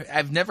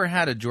never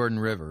had a Jordan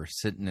River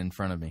sitting in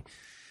front of me.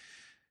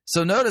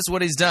 So notice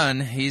what he's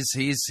done.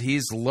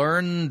 He's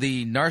learned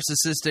the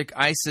narcissistic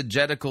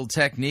eisegetical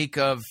technique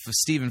of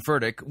Stephen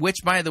Furtick, which,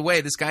 by the way,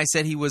 this guy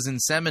said he was in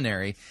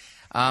seminary.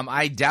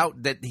 I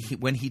doubt that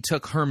when he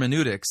took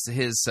hermeneutics,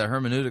 his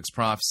hermeneutics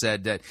prof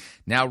said that,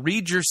 now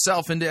read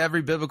yourself into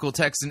every biblical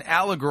text and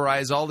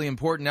allegorize all the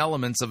important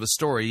elements of a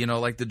story,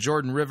 like the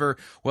Jordan River.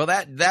 Well,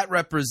 that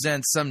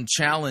represents some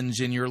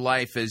challenge in your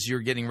life as you're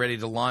getting ready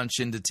to launch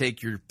in to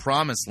take your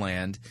promised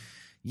land.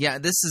 Yeah,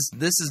 this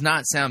is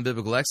not sound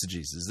biblical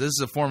exegesis. This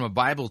is a form of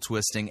Bible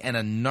twisting and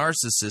a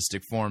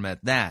narcissistic form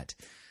at that.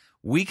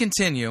 We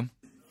continue.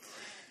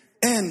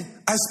 And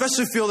I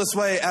especially feel this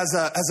way as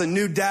a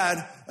new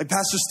dad. Like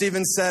Pastor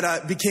Stephen said, I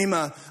became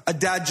a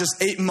dad just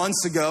 8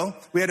 months ago.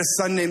 We had a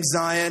son named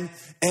Zion.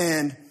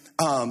 And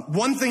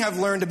one thing I've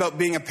learned about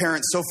being a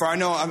parent so far, I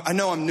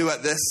know I'm new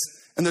at this,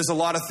 and there's a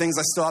lot of things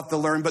I still have to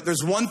learn, but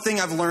there's one thing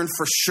I've learned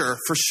for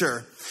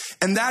sure.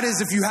 And that is,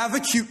 if you have a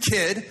cute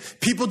kid,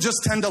 people just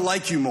tend to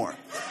like you more.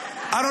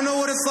 I don't know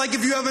what it's like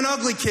if you have an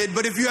ugly kid,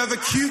 but if you have a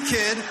cute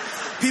kid,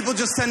 people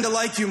just tend to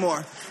like you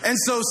more. And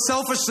so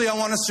selfishly, I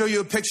want to show you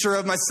a picture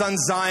of my son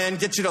Zion,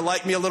 get you to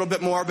like me a little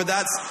bit more. But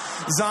that's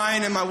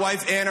Zion and my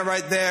wife Anna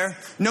right there.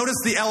 Notice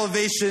the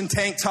elevation,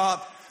 tank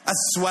top, that's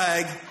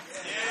swag.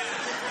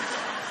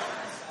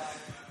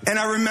 And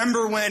I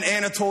remember when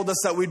Anna told us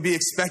that we'd be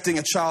expecting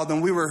a child,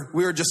 and we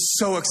were just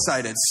so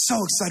excited.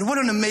 What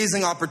an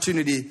amazing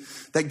opportunity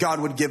that God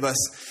would give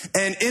us.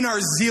 And in our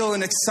zeal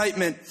and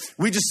excitement,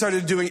 we just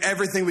started doing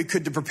everything we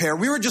could to prepare.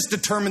 We were just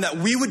determined that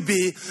we would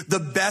be the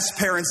best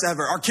parents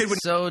ever. Our kid would.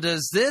 So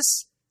does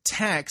this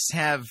text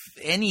have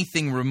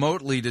anything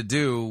remotely to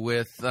do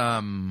with,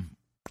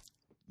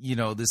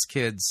 this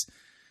kid's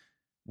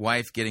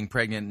wife getting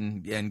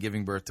pregnant and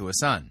giving birth to a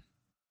son?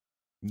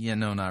 Yeah,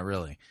 no, not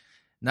really.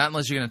 Not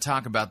unless you're going to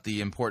talk about the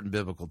important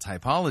biblical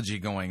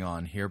typology going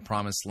on here,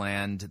 promised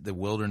land, the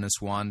wilderness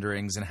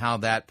wanderings, and how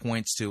that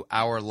points to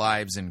our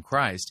lives in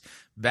Christ,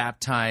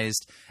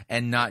 baptized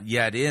and not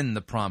yet in the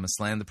promised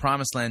land. The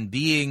promised land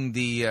being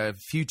the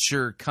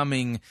future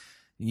coming,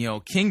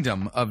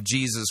 kingdom of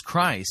Jesus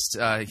Christ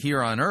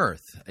here on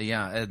earth.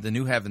 Yeah, the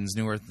new heavens,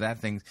 new earth, that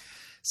thing.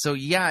 So,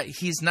 yeah,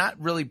 he's not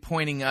really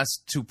pointing us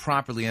to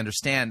properly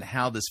understand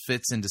how this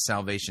fits into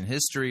salvation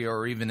history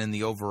or even in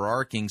the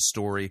overarching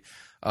story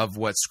of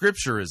what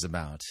Scripture is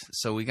about.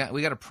 So we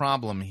got a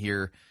problem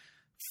here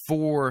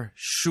for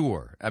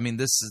sure. I mean,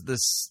 this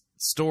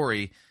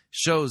story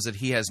shows that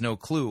he has no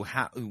clue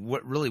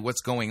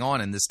what's going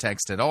on in this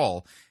text at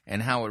all,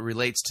 and how it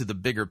relates to the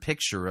bigger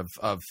picture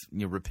of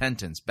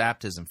repentance,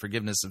 baptism,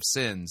 forgiveness of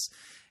sins,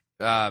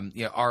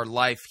 our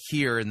life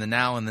here in the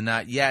now and the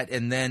not yet,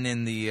 and then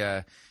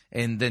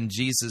and then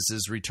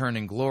Jesus' return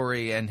in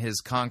glory and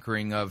his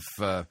conquering of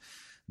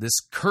this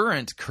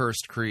current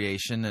cursed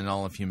creation and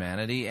all of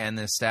humanity, and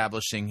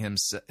establishing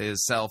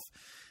himself,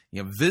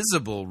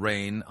 visible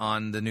reign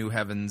on the new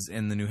heavens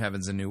and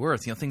new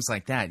earth. Things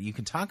like that. You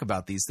can talk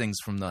about these things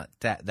from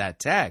that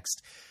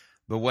text,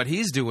 but what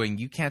he's doing,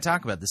 you can't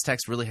talk about. This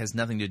text really has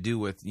nothing to do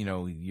with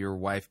your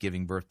wife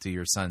giving birth to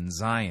your son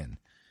Zion.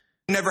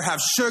 Never have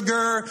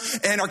sugar,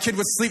 and our kid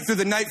would sleep through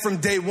the night from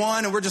day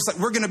one, and we're just like,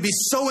 we're going to be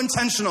so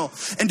intentional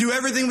and do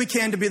everything we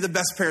can to be the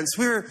best parents.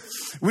 We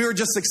were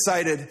just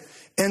excited.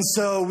 And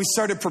so we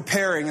started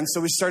preparing, and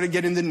so we started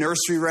getting the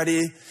nursery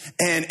ready,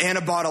 and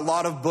Anna bought a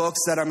lot of books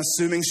that I'm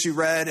assuming she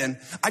read, and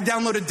I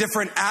downloaded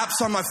different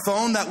apps on my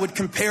phone that would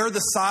compare the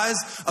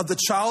size of the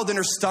child in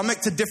her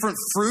stomach to different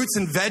fruits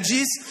and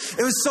veggies.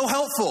 It was so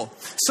helpful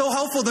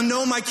to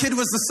know my kid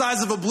was the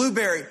size of a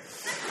blueberry.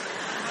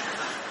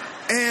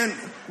 And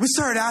we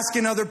started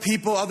asking other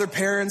people, other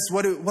parents,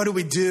 what do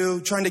we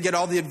do? Trying to get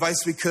all the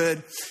advice we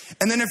could.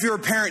 And then if you're a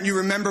parent, you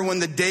remember when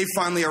the day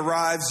finally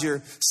arrives,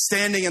 you're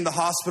standing in the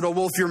hospital.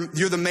 Well, if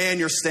you're the man,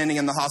 you're standing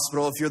in the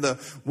hospital. If you're the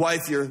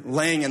wife, you're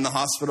laying in the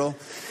hospital.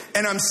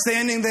 And I'm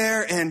standing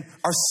there, and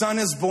our son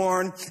is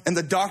born, and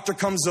the doctor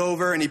comes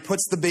over, and he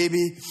puts the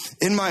baby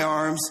in my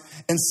arms.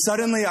 And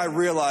suddenly I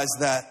realized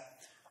that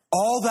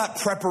all that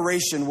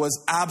preparation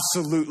was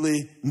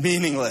absolutely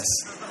meaningless.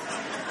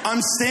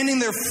 I'm standing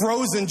there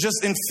frozen,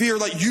 just in fear,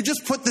 like, you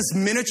just put this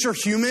miniature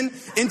human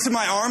into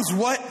my arms.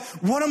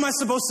 What am I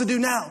supposed to do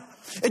now?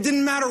 It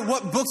didn't matter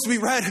what books we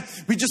read.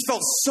 We just felt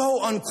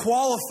so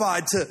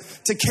unqualified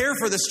to care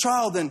for this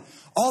child. And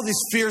all these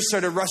fears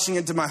started rushing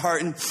into my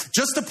heart. And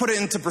just to put it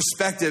into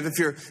perspective,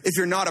 if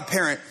you're not a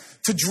parent,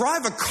 to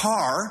drive a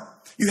car,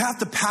 you have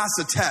to pass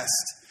a test.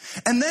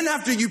 And then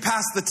after you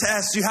pass the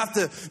test, you have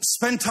to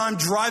spend time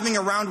driving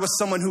around with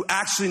someone who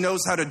actually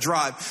knows how to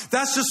drive.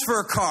 That's just for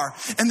a car.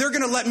 And they're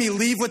going to let me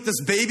leave with this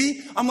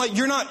baby. I'm like,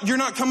 you're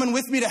not coming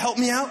with me to help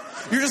me out?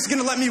 You're just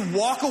going to let me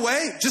walk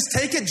away? Just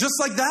take it just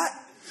like that?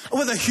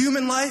 With a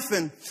human life?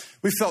 And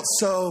we felt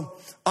so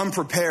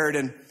unprepared.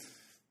 And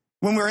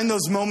when we're in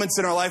those moments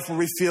in our life where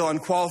we feel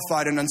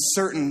unqualified and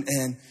uncertain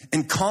and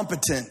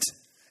incompetent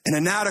and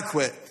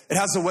inadequate, it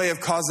has a way of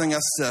causing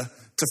us to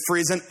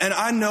freeze. And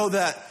I know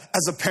that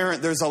as a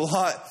parent, there's a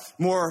lot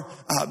more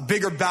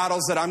bigger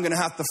battles that I'm going to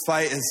have to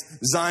fight as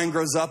Zion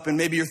grows up. And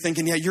maybe you're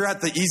thinking, yeah, you're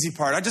at the easy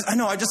part. I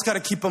know I just got to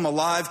keep them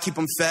alive, keep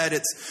them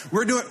fed.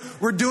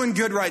 We're doing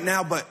good right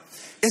now, but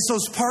it's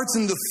those parts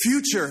in the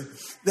future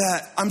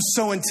that I'm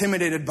so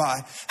intimidated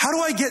by. How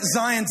do I get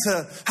Zion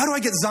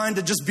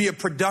to just be a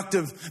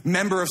productive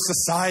member of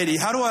society?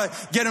 How do I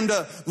get him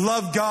to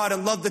love God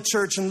and love the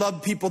church and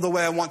love people the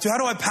way I want to? How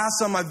do I pass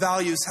on my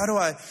values? How do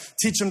I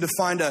teach him to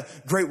find a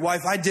great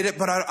wife? I did it,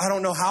 but I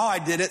don't know how I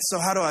did it. So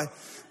how do I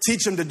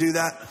teach him to do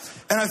that?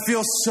 And I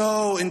feel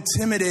so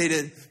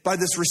intimidated by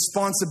this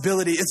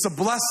responsibility. It's a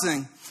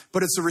blessing,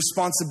 but it's a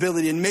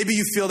responsibility. And maybe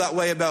you feel that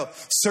way about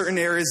certain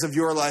areas of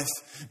your life.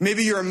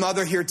 Maybe you're a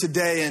mother here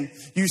today and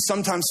you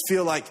sometimes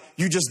feel like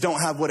you just don't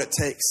have what it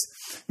takes.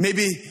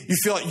 Maybe you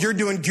feel like you're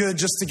doing good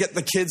just to get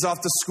the kids off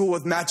to school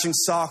with matching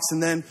socks,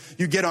 and then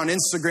you get on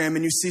Instagram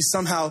and you see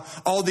somehow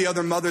all the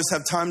other mothers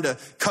have time to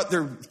cut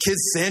their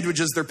kids'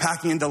 sandwiches they're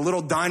packing into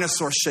little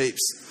dinosaur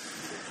shapes.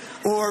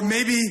 Or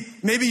maybe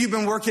you've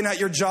been working at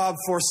your job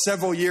for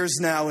several years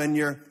now and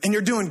you're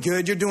doing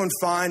good, you're doing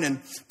fine,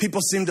 and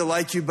people seem to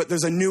like you, but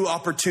there's a new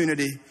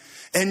opportunity.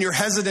 And you're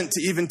hesitant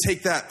to even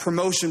take that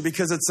promotion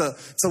because it's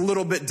a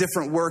little bit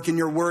different work, and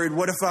you're worried,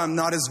 what if I'm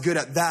not as good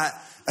at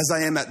that as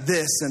I am at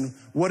this? And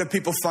what if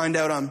people find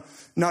out I'm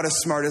not as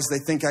smart as they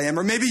think I am?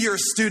 Or maybe you're a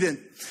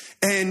student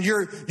And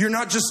you're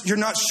not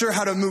sure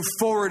how to move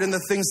forward in the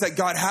things that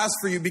God has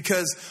for you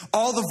because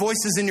all the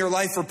voices in your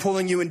life are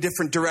pulling you in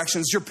different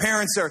directions. Your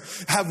parents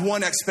have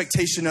one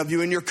expectation of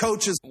you, and your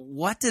coaches.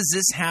 What does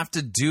this have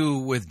to do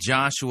with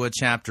Joshua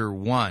chapter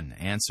 1?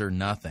 Answer,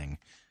 nothing.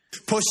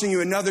 Pushing you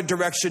another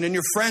direction, and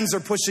your friends are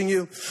pushing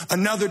you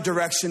another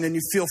direction, and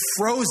you feel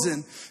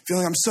frozen,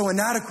 feeling I'm so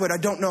inadequate, I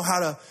don't know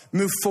how to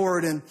move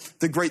forward in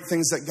the great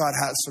things that God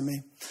has for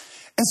me.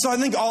 And so I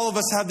think all of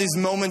us have these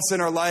moments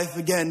in our life,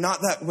 again, not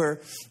where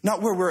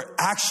we're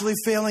actually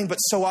failing, but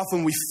so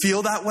often we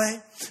feel that way.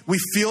 We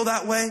feel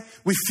that way.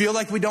 We feel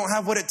like we don't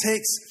have what it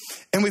takes.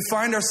 And we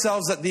find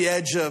ourselves at the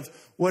edge of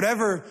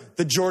whatever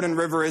the Jordan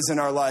River is in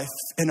our life,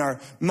 and our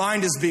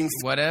mind is being...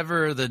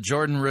 Whatever the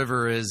Jordan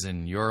River is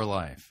in your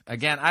life.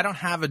 Again, I don't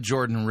have a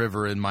Jordan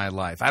River in my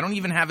life. I don't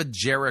even have a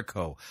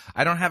Jericho.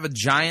 I don't have a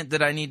giant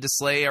that I need to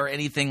slay or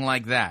anything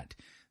like that.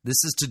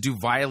 This is to do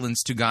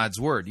violence to God's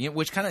word,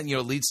 which kind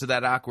of, leads to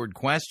that awkward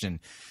question.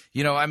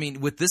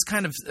 With this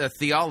kind of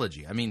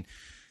theology,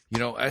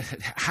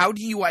 how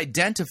do you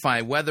identify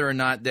whether or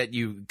not that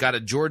you got a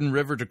Jordan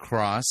River to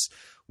cross,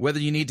 whether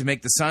you need to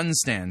make the sun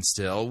stand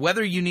still,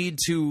 whether you need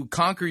to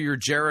conquer your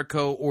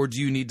Jericho, or do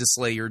you need to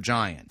slay your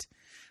giant?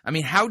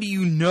 How do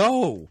you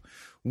know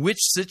which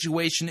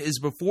situation is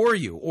before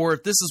you, or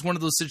if this is one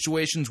of those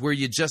situations where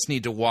you just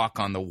need to walk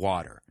on the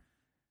water?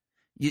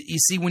 You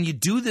see, when you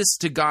do this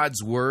to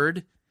God's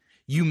word,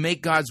 you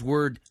make God's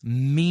word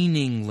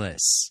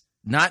meaningless,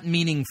 not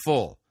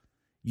meaningful.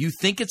 You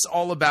think it's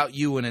all about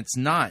you, and it's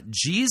not.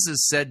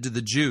 Jesus said to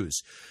the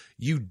Jews,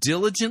 "You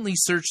diligently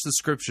search the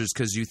scriptures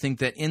because you think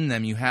that in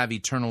them you have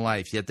eternal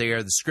life, yet they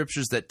are the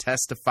scriptures that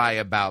testify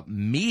about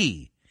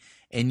me,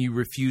 and you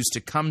refuse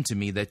to come to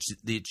me that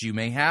you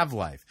may have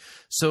life."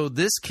 So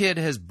this kid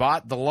has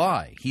bought the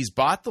lie. He's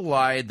bought the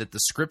lie that the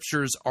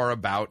scriptures are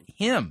about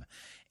him.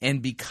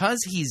 And because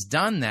he's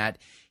done that,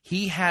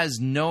 he has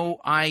no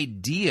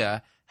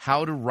idea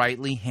how to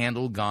rightly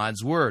handle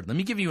God's word. Let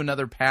me give you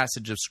another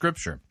passage of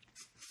Scripture.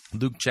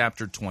 Luke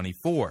chapter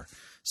 24,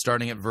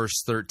 starting at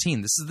verse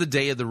 13. This is the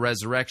day of the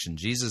resurrection.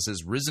 Jesus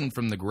is risen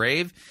from the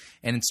grave,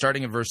 and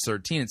starting at verse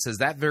 13, it says,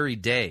 "That very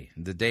day,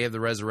 the day of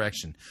the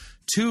resurrection,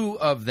 two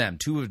of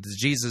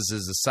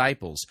Jesus'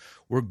 disciples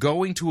were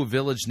going to a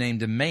village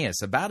named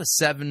Emmaus, about a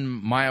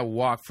 7-mile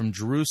walk from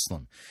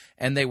Jerusalem.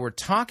 And they were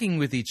talking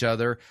with each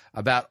other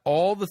about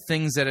all the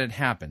things that had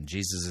happened,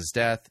 Jesus'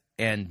 death,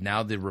 and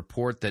now the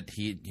report that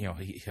he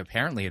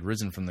apparently had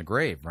risen from the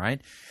grave, right?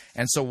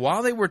 And so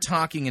while they were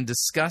talking and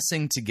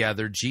discussing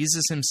together,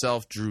 Jesus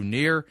himself drew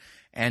near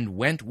and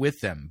went with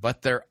them,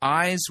 but their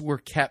eyes were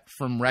kept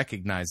from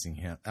recognizing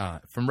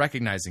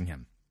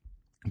him.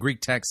 Greek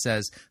text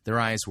says their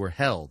eyes were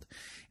held.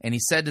 And he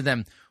said to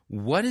them,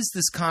 "What is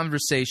this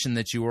conversation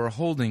that you are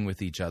holding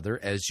with each other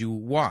as you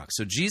walk?"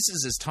 So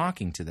Jesus is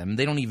talking to them.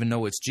 They don't even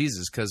know it's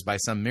Jesus because by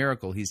some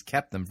miracle he's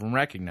kept them from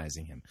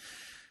recognizing him.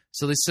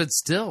 So they stood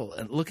still,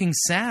 looking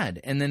sad.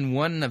 And then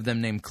one of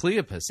them, named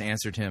Cleopas,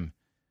 answered him,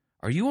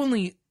 "Are you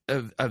only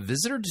a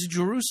visitor to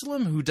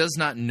Jerusalem who does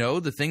not know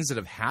the things that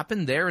have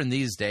happened there in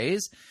these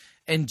days?"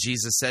 And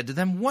Jesus said to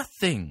them, "What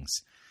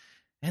things?"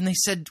 And they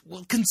said,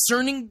 "Well,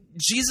 concerning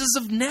Jesus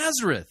of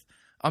Nazareth,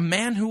 a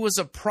man who was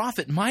a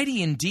prophet,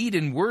 mighty in deed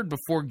and word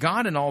before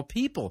God and all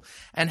people,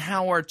 and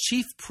how our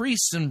chief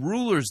priests and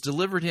rulers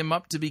delivered him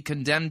up to be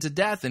condemned to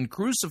death and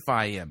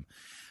crucify him.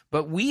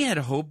 But we had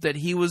hoped that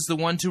he was the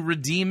one to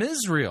redeem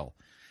Israel.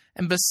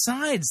 And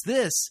besides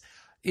this,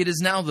 it is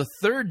now the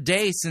 3rd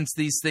day since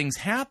these things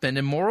happened,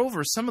 and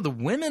moreover, some of the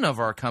women of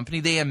our company,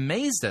 they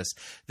amazed us.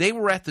 They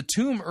were at the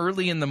tomb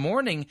early in the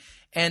morning,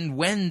 and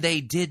when they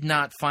did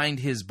not find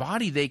his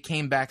body, they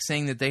came back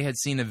saying that they had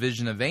seen a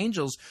vision of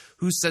angels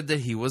who said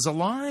that he was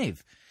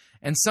alive.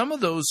 And some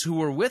of those who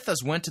were with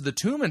us went to the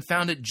tomb and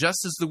found it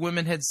just as the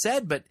women had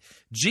said, but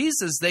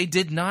Jesus they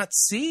did not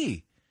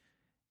see."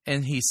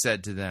 And he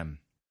said to them,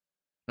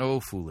 "O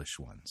foolish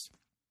ones,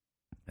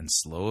 and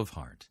slow of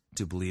heart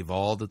to believe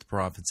all that the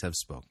prophets have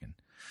spoken.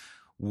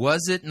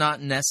 Was it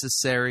not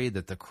necessary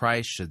that the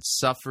Christ should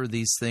suffer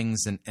these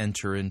things and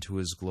enter into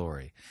his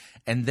glory?"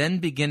 And then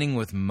beginning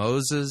with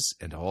Moses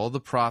and all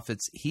the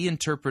prophets, he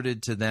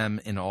interpreted to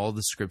them in all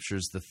the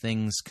scriptures the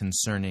things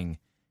concerning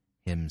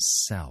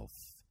himself.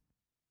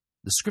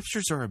 The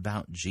scriptures are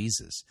about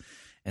Jesus.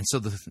 And so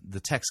the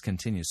text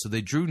continues. "So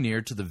they drew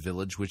near to the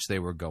village which they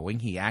were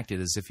going. He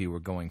acted as if he were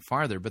going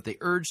farther, but they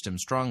urged him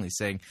strongly,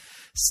 saying,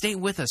 'Stay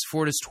with us,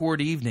 for it is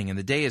toward evening, and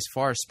the day is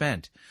far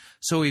spent.'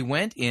 So he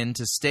went in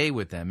to stay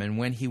with them, and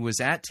when he was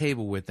at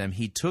table with them,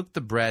 he took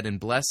the bread and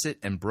blessed it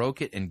and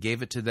broke it and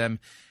gave it to them,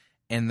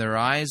 and their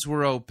eyes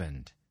were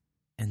opened,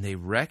 and they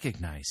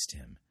recognized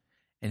him.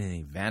 And then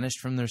he vanished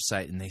from their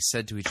sight, and they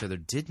said to each other,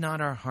 'Did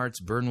not our hearts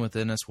burn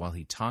within us while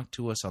he talked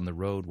to us on the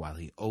road, while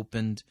he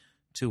opened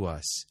to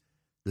us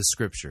the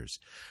Scriptures?'"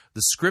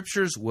 The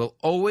Scriptures will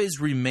always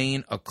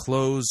remain a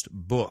closed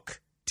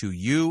book to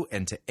you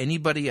and to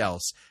anybody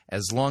else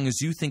as long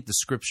as you think the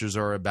Scriptures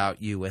are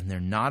about you and they're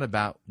not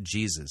about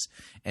Jesus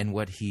and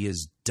what he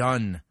has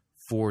done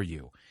for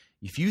you.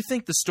 If you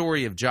think the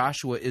story of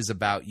Joshua is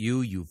about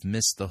you, you've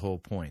missed the whole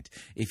point.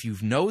 If you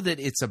know that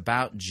it's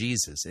about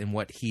Jesus and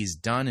what he's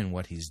done and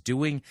what he's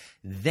doing,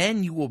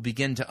 then you will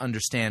begin to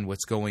understand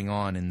what's going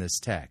on in this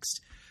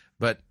text.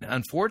 But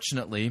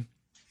unfortunately,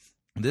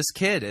 this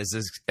kid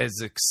is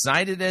as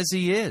excited as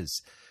he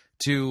is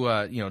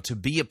to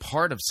be a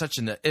part of such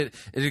an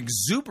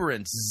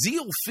exuberant,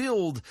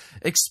 zeal-filled,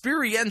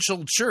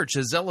 experiential church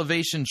as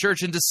Elevation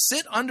Church, and to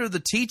sit under the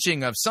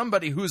teaching of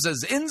somebody who's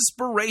as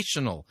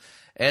inspirational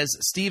as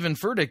Stephen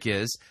Furtick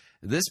is.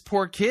 This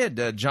poor kid,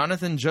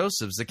 Jonathan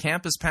Josephs, the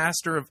campus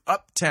pastor of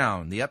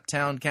Uptown, the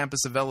Uptown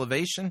campus of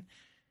Elevation,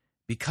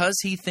 because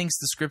he thinks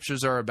the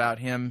scriptures are about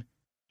him,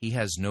 he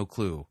has no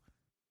clue,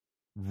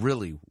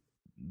 really,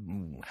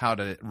 how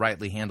to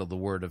rightly handle the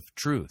word of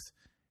truth.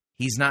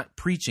 He's not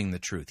preaching the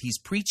truth. He's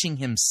preaching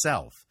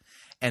himself.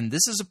 And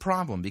this is a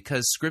problem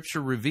because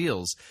Scripture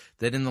reveals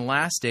that in the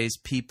last days,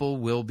 people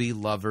will be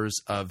lovers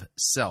of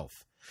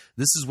self.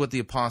 This is what the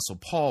Apostle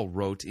Paul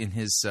wrote in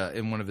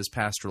one of his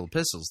pastoral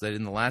epistles, that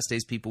in the last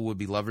days, people would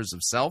be lovers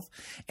of self.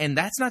 And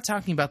that's not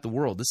talking about the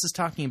world. This is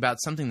talking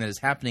about something that is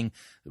happening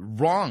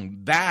wrong,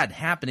 bad,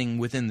 happening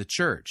within the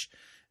church.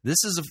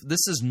 This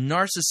is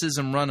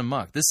narcissism run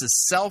amok. This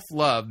is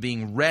self-love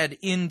being read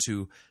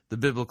into the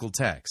biblical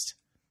text.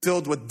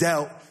 Filled with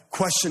doubt,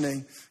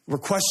 questioning. We're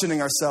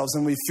questioning ourselves,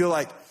 and we feel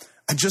like,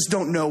 I just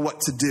don't know what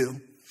to do.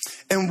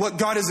 And what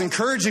God is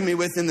encouraging me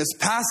with in this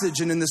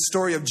passage and in this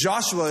story of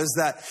Joshua is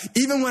that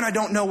even when I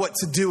don't know what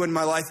to do in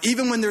my life,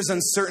 even when there's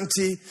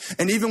uncertainty,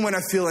 and even when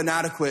I feel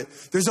inadequate,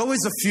 there's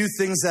always a few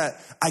things that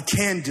I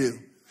can do.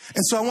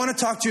 And so I want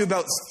to talk to you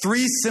about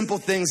 3 simple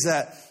things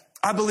that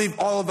I believe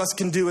all of us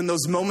can do in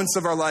those moments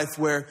of our life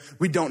where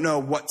we don't know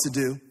what to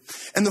do.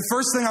 And the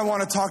first thing I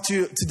want to talk to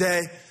you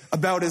today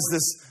about is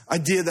this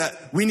idea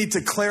that we need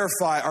to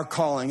clarify our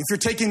calling. If you're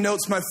taking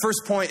notes, my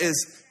first point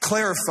is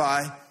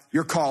clarify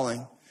your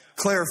calling.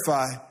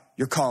 Clarify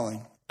your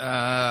calling.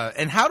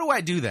 And how do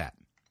I do that?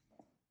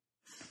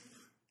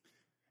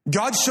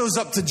 God shows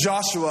up to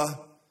Joshua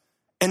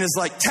and is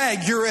like,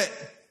 tag, you're it.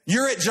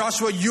 You're it,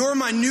 Joshua. You're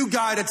my new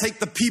guy to take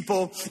the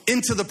people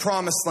into the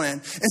promised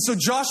land. And so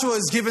Joshua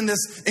is given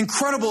this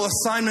incredible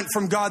assignment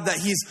from God that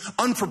he's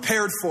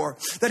unprepared for,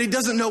 that he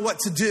doesn't know what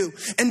to do.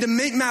 And to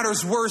make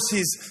matters worse,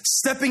 he's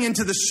stepping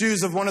into the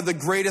shoes of one of the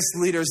greatest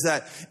leaders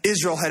that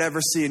Israel had ever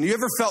seen. You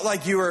ever felt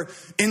like you were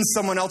in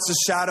someone else's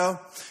shadow?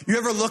 You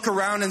ever look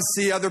around and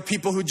see other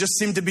people who just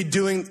seem to be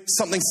doing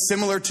something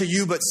similar to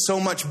you, but so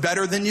much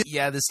better than you?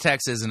 Yeah, this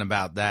text isn't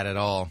about that at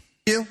all.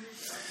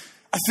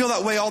 I feel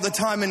that way all the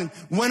time, and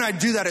when I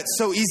do that, it's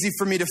so easy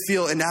for me to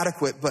feel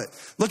inadequate. But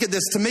look at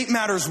this. To make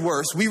matters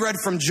worse, we read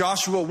from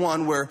Joshua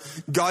 1 where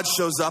God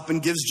shows up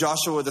and gives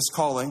Joshua this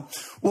calling.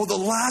 Well, the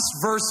last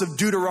verse of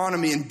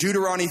Deuteronomy, in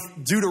Deuteronomy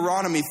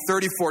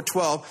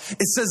 34:12,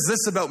 it says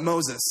this about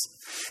Moses.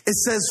 It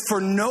says,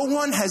 for no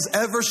one has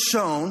ever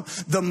shown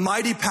the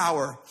mighty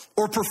power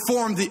or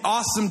performed the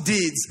awesome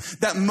deeds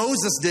that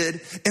Moses did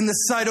in the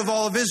sight of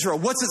all of Israel.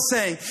 What's it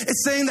saying?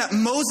 It's saying that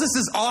Moses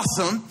is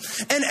awesome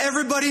and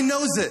everybody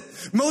knows it.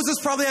 Moses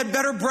probably had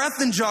better breath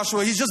than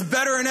Joshua. He's just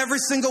better in every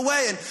single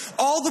way. And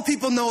all the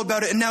people know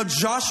about it. And now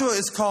Joshua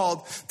is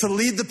called to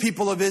lead the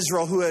people of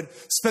Israel who had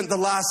spent the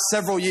last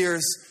several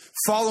years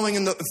following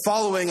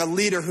a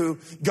leader who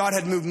God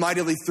had moved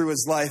mightily through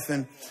his life.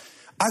 And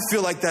I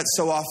feel like that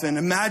so often.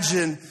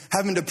 Imagine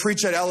having to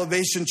preach at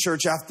Elevation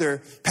Church after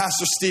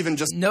Pastor Stephen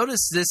just...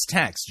 Notice this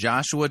text,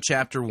 Joshua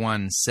chapter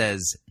 1,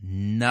 says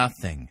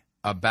nothing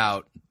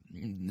about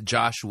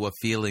Joshua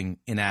feeling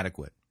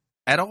inadequate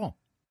at all.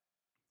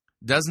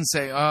 Doesn't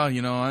say,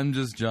 I'm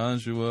just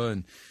Joshua,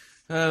 and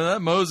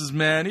that Moses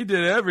man, he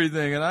did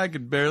everything, and I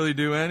could barely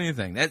do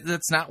anything.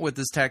 That's not what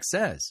this text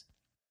says.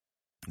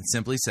 It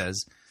simply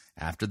says,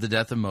 after the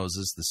death of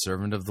Moses, the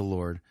servant of the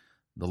Lord,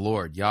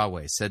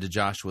 Yahweh, said to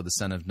Joshua the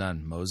son of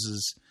Nun,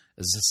 Moses'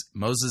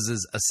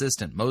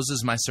 assistant,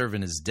 Moses, my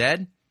servant, is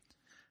dead.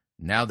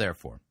 Now,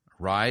 therefore,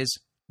 arise,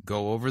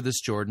 go over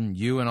this Jordan,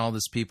 you and all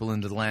this people,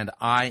 into the land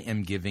I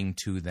am giving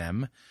to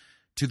them,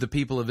 to the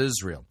people of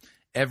Israel.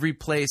 Every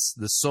place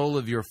the sole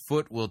of your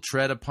foot will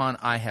tread upon,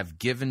 I have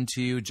given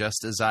to you,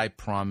 just as I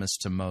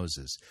promised to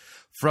Moses.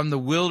 From the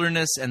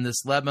wilderness and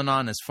this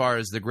Lebanon, as far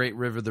as the great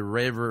river, the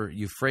river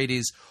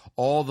Euphrates,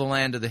 all the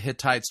land of the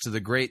Hittites to the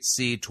great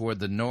sea toward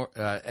the north,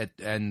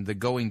 and the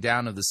going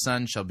down of the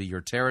sun shall be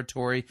your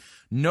territory.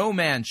 No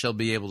man shall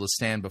be able to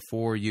stand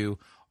before you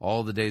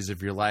all the days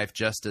of your life.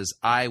 Just as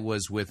I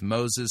was with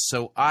Moses,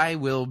 so I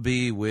will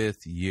be with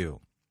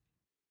you.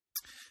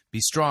 Be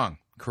strong,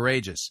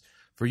 courageous,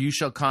 for you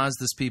shall cause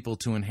this people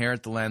to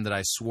inherit the land that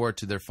I swore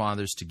to their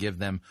fathers to give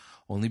them.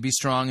 Only be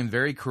strong and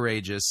very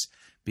courageous,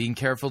 being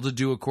careful to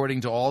do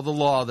according to all the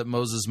law that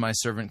Moses my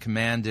servant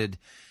commanded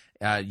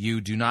you.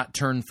 Do not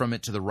turn from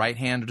it to the right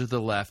hand or to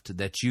the left,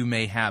 that you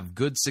may have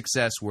good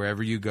success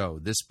wherever you go.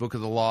 This book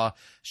of the law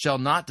shall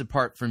not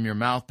depart from your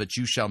mouth, but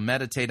you shall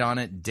meditate on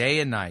it day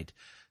and night,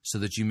 so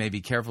that you may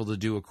be careful to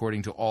do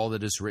according to all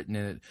that is written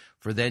in it.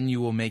 For then you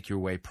will make your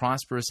way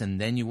prosperous,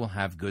 and then you will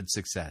have good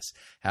success.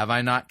 Have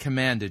I not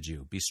commanded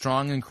you? Be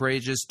strong and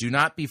courageous. Do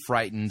not be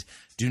frightened.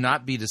 Do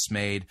not be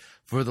dismayed,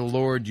 for the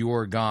Lord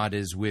your God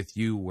is with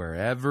you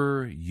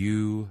wherever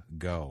you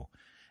go.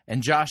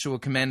 And Joshua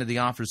commanded the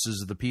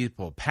officers of the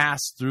people, pass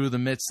through the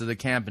midst of the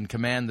camp and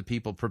command the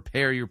people,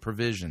 prepare your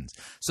provisions.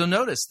 So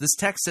notice, this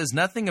text says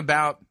nothing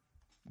about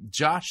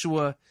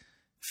Joshua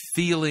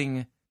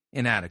feeling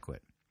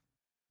inadequate.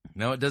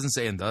 No, it doesn't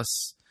say, and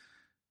thus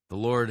the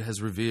Lord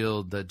has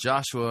revealed that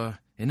Joshua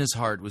in his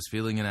heart was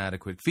feeling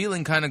inadequate,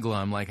 feeling kind of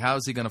glum, like how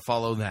is he going to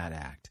follow that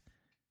act?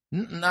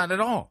 Not at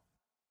all.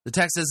 The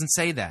text doesn't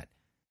say that.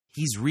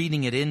 He's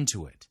reading it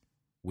into it.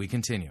 We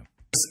continue.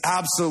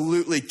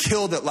 Absolutely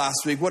killed it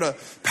last week. What a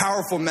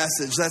powerful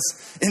message.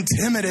 That's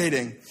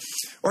intimidating.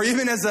 Or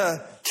even as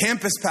a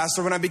campus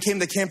pastor, when I became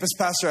the campus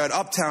pastor at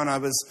Uptown, I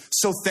was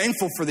so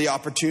thankful for the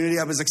opportunity.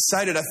 I was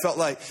excited. I felt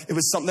like it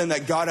was something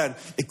that God had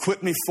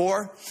equipped me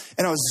for.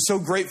 And I was so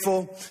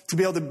grateful to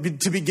be able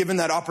to be given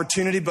that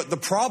opportunity. But the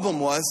problem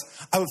was,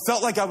 I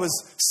felt like I was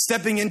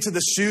stepping into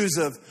the shoes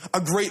of a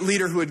great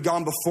leader who had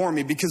gone before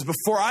me. Because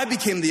before I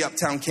became the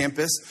Uptown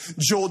campus,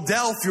 Joel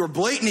Delph, your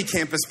Blakeney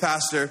campus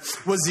pastor,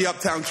 was the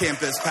Uptown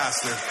campus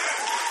pastor.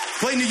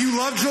 Blakeney, you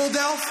love Joel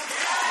Delph?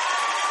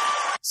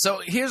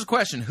 So here's a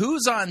question.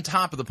 Who's on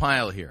top of the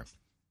pile here?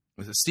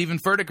 Was it Stephen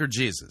Furtick or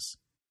Jesus?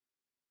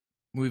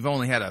 We've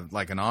only had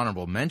an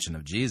honorable mention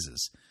of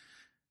Jesus.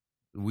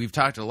 We've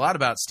talked a lot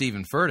about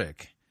Stephen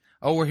Furtick.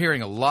 Oh, we're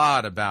hearing a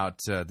lot about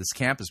this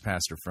campus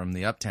pastor from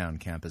the Uptown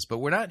campus, but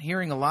we're not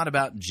hearing a lot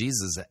about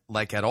Jesus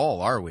at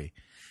all, are we?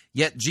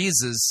 Yet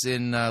Jesus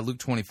in Luke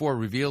 24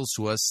 reveals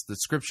to us the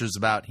scriptures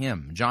about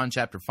him. John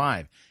chapter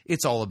 5,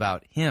 it's all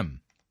about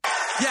him.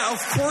 Yeah, of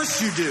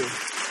course you do.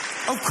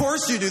 Of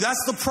course you do.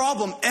 That's the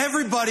problem.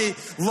 Everybody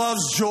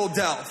loves Joel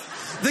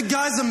Delph. The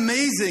guy's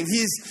amazing.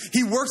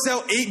 He works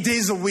out 8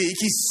 days a week.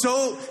 He's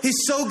so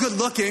good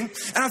looking.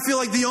 And I feel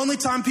like the only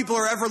time people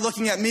are ever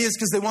looking at me is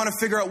because they want to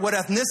figure out what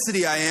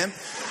ethnicity I am.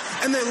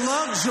 And they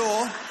love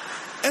Joel.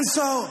 And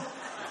so,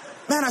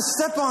 man, I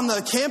step on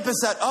the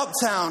campus at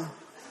Uptown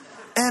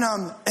and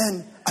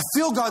I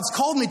feel God's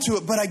called me to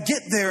it, but I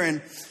get there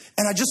and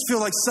I just feel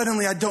like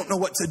suddenly I don't know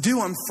what to do.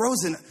 I'm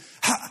frozen.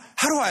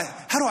 How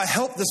do I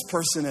help this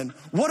person? And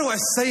what do I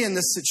say in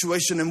this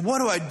situation? And what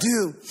do I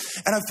do?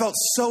 And I felt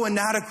so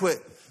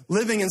inadequate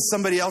living in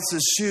somebody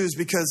else's shoes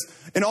because,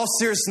 in all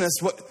seriousness,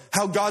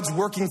 how God's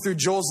working through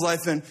Joel's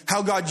life and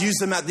how God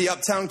used him at the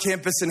Uptown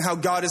campus and how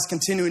God is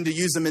continuing to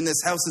use him in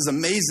this house is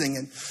amazing.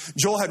 And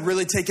Joel had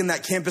really taken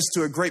that campus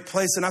to a great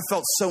place, and I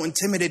felt so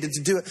intimidated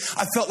to do it.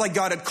 I felt like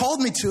God had called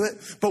me to it,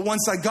 but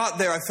once I got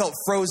there, I felt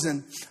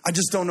frozen. I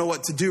just don't know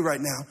what to do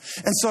right now.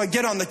 And so I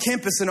get on the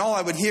campus, and all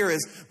I would hear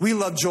is, we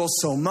love Joel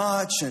so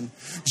much, and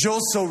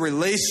Joel's so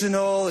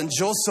relational, and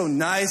Joel's so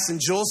nice,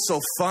 and Joel's so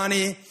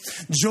funny.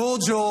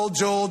 Joel.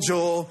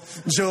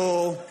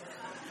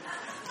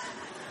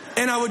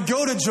 And I would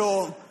go to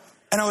Joel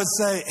and I would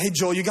say, hey,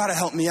 Joel, you got to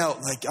help me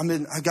out. Like,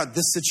 I got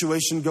this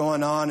situation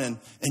going on and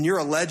you're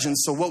a legend.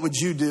 So what would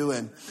you do?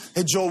 And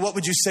hey, Joel, what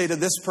would you say to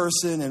this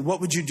person? And what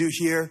would you do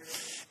here?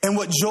 And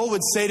what Joel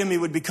would say to me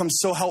would become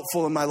so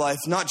helpful in my life,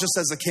 not just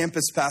as a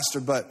campus pastor,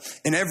 but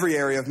in every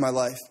area of my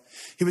life.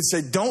 He would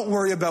say, don't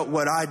worry about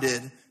what I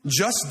did.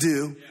 Just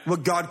do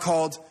what God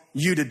called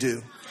you to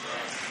do.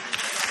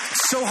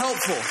 So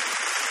helpful.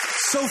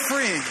 So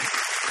freeing.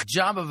 The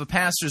job of a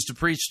pastor is to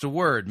preach the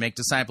word, make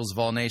disciples of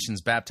all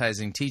nations,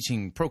 baptizing,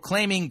 teaching,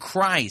 proclaiming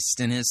Christ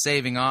in his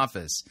saving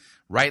office,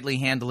 rightly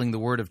handling the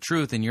word of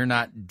truth, and you're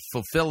not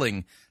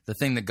fulfilling the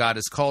thing that God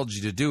has called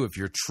you to do if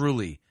you're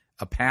truly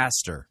a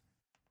pastor.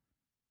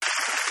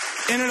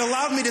 And it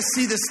allowed me to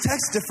see this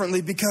text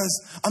differently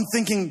because I'm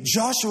thinking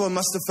Joshua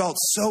must have felt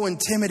so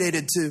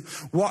intimidated to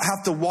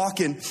have to walk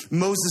in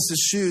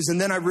Moses' shoes.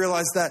 And then I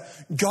realized that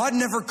God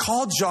never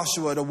called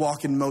Joshua to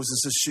walk in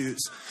Moses' shoes.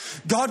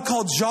 God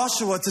called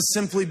Joshua to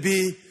simply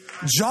be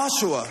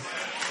Joshua.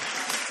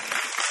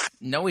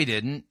 No, he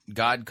didn't.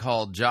 God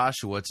called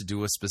Joshua to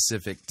do a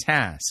specific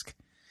task.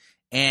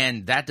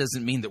 And that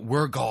doesn't mean that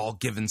we're all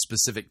given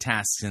specific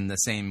tasks in the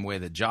same way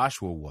that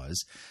Joshua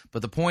was.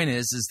 But the point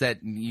is that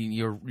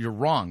you're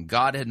wrong.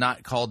 God had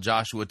not called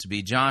Joshua to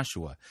be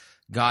Joshua.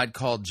 God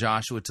called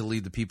Joshua to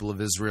lead the people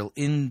of Israel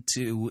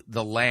into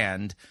the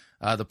land,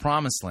 the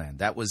promised land.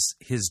 That was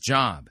his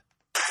job.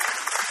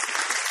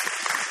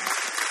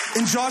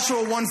 In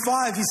Joshua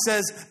 1:5, he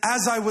says,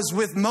 as I was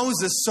with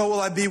Moses, so will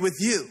I be with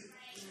you.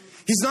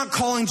 He's not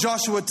calling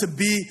Joshua to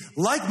be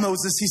like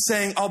Moses. He's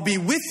saying, I'll be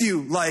with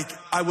you like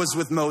I was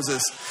with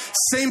Moses.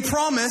 Same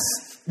promise,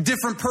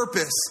 different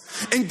purpose.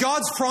 And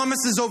God's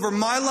promises over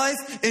my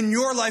life and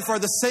your life are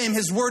the same.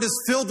 His word is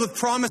filled with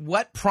promise.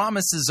 What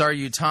promises are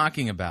you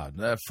talking about?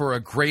 For a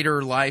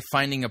greater life,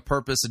 finding a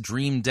purpose, a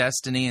dream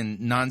destiny, and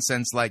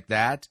nonsense like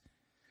that?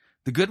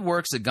 The good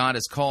works that God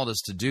has called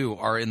us to do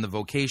are in the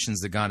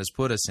vocations that God has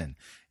put us in.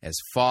 As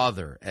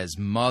father, as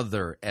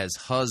mother, as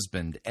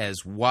husband,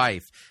 as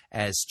wife,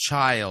 as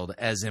child,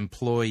 as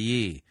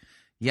employee.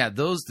 Yeah,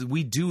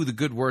 we do the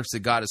good works that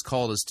God has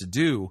called us to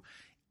do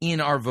in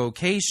our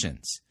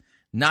vocations,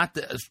 not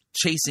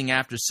chasing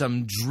after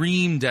some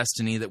dream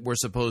destiny that we're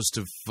supposed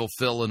to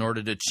fulfill in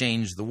order to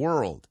change the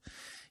world.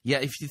 Yeah,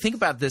 if you think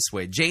about it this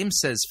way, James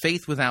says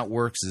faith without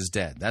works is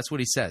dead. That's what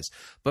he says.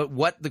 But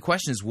the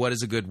question is, what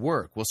is a good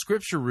work? Well,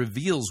 Scripture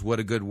reveals what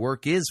a good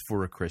work is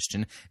for a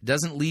Christian. It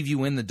doesn't leave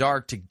you in the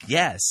dark to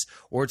guess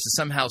or to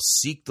somehow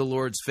seek the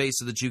Lord's face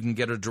so that you can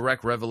get a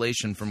direct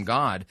revelation from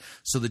God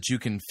so that you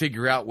can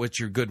figure out what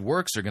your good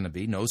works are going to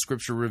be. No,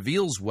 Scripture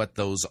reveals what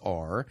those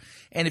are.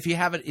 And if you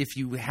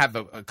have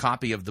a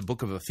copy of the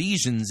book of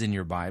Ephesians in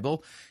your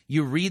Bible,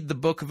 you read the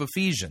book of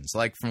Ephesians,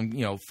 like from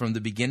the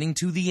beginning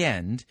to the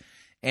end.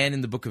 And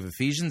in the book of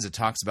Ephesians, it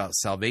talks about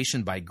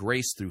salvation by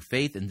grace through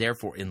faith, and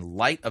therefore in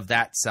light of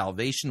that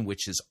salvation,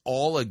 which is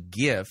all a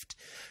gift,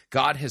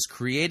 God has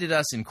created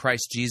us in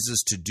Christ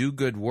Jesus to do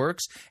good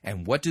works.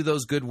 And what do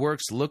those good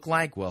works look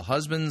like? Well,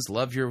 husbands,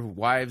 love your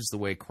wives the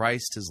way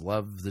Christ has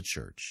loved the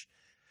church.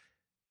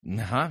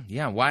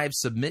 Yeah, wives,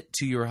 submit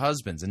to your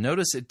husbands. And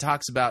notice it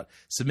talks about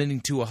submitting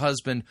to a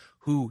husband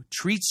who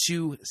treats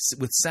you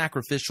with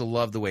sacrificial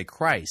love the way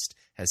Christ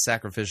has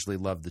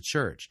sacrificially loved the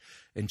church.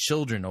 And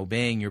children,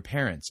 obeying your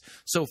parents.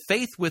 So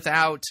faith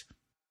without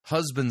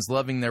husbands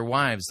loving their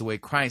wives the way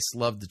Christ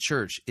loved the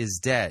church is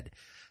dead.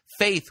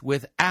 Faith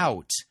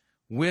without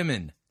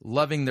women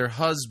loving their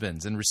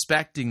husbands and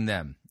respecting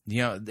them,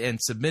 and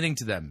submitting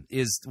to them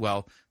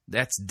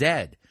that's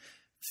dead.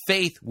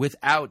 Faith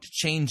without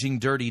changing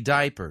dirty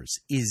diapers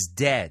is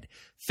dead.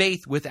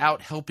 Faith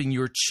without helping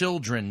your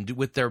children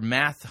with their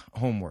math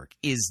homework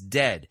is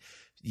dead.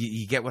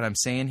 You get what I'm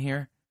saying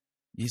here?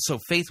 So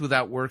faith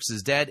without works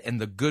is dead, and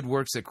the good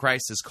works that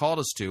Christ has called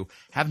us to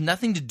have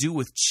nothing to do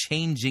with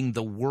changing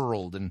the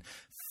world and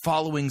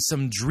following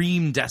some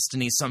dream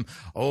destiny,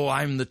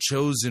 I'm the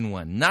chosen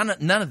one. None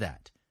of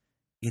that.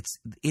 It's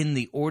in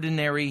the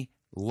ordinary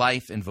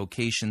life and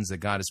vocations that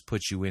God has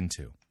put you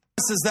into.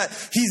 That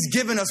he's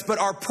given us, but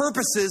our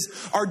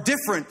purposes are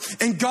different.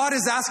 And God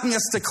is asking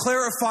us to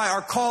clarify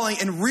our calling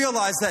and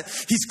realize that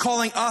he's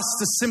calling us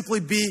to simply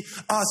be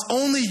us.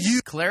 Only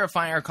you.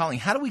 Clarify our calling.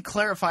 How do we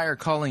clarify our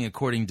calling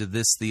according to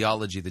this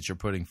theology that you're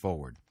putting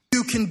forward?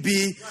 You can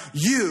be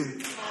you.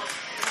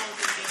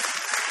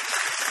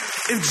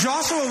 If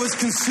Joshua was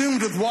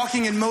consumed with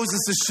walking in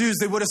Moses' shoes,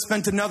 they would have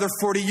spent another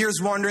 40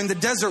 years wandering the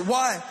desert.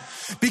 Why?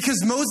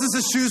 Because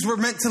Moses' shoes were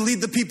meant to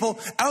lead the people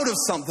out of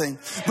something.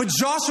 But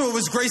Joshua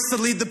was graced to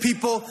lead the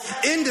people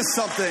into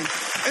something.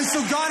 And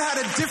so God had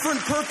a different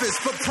purpose,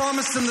 but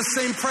promised them the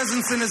same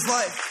presence in his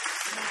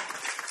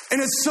life.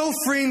 And it's so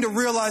freeing to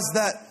realize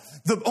that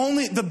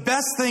the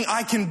best thing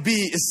I can be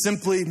is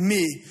simply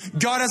me.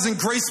 God hasn't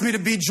graced me to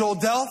be Joel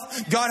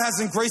Delph. God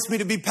hasn't graced me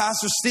to be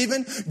Pastor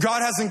Stephen.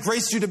 God hasn't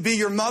graced you to be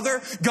your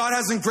mother. God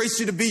hasn't graced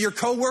you to be your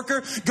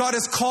coworker. God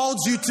has called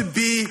you to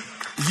be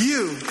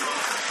you.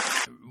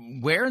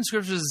 Where in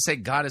Scripture does it say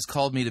God has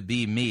called me to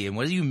be me? And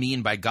what do you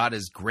mean by God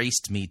has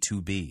graced me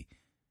to be?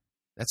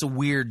 That's a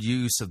weird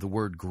use of the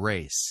word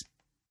grace.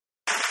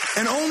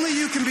 And only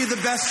you can be the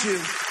best you.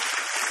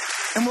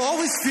 And we'll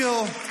always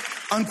feel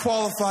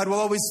unqualified. We'll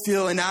always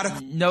feel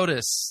inadequate.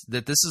 Notice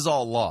that this is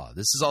all law.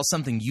 This is all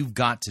something you've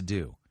got to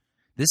do.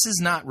 This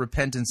is not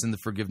repentance and the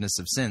forgiveness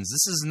of sins.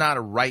 This is not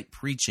a right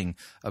preaching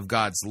of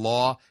God's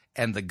law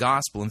and the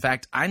gospel. In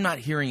fact, I'm not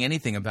hearing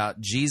anything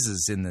about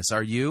Jesus in this.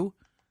 Are you?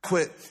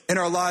 Quit in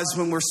our lives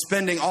when we're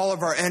spending all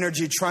of our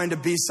energy trying to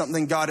be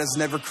something God has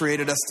never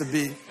created us to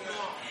be.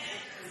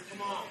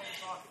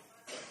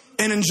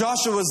 And in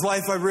Joshua's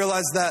life, I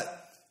realized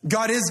that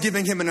God is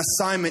giving him an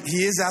assignment.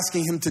 He is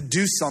asking him to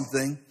do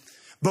something.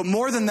 But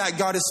more than that,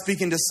 God is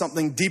speaking to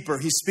something deeper.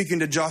 He's speaking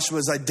to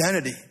Joshua's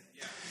identity.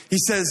 He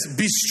says,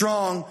 be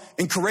strong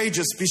and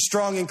courageous, be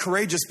strong and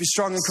courageous, be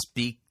strong and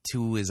Speak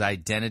to his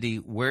identity.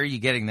 Where are you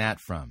getting that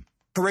from?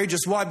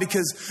 Courageous. Why?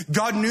 Because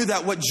God knew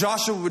that what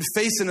Joshua would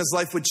face in his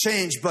life would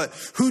change, but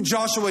who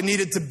Joshua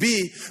needed to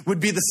be would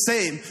be the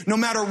same, no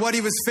matter what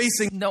he was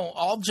facing. No,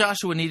 all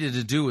Joshua needed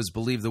to do was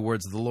believe the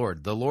words of the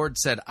Lord. The Lord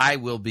said, I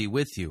will be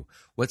with you.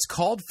 What's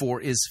called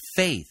for is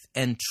faith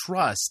and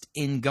trust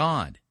in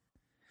God.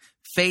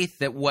 Faith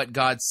that what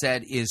God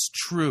said is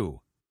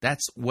true.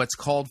 That's what's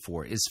called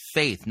for, is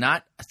faith,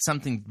 not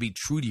something to be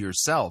true to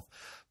yourself,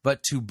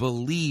 but to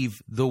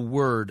believe the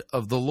word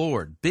of the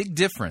Lord. Big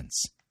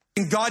difference.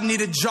 And God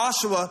needed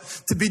Joshua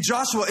to be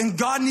Joshua, and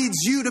God needs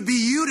you to be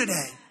you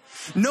today.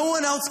 No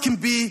one else can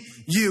be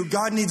you.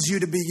 God needs you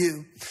to be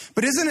you.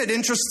 But isn't it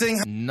interesting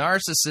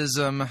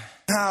narcissism,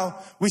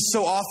 how we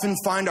so often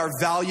find our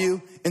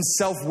value and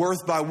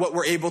self-worth by what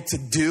we're able to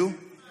do?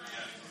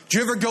 Do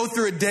you ever go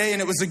through a day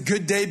and it was a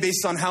good day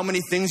based on how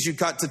many things you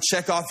got to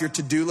check off your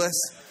to-do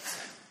list?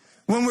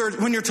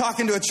 When you're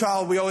talking to a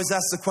child, we always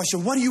ask the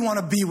question, what do you want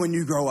to be when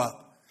you grow up?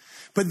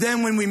 But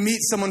then when we meet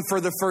someone for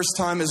the first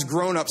time as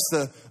grown-ups,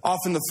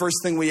 often the first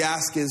thing we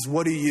ask is,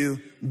 what do you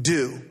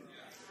do?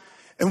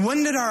 And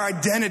when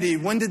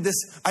did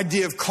this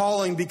idea of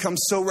calling become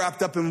so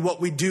wrapped up in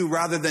what we do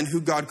rather than who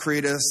God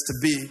created us to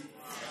be?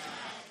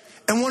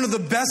 And one of the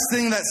best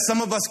things that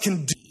some of us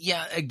can do.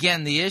 Yeah,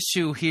 again, the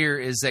issue here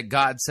is that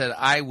God said,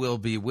 I will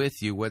be with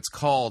you. What's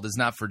called is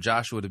not for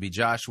Joshua to be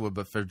Joshua,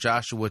 but for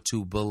Joshua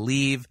to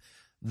believe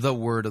the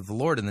word of the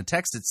Lord. And the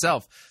text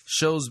itself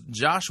shows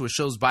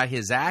by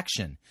his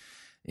action.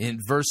 In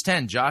verse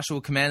 10, Joshua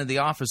commanded the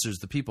officers,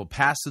 the people,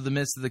 pass through the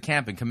midst of the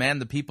camp and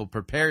command the people,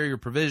 prepare your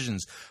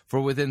provisions,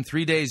 for within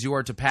 3 days you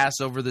are to pass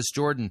over this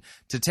Jordan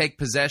to take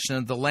possession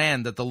of the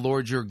land that the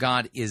Lord your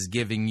God is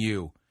giving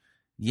you.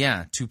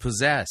 Yeah, to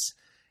possess.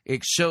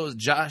 It shows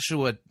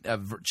Joshua,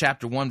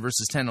 chapter 1,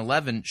 verses 10 and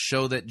 11,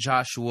 show that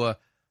Joshua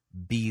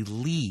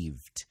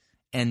believed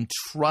and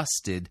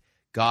trusted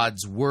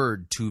God's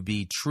word to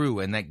be true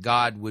and that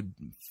God would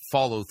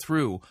follow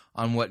through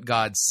on what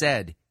God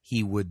said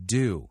he would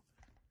do.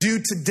 Do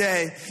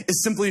today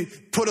is simply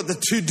put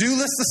the to-do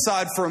list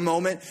aside for a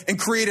moment and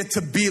create a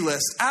to-be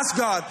list. Ask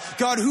God,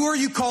 God, who are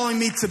you calling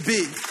me to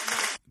be?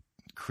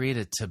 Create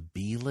a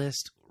to-be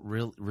list?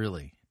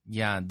 Really?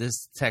 Yeah,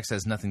 this text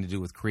has nothing to do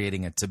with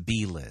creating a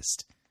to-be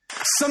list.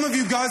 Some of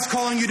you, God's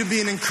calling you to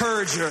be an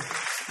encourager.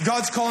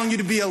 God's calling you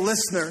to be a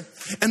listener.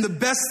 And the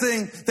best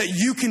thing that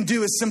you can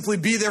do is simply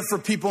be there for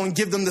people and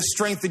give them the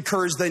strength and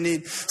courage they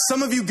need.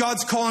 Some of you,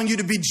 God's calling you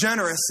to be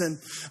generous.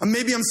 And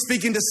maybe I'm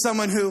speaking to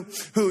someone who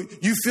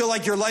you feel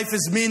like your life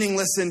is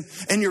meaningless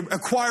and you're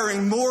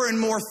acquiring more and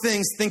more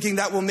things thinking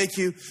that will make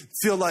you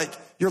feel like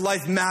your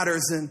life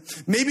matters. And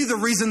maybe the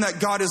reason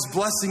that God is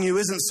blessing you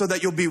isn't so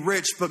that you'll be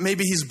rich, but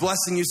maybe he's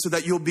blessing you so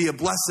that you'll be a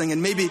blessing.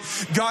 And maybe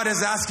God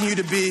is asking you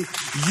to be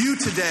you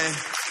today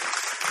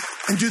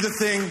and do the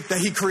thing that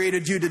he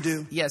created you to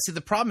do. Yeah, see, the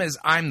problem is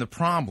I'm the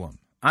problem.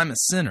 I'm a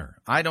sinner.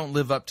 I don't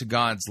live up to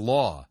God's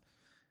law.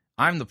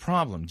 I'm the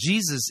problem.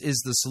 Jesus is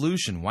the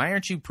solution. Why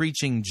aren't you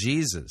preaching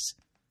Jesus?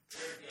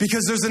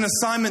 Because there's an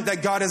assignment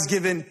that God has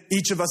given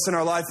each of us in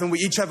our life, and we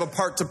each have a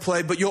part to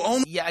play, but you'll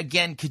only... Yeah,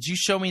 again, could you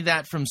show me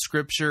that from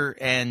Scripture?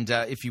 And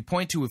if you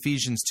point to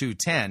Ephesians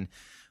 2:10,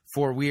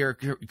 for we are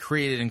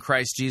created in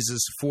Christ Jesus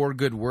for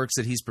good works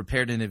that he's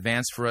prepared in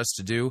advance for us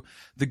to do.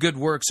 The good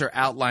works are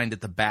outlined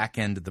at the back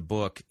end of the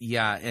book.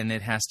 Yeah, and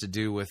it has to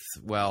do with,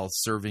 well,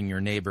 serving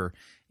your neighbor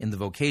in the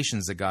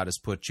vocations that God has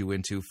put you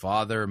into.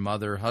 Father,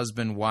 mother,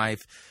 husband,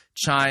 wife,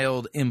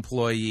 child,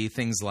 employee,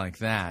 things like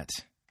that.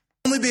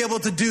 Only be able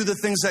to do the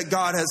things that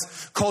God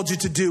has called you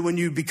to do when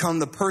you become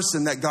the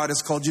person that God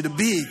has called you to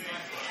be.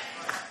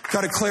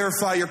 Got to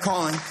clarify your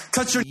calling.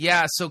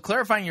 Yeah, so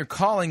clarifying your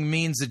calling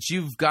means that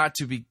you've got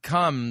to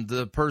become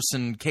the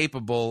person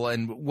capable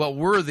and, well,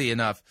 worthy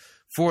enough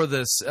for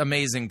this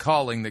amazing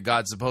calling that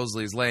God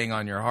supposedly is laying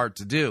on your heart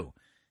to do.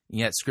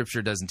 And yet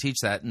Scripture doesn't teach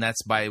that, and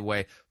that's by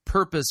way,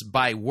 purpose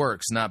by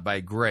works, not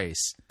by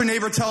grace. Your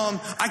neighbor, tell him,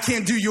 I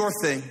can't do your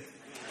thing.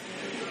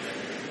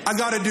 I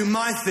got to do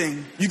my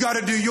thing. You got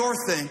to do your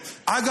thing.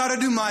 I got to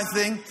do my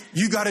thing.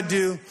 You got to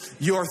do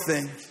your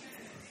thing.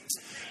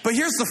 But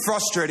here's the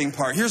frustrating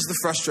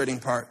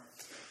part.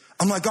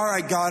 I'm like, all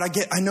right, God,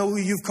 I know who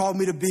you've called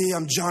me to be.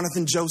 I'm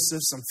Jonathan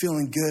Josephs. I'm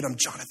feeling good. I'm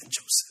Jonathan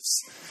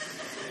Josephs.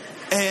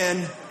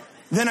 And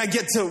then I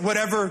get to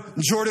whatever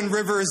Jordan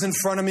River is in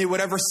front of me,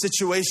 whatever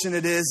situation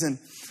it is.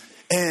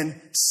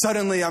 And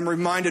suddenly I'm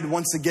reminded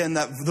once again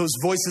that those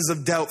voices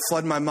of doubt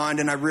flood my mind.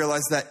 And I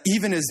realize that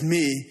even as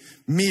me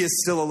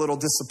is still a little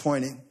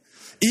disappointing.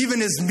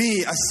 Even as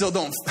me, I still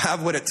don't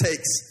have what it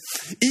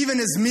takes. Even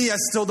as me, I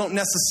still don't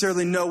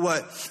necessarily know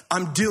what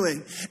I'm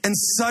doing. And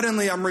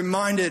suddenly I'm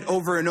reminded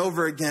over and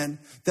over again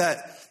that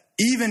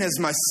even as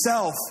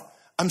myself,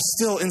 I'm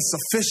still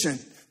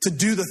insufficient to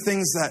do the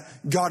things that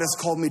God has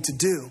called me to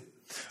do.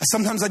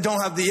 Sometimes I don't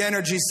have the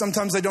energy.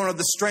 Sometimes I don't have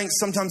the strength.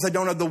 Sometimes I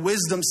don't have the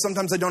wisdom.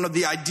 Sometimes I don't have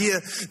the idea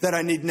that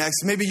I need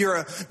next. Maybe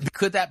you're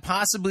Could that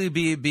possibly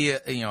be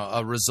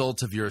a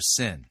result of your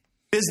sin?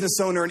 Business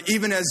owner, and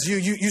even as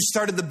you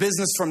started the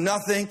business from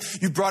nothing,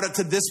 you brought it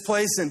to this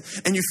place,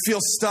 and you feel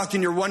stuck,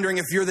 and you're wondering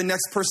if you're the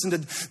next person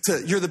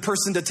you're the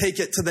person to take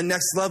it to the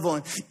next level.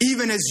 And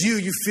even as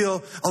you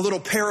feel a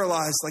little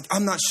paralyzed, like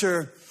I'm not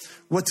sure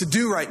what to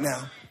do right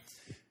now.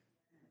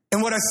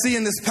 And what I see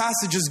in this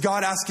passage is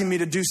God asking me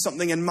to do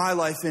something in my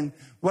life, and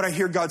what I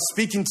hear God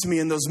speaking to me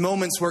in those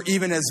moments where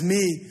even as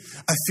me,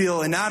 I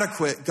feel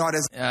inadequate, God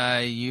is...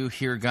 You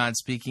hear God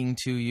speaking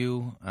to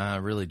you?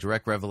 Really,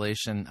 direct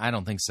revelation? I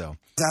don't think so.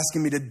 He's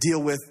asking me to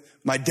deal with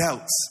my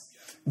doubts.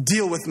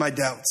 Deal with my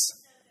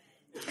doubts.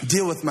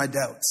 Deal with my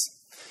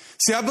doubts.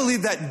 See, I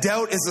believe that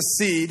doubt is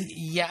a seed.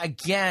 Yeah,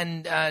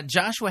 again,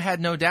 Joshua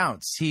had no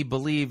doubts. He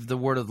believed the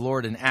word of the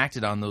Lord and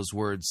acted on those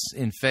words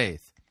in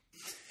faith.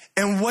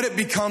 And what it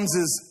becomes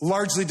is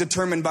largely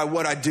determined by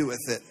what I do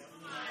with it.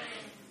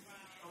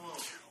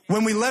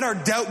 When we let our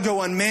doubt go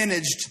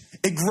unmanaged,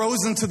 it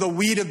grows into the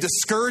weed of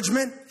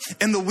discouragement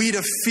and the weed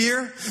of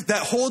fear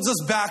that holds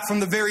us back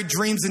from the very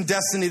dreams and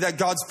destiny that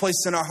God's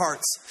placed in our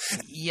hearts.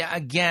 Yeah,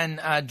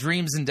 again,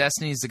 dreams and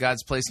destinies that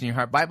God's placed in your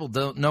heart. Bible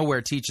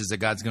nowhere teaches that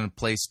God's going to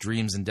place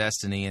dreams and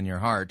destiny in your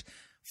heart.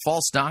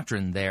 False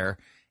doctrine there.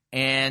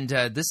 And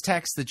this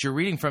text that you're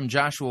reading from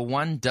Joshua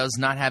 1 does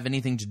not have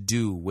anything to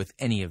do with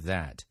any of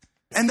that.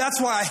 And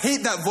that's why I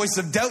hate that voice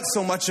of doubt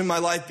so much in my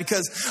life,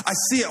 because I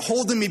see it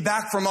holding me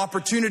back from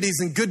opportunities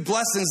and good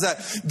blessings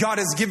that God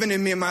has given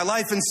in me in my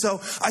life. And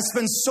so I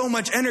spend so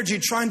much energy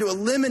trying to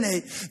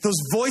eliminate those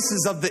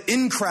voices of the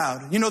in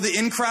crowd. You know the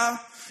in crowd?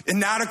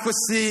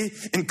 Inadequacy,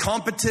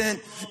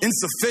 incompetent,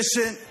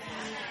 insufficient.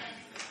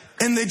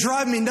 And they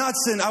drive me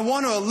nuts, and I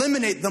want to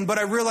eliminate them, but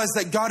I realize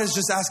that God is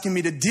just asking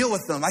me to deal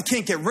with them. I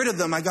can't get rid of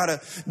them. I got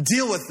to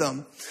deal with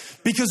them.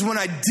 Because when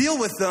I deal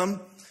with them,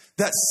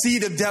 that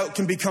seed of doubt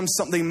can become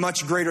something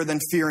much greater than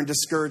fear and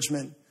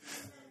discouragement.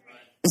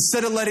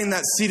 Instead of letting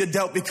that seed of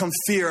doubt become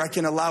fear, I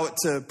can allow it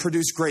to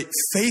produce great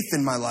faith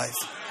in my life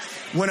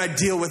when I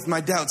deal with my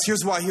doubts.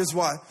 Here's why.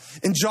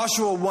 In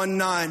Joshua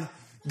 1:9,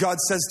 God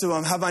says to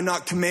him, have I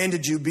not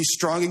commanded you, be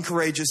strong and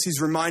courageous? He's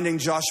reminding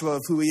Joshua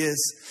of who he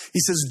is. He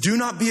says, do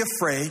not be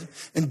afraid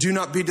and do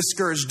not be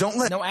discouraged.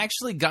 No,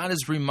 actually, God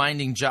is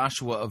reminding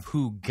Joshua of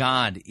who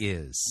God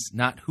is,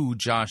 not who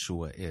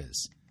Joshua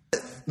is.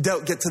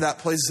 Doubt get to that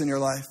place in your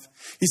life.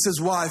 He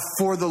says, why?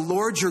 For the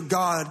Lord your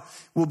God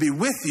will be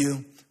with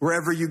you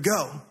wherever you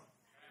go.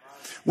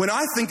 When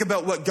I think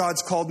about what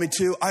God's called me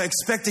to, I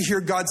expect to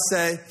hear God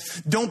say,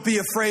 don't be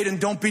afraid and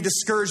don't be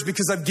discouraged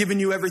because I've given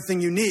you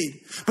everything you need.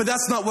 But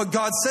that's not what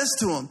God says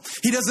to him.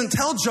 He doesn't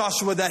tell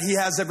Joshua that he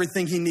has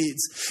everything he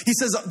needs. He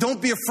says,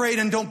 don't be afraid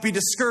and don't be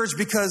discouraged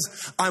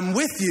because I'm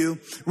with you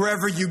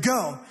wherever you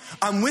go.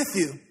 I'm with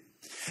you.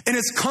 And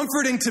it's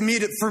comforting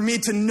for me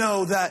to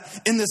know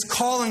that in this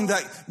calling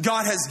that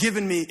God has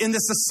given me, in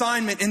this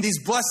assignment, in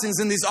these blessings,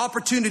 in these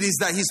opportunities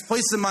that he's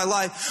placed in my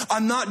life,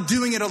 I'm not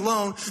doing it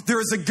alone.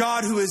 There is a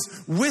God who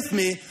is with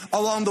me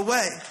along the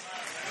way.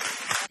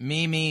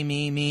 Me.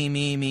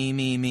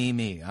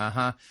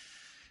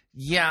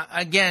 Yeah,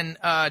 again,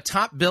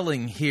 top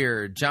billing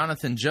here.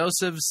 Jonathan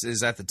Josephs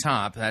is at the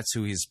top. That's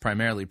who he's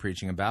primarily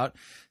preaching about.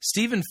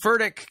 Stephen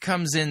Furtick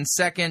comes in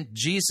second.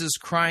 Jesus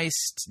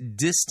Christ,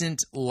 distant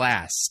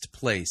last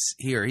place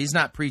here. He's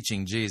not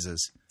preaching Jesus.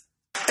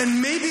 And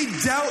maybe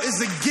doubt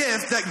is a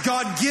gift that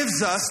God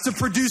gives us to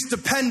produce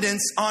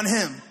dependence on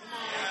him.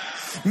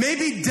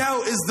 Maybe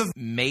doubt is the...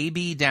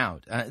 Maybe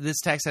doubt.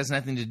 This text has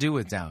nothing to do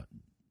with doubt.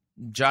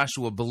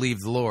 Joshua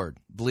believed the Lord,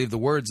 believed the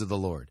words of the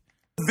Lord.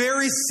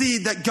 Very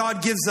seed that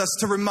God gives us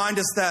to remind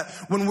us that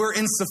when we're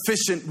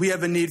insufficient, we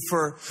have a need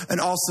for an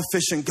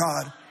all-sufficient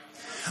God.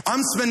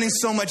 I'm spending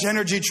so much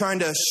energy trying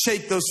to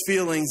shake those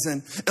feelings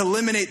and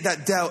eliminate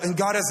that doubt. And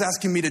God is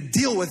asking me to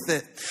deal with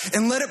it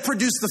and let it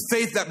produce the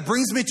faith that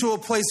brings me to a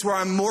place where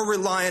I'm more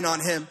reliant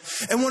on him.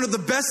 And one of the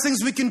best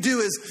things we can do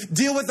is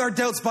deal with our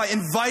doubts by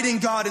inviting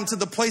God into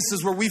the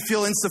places where we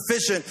feel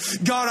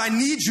insufficient. God, I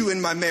need you in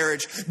my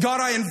marriage.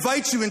 God, I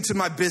invite you into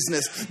my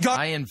business. God,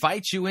 I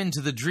invite you into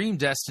the dream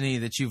destiny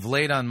that you've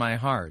laid on my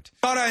heart.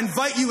 God, I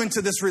invite you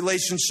into this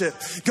relationship.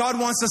 God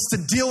wants us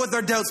to deal with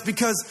our doubts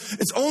because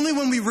it's only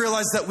when we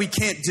realize that we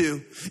can't do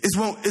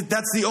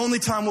that's the only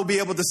time we'll be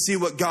able to see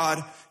what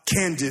God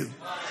can do.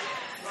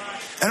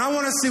 And I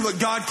want to see what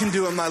God can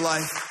do in my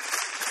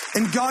life.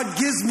 And God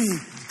gives me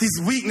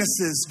these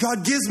weaknesses.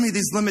 God gives me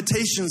these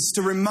limitations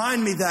to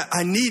remind me that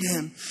I need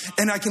him.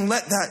 And I can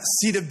let that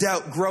seed of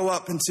doubt grow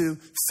up into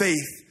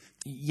faith.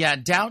 Yeah,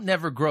 doubt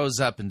never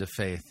grows up into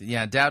faith.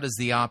 Yeah, doubt is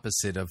the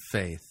opposite of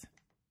faith.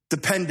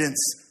 Dependence,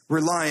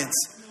 reliance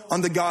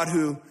on the God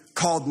who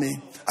called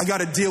me. I got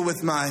to deal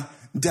with my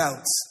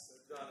doubts.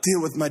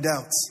 Deal with my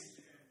doubts.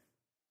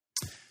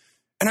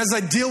 And as I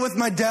deal with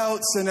my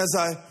doubts and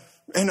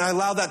I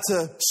allow that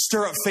to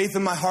stir up faith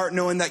in my heart,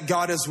 knowing that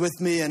God is with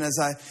me, and as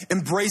I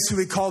embrace who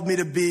he called me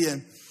to be,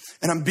 and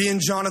I'm being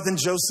Jonathan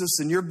Josephs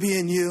and you're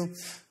being you,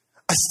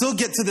 I still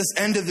get to this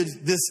end of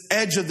this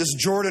edge of this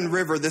Jordan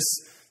River, this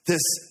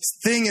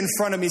thing in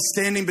front of me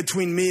standing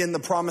between me and the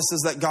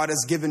promises that God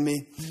has given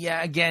me.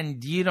 Yeah, again,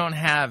 you don't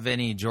have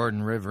any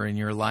Jordan River in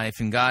your life,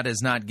 and God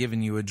has not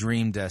given you a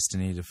dream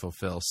destiny to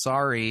fulfill.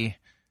 Sorry.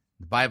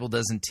 The Bible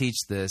doesn't teach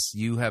this.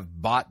 You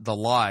have bought the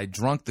lie,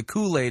 drunk the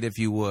Kool-Aid, if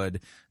you would,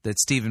 that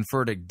Stephen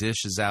Furtick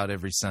dishes out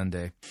every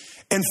Sunday.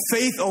 And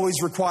faith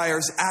always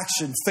requires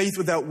action. Faith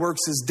without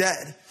works is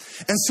dead.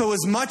 And so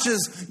as much as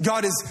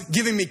God is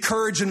giving me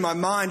courage in my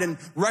mind and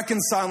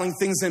reconciling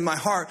things in my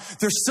heart,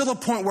 there's still a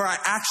point where I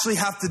actually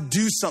have to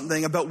do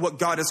something about what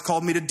God has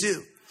called me to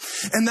do.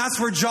 And that's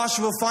where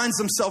Joshua finds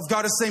himself.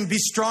 God is saying, be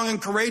strong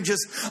and courageous.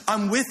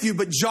 I'm with you.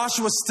 But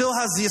Joshua still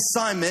has the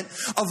assignment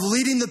of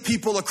leading the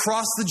people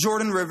across the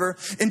Jordan River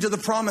into the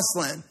promised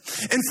land.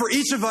 And for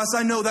each of us,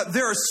 I know that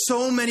there are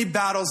so many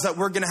battles that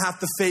we're going to have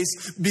to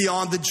face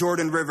beyond the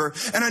Jordan River.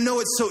 And I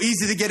know it's so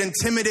easy to get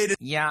intimidated.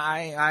 Yeah,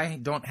 I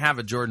don't have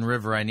a Jordan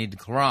River I need to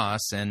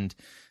cross, and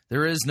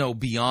there is no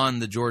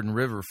beyond the Jordan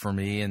River for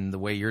me in the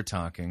way you're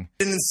talking.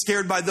 And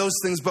scared by those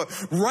things, but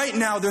right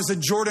now there's a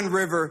Jordan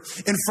River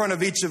in front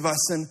of each of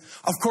us. And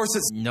of course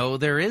it's... No,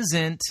 there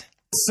isn't.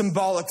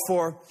 symbolic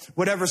for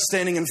whatever's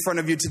standing in front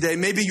of you today.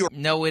 Maybe you're...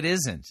 No, it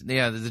isn't.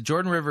 Yeah, the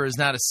Jordan River is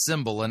not a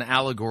symbol, an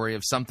allegory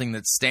of something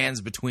that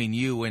stands between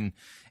you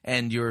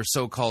and your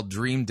so-called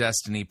dream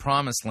destiny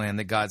promised land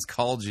that God's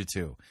called you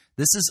to.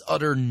 This is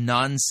utter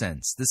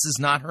nonsense. This is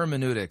not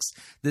hermeneutics.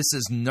 This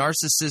is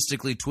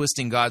narcissistically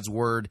twisting God's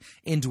word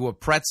into a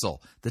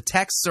pretzel. The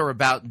texts are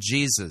about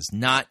Jesus,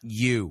 not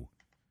you.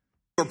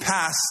 Your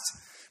past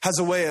has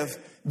a way of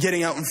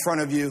getting out in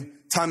front of you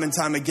time and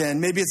time again.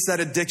 Maybe it's that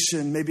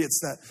addiction. Maybe it's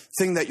that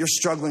thing that you're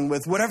struggling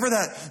with. Whatever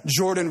that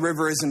Jordan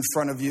River is in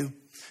front of you,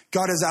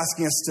 God is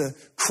asking us to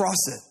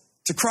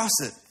cross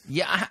it,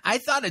 Yeah, I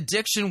thought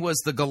addiction was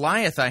the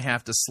Goliath I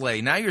have to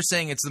slay. Now you're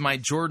saying it's my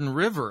Jordan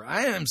River.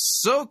 I am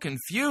so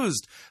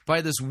confused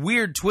by this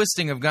weird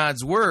twisting of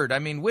God's word. I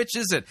mean, which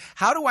is it?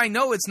 How do I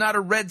know it's not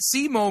a Red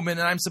Sea moment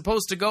and I'm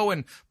supposed to go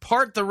and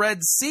part the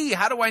Red Sea?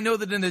 How do I know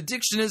that an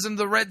addiction isn't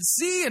the Red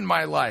Sea in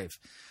my life?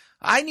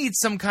 I need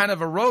some kind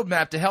of a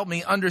roadmap to help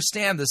me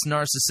understand this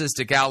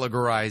narcissistic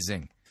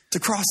allegorizing. To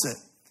cross it.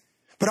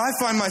 But I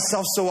find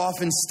myself so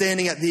often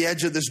standing at the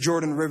edge of this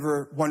Jordan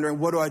River wondering,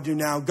 what do I do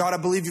now? God, I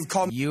believe you've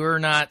called me. You're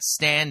not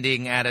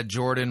standing at a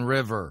Jordan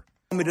River.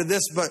 Me to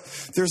this, but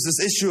there's this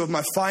issue of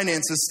my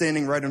finances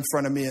standing right in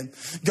front of me. And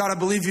God, I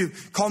believe you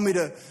called me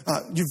to,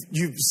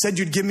 you said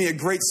you'd give me a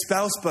great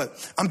spouse,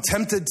 but I'm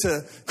tempted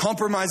to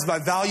compromise my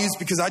values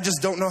because I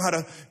just don't know how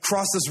to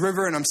cross this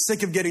river and I'm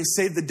sick of getting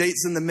save the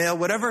dates in the mail.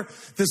 Whatever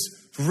this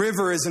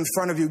river is in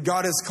front of you,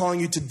 God is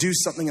calling you to do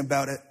something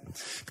about it.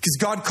 Because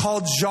God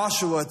called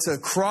Joshua to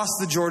cross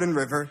the Jordan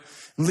River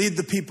and lead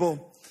the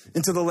people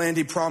into the land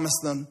he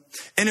promised them.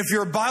 And if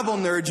you're a Bible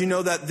nerd, you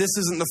know that this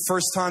isn't the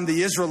first time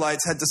the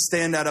Israelites had to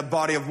stand at a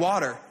body of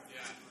water.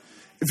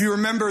 If you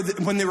remember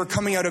when they were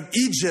coming out of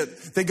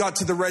Egypt, they got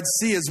to the Red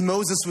Sea as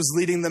Moses was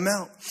leading them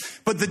out.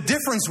 But the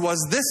difference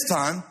was this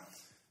time,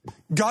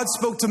 God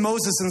spoke to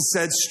Moses and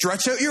said,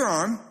 stretch out your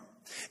arm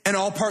and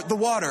I'll part the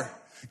water.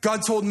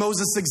 God told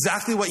Moses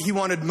exactly what he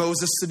wanted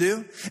Moses to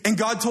do. And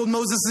God told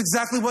Moses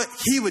exactly what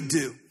he would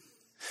do.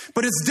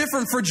 But it's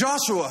different for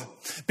Joshua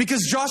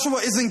because Joshua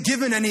isn't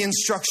given any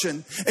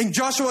instruction and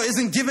Joshua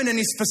isn't given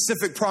any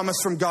specific promise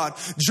from God.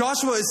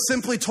 Joshua is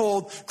simply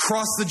told,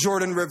 cross the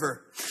Jordan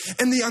River.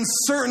 And the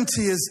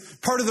uncertainty is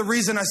part of the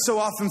reason I so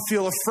often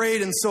feel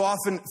afraid and so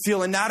often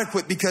feel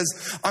inadequate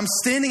because I'm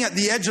standing at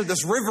the edge of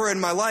this river in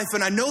my life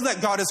and I know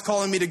that God is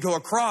calling me to go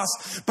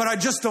across, but I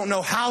just don't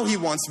know how he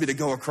wants me to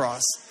go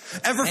across.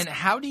 And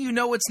how do you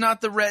know it's not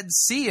the Red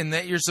Sea and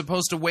that you're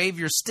supposed to wave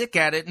your stick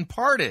at it and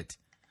part it?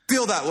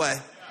 Feel that way.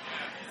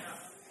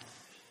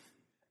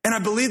 And I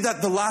believe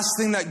that the last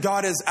thing that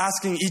God is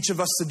asking each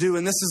of us to do,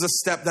 and this is a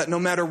step that no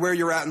matter where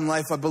you're at in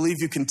life, I believe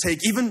you can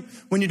take, even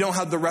when you don't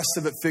have the rest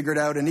of it figured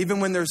out, and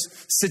even when there's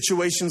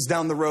situations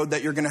down the road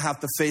that you're going to have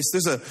to face.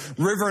 There's a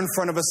river in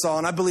front of us all,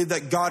 and I believe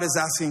that God is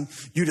asking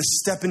you to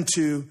step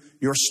into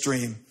your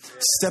stream.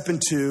 Step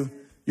into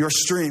your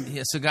stream.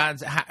 Yeah, so God,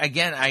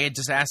 again, I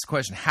just asked the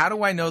question, how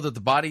do I know that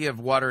the body of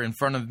water in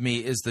front of me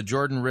is the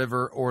Jordan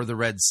River or the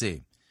Red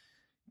Sea?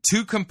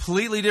 Two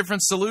completely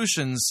different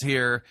solutions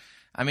here.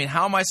 I mean,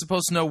 how am I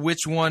supposed to know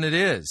which one it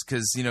is?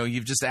 Because,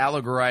 you've just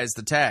allegorized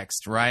the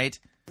text, right?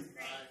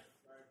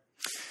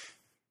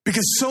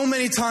 Because so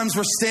many times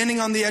we're standing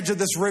on the edge of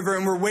this river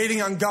and we're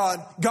waiting on God.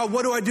 God,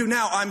 what do I do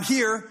now? I'm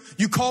here.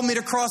 You called me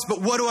to cross,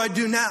 but what do I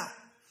do now?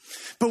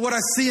 But what I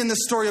see in the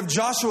story of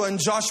Joshua in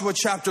Joshua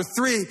chapter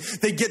 3,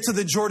 they get to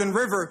the Jordan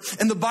River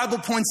and the Bible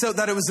points out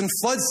that it was in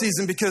flood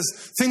season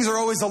because things are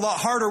always a lot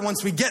harder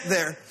once we get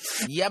there.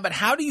 Yeah, but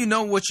how do you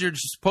know what you're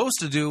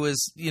supposed to do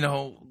is,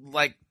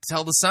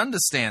 tell the sun to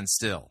stand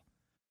still?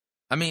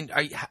 I mean,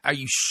 are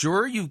you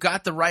sure you've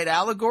got the right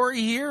allegory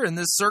here in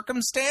this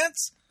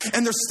circumstance?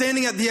 And they're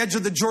standing at the edge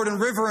of the Jordan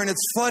River and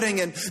it's flooding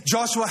and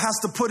Joshua has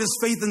to put his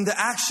faith into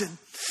action.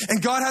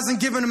 And God hasn't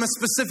given him a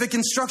specific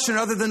instruction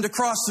other than to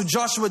cross. So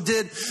Joshua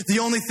did the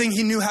only thing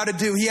he knew how to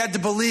do. He had to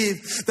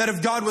believe that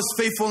if God was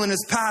faithful in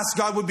his past,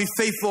 God would be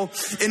faithful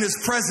in his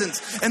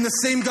present. And the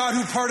same God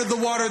who parted the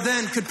water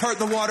then could part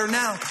the water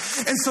now.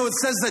 And so it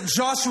says that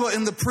Joshua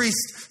and the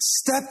priest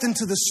stepped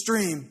into the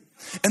stream.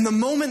 And the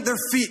moment their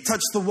feet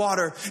touched the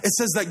water, it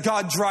says that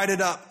God dried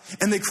it up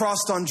and they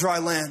crossed on dry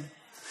land.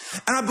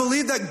 And I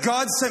believe that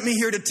God sent me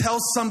here to tell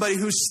somebody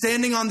who's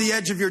standing on the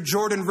edge of your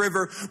Jordan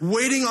River,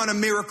 waiting on a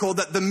miracle,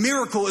 that the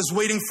miracle is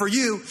waiting for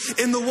you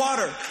in the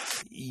water.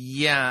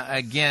 Yeah,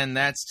 again,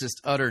 that's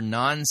just utter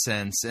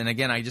nonsense. And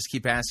again, I just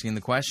keep asking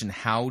the question,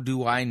 how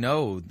do I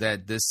know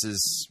that this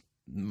is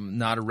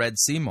not a Red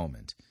Sea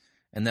moment?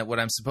 And that what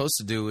I'm supposed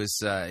to do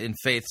is, in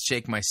faith,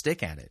 shake my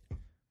stick at it?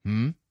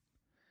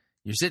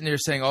 You're sitting there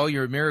saying, oh,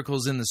 your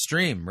miracle's in the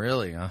stream.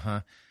 Really?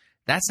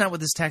 That's not what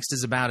this text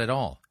is about at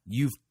all.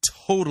 You've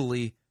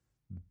totally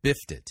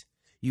biffed it.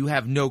 You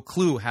have no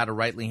clue how to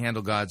rightly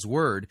handle God's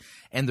word.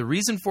 And the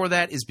reason for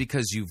that is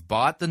because you've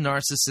bought the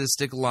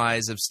narcissistic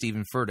lies of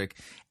Stephen Furtick,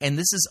 and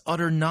this is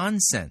utter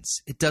nonsense.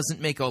 It doesn't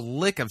make a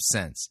lick of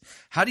sense.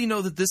 How do you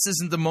know that this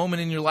isn't the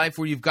moment in your life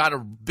where you've got a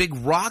big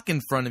rock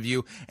in front of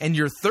you and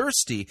you're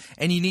thirsty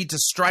and you need to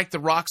strike the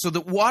rock so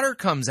that water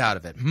comes out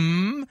of it?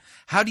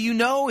 How do you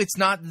know it's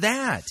not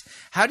that?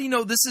 How do you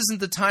know this isn't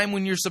the time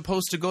when you're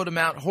supposed to go to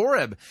Mount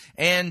Horeb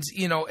and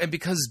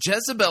because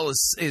Jezebel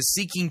is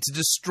seeking to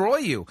destroy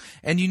you,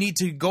 and you need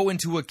to go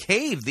into a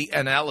cave,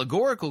 an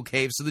allegorical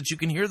cave, so that you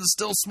can hear the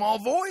still small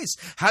voice?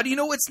 How do you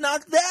know it's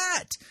not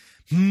that?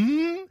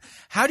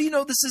 How do you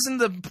know this isn't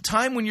the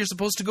time when you're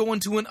supposed to go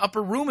into an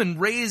upper room and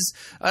raise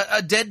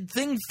a dead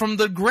thing from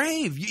the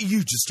grave? You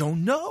just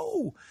don't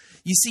know.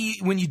 You see,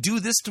 when you do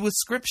this with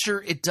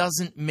Scripture, it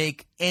doesn't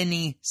make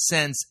any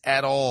sense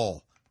at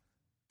all.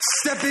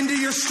 Step into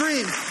your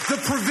stream. The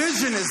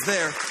provision is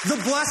there.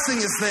 The blessing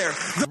is there.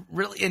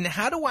 Really? And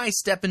how do I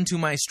step into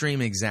my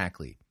stream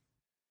exactly?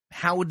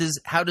 How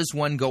does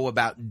one go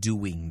about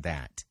doing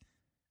that?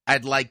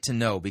 I'd like to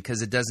know,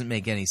 because it doesn't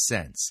make any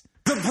sense.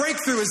 The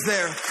breakthrough is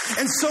there.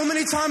 And so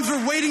many times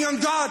we're waiting on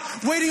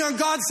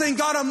God, saying,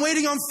 God, I'm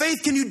waiting on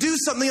faith. Can you do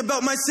something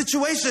about my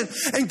situation?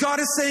 And God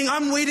is saying,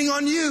 I'm waiting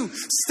on you.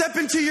 Step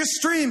into your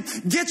stream.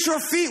 Get your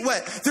feet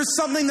wet. There's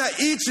something that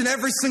each and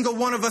every single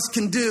one of us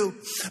can do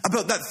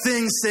about that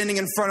thing standing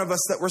in front of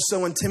us that we're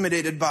so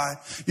intimidated by.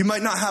 You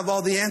might not have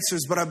all the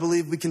answers, but I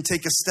believe we can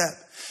take a step.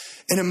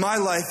 And in my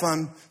life,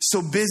 I'm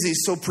so busy,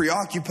 so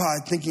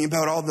preoccupied, thinking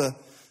about all the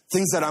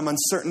things that I'm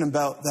uncertain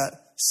about, that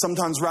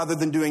sometimes rather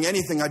than doing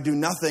anything, I do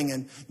nothing.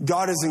 And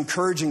God is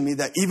encouraging me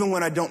that even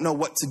when I don't know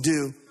what to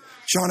do,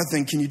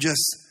 Jonathan, can you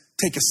just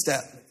take a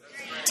step?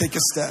 Take a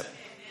step.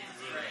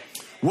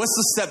 What's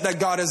the step that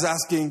God is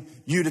asking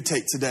you to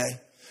take today?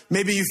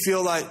 Maybe you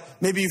feel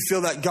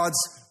that God's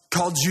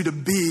called you to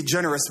be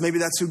generous. Maybe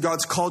that's who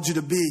God's called you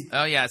to be.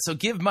 Oh, yeah. So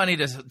give money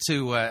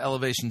to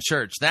Elevation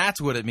Church. That's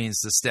what it means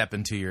to step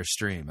into your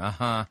stream.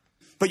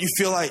 But you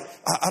feel like,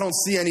 I don't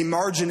see any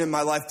margin in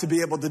my life to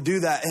be able to do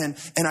that. And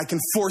I can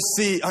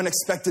foresee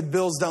unexpected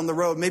bills down the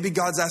road. Maybe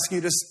God's asking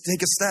you to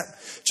take a step.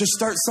 Just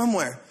start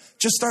somewhere.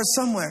 Just start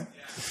somewhere.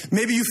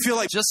 Maybe you feel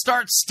like, just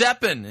start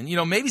stepping,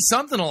 and maybe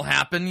something will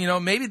happen.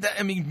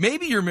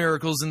 Maybe your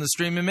miracle's in the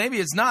stream, and maybe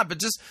it's not. But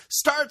just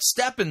start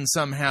stepping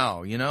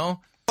somehow.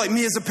 Like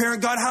me as a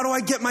parent, God, how do I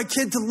get my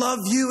kid to love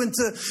you and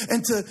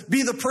to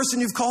be the person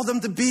you've called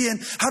them to be?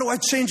 And how do I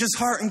change his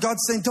heart? And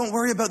God's saying, don't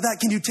worry about that.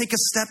 Can you take a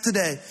step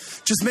today?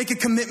 Just make a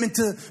commitment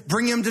to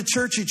bring him to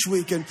church each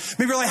week. And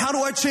maybe you're like, how do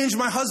I change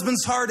my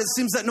husband's heart? It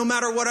seems that no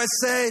matter what I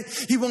say,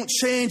 he won't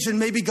change. And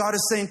maybe God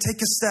is saying,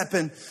 take a step,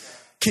 and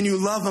can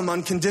you love him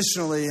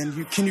unconditionally?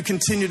 And can you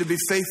continue to be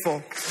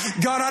faithful?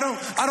 God,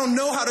 I don't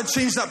know how to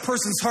change that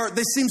person's heart.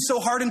 They seem so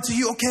hardened to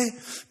you. Okay,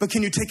 but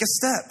can you take a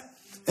step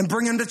and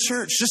bring him to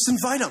church? Just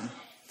invite him.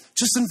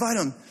 Just invite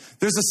him.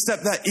 There's a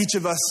step that each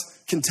of us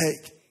can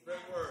take.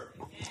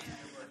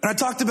 And I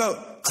talked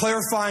about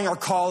clarifying our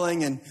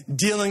calling and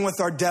dealing with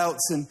our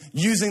doubts and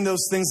using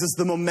those things as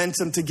the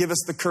momentum to give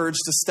us the courage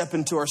to step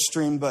into our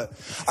stream. But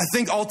I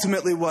think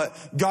ultimately what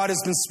God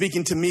has been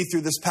speaking to me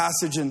through this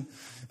passage, and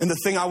the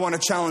thing I want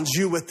to challenge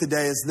you with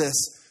today is this.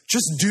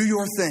 Just do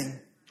your thing.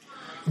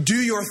 Do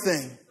your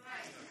thing.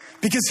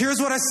 Because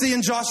here's what I see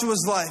in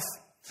Joshua's life.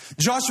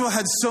 Joshua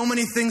had so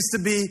many things to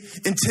be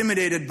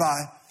intimidated by,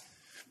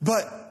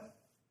 but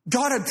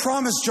God had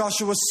promised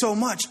Joshua so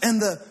much.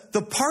 And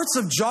the parts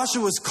of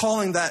Joshua's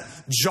calling that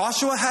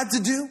Joshua had to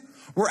do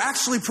were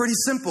actually pretty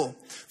simple.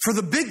 For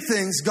the big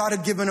things, God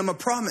had given him a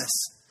promise.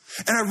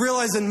 And I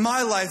realize in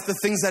my life, the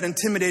things that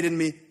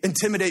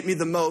intimidate me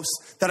the most,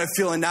 that I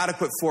feel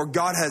inadequate for,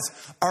 God has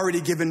already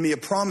given me a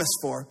promise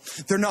for.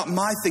 They're not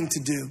my thing to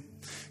do.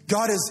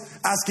 God is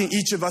asking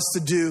each of us to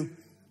do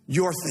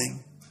your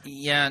thing.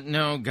 Yeah,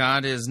 no,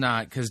 God is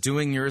not, because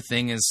doing your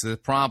thing is the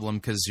problem,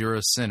 because you're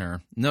a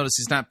sinner. Notice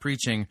he's not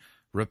preaching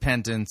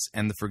repentance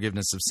and the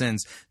forgiveness of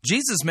sins.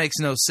 Jesus makes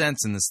no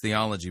sense in this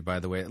theology, by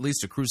the way. At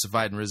least a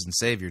crucified and risen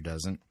Savior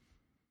doesn't.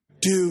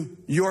 Do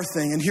your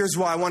thing. And here's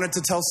why I wanted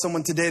to tell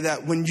someone today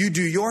that when you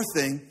do your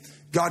thing,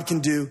 God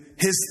can do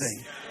his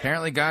thing.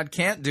 Apparently God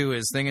can't do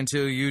his thing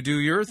until you do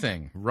your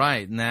thing.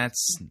 Right, and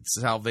that's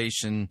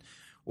salvation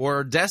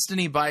or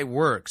destiny by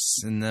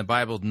works. And the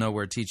Bible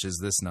nowhere teaches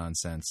this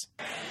nonsense.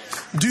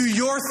 Do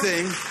your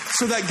thing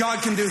so that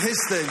God can do his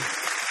thing.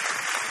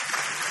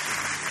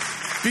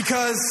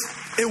 Because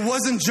it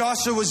wasn't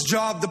Joshua's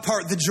job to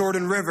part the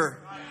Jordan River.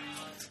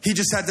 He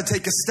just had to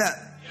take a step.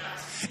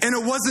 And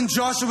it wasn't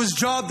Joshua's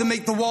job to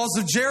make the walls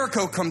of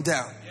Jericho come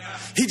down.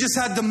 He just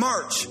had to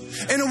march.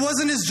 And it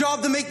wasn't his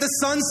job to make the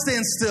sun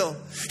stand still.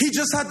 He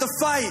just had to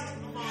fight.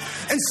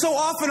 And so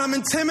often I'm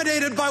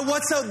intimidated by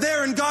what's out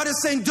there, and God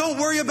is saying, don't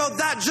worry about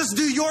that, just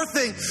do your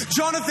thing.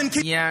 Jonathan,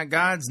 yeah,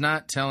 God's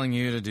not telling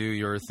you to do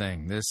your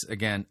thing. This,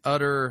 again,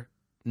 utter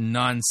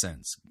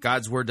nonsense.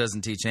 God's word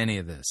doesn't teach any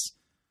of this.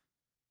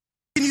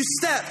 Can you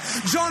step?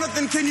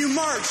 Jonathan, can you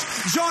march?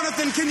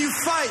 Jonathan, can you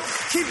fight?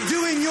 Keep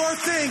doing your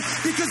thing,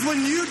 because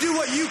when you do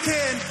what you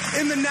can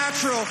in the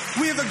natural,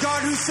 we have a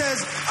God who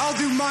says, I'll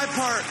do my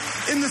part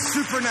in the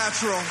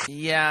supernatural.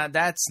 Yeah,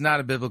 that's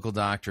not a biblical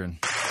doctrine.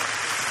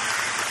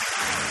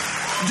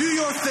 Do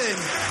your thing.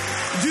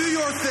 Do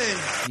your thing.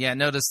 Yeah,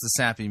 notice the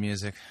sappy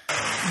music.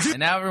 And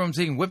now everyone's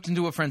being whipped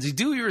into a frenzy.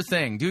 Do your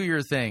thing. Do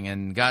your thing.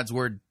 And God's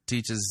word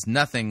teaches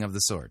nothing of the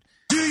sort.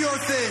 Do your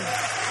thing.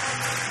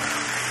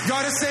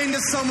 God is saying to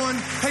someone,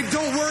 hey,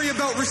 don't worry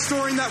about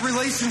restoring that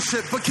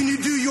relationship, but can you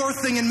do your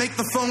thing and make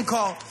the phone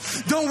call?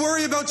 Don't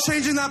worry about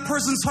changing that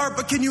person's heart,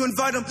 but can you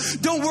invite them?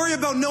 Don't worry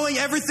about knowing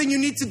everything you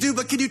need to do,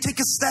 but can you take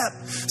a step?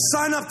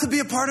 Sign up to be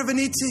a part of an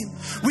E-team.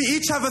 We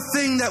each have a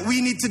thing that we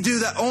need to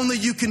do that only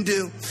you can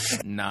do.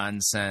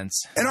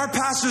 Nonsense. And our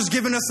pastor's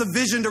given us a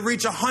vision to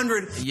reach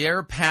 100.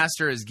 Your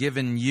pastor has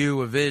given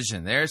you a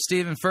vision. There's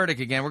Stephen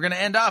Furtick again. We're going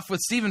to end off with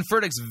Stephen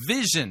Furtick's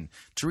vision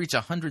to reach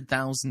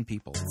 100,000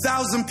 people.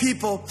 1,000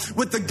 people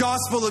with the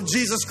gospel of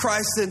Jesus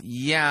Christ.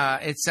 Yeah,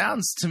 it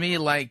sounds to me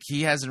like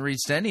he hasn't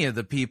reached any of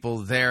the people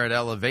there at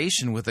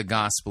Elevation with the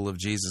gospel of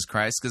Jesus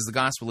Christ, because the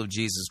gospel of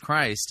Jesus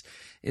Christ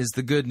is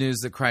the good news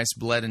that Christ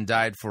bled and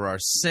died for our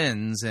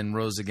sins and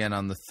rose again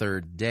on the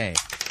third day.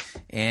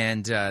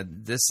 And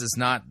this is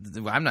not,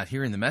 I'm not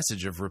hearing the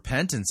message of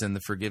repentance and the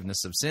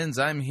forgiveness of sins.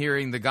 I'm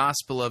hearing the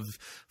gospel of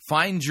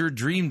find your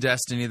dream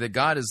destiny that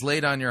God has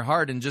laid on your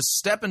heart and just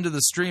step into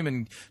the stream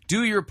and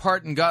do your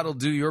part and God will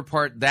do your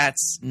part.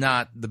 That's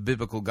not the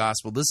biblical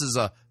gospel. This is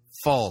a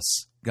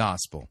false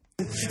gospel.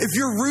 If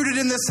you're rooted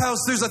in this house,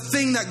 there's a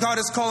thing that God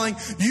is calling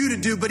you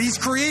to do, but He's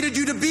created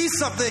you to be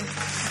something,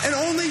 and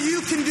only you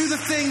can do the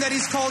thing that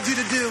He's called you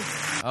to do.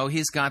 Oh,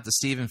 he's got the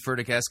Stephen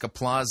Furtick-esque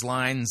applause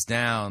lines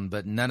down,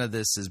 but none of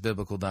this is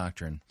biblical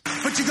doctrine.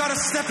 But you got to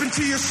step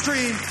into your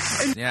stream.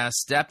 Yeah,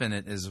 step in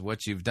it is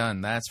what you've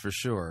done, that's for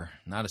sure.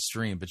 Not a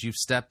stream, but you've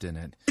stepped in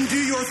it. And do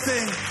your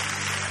thing.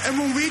 And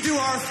when we do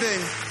our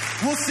thing,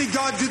 we'll see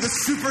God do the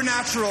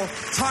supernatural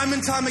time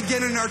and time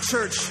again in our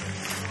church.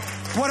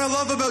 What I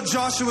love about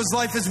Joshua's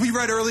life is we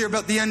read earlier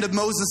about the end of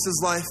Moses'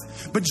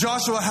 life, but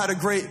Joshua had a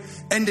great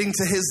ending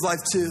to his life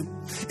too.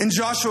 In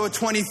Joshua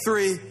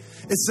 23, it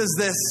says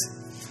this,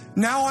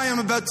 now I am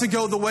about to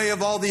go the way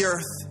of all the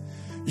earth.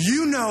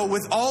 You know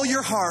with all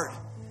your heart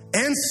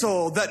and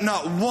soul that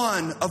not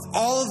one of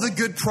all of the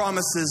good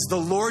promises the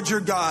Lord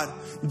your God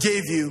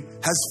gave you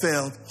has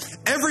failed.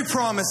 Every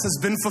promise has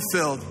been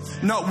fulfilled.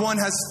 Not one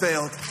has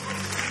failed.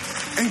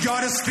 And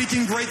God is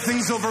speaking great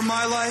things over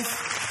my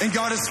life, and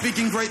God is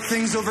speaking great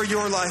things over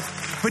your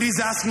life. But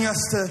He's asking us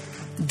to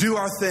do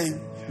our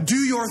thing. Do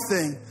your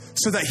thing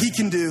so that He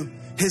can do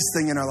His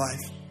thing in our life.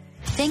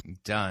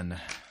 Done.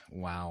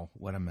 Wow,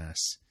 what a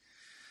mess.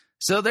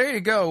 So there you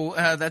go.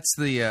 That's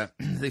the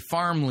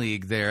Farm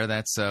League there.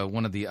 That's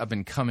one of the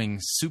up-and-coming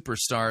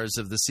superstars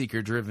of the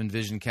Seeker-Driven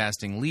Vision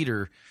Casting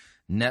Leader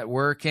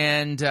Network.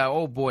 And,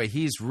 oh boy,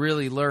 he's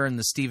really learned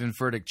the Stephen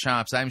Furtick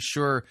chops. I'm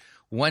sure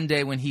one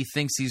day when he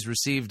thinks he's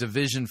received a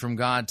vision from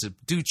God to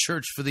do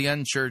church for the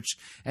unchurched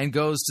and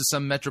goes to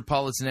some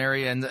metropolitan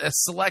area and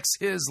selects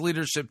his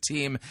leadership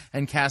team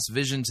and casts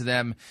vision to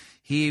them,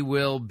 he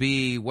will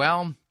be,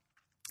 well,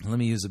 let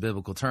me use a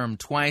biblical term,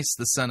 twice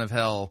the son of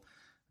hell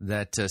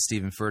that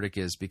Stephen Furtick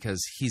is,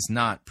 because he's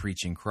not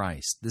preaching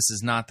Christ. This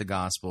is not the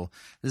gospel.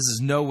 This is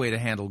no way to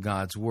handle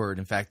God's word.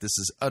 In fact, this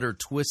is utter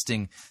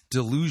twisting,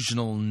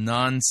 delusional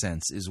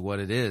nonsense is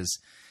what it is.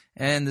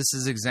 And this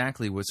is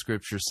exactly what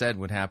Scripture said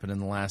would happen in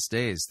the last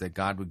days, that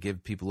God would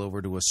give people over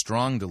to a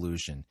strong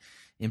delusion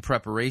in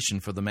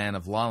preparation for the man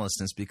of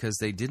lawlessness, because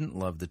they didn't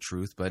love the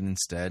truth, but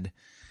instead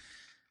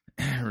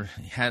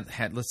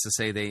had let's just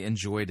say they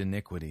enjoyed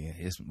iniquity,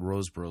 is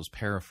Roseborough's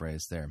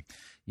paraphrase there.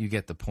 You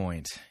get the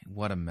point.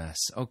 What a mess.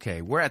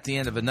 Okay, we're at the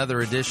end of another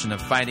edition of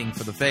Fighting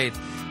for the Faith.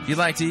 If you'd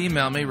like to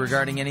email me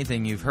regarding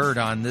anything you've heard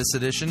on this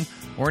edition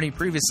or any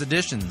previous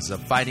editions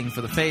of Fighting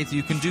for the Faith,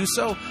 you can do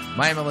so.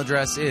 My email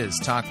address is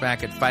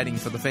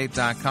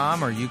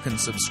talkback@fightingforthefaith.com, or you can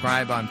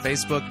subscribe on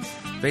Facebook,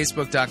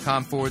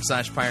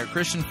 facebook.com/Pirate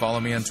Christian. Follow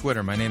me on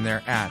Twitter. My name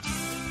there,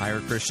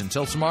 @Pirate Christian.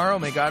 Till tomorrow,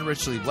 may God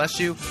richly bless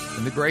you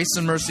in the grace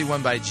and mercy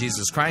won by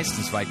Jesus Christ,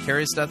 his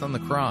vicarious death on the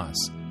cross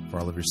for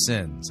all of your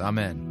sins.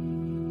 Amen.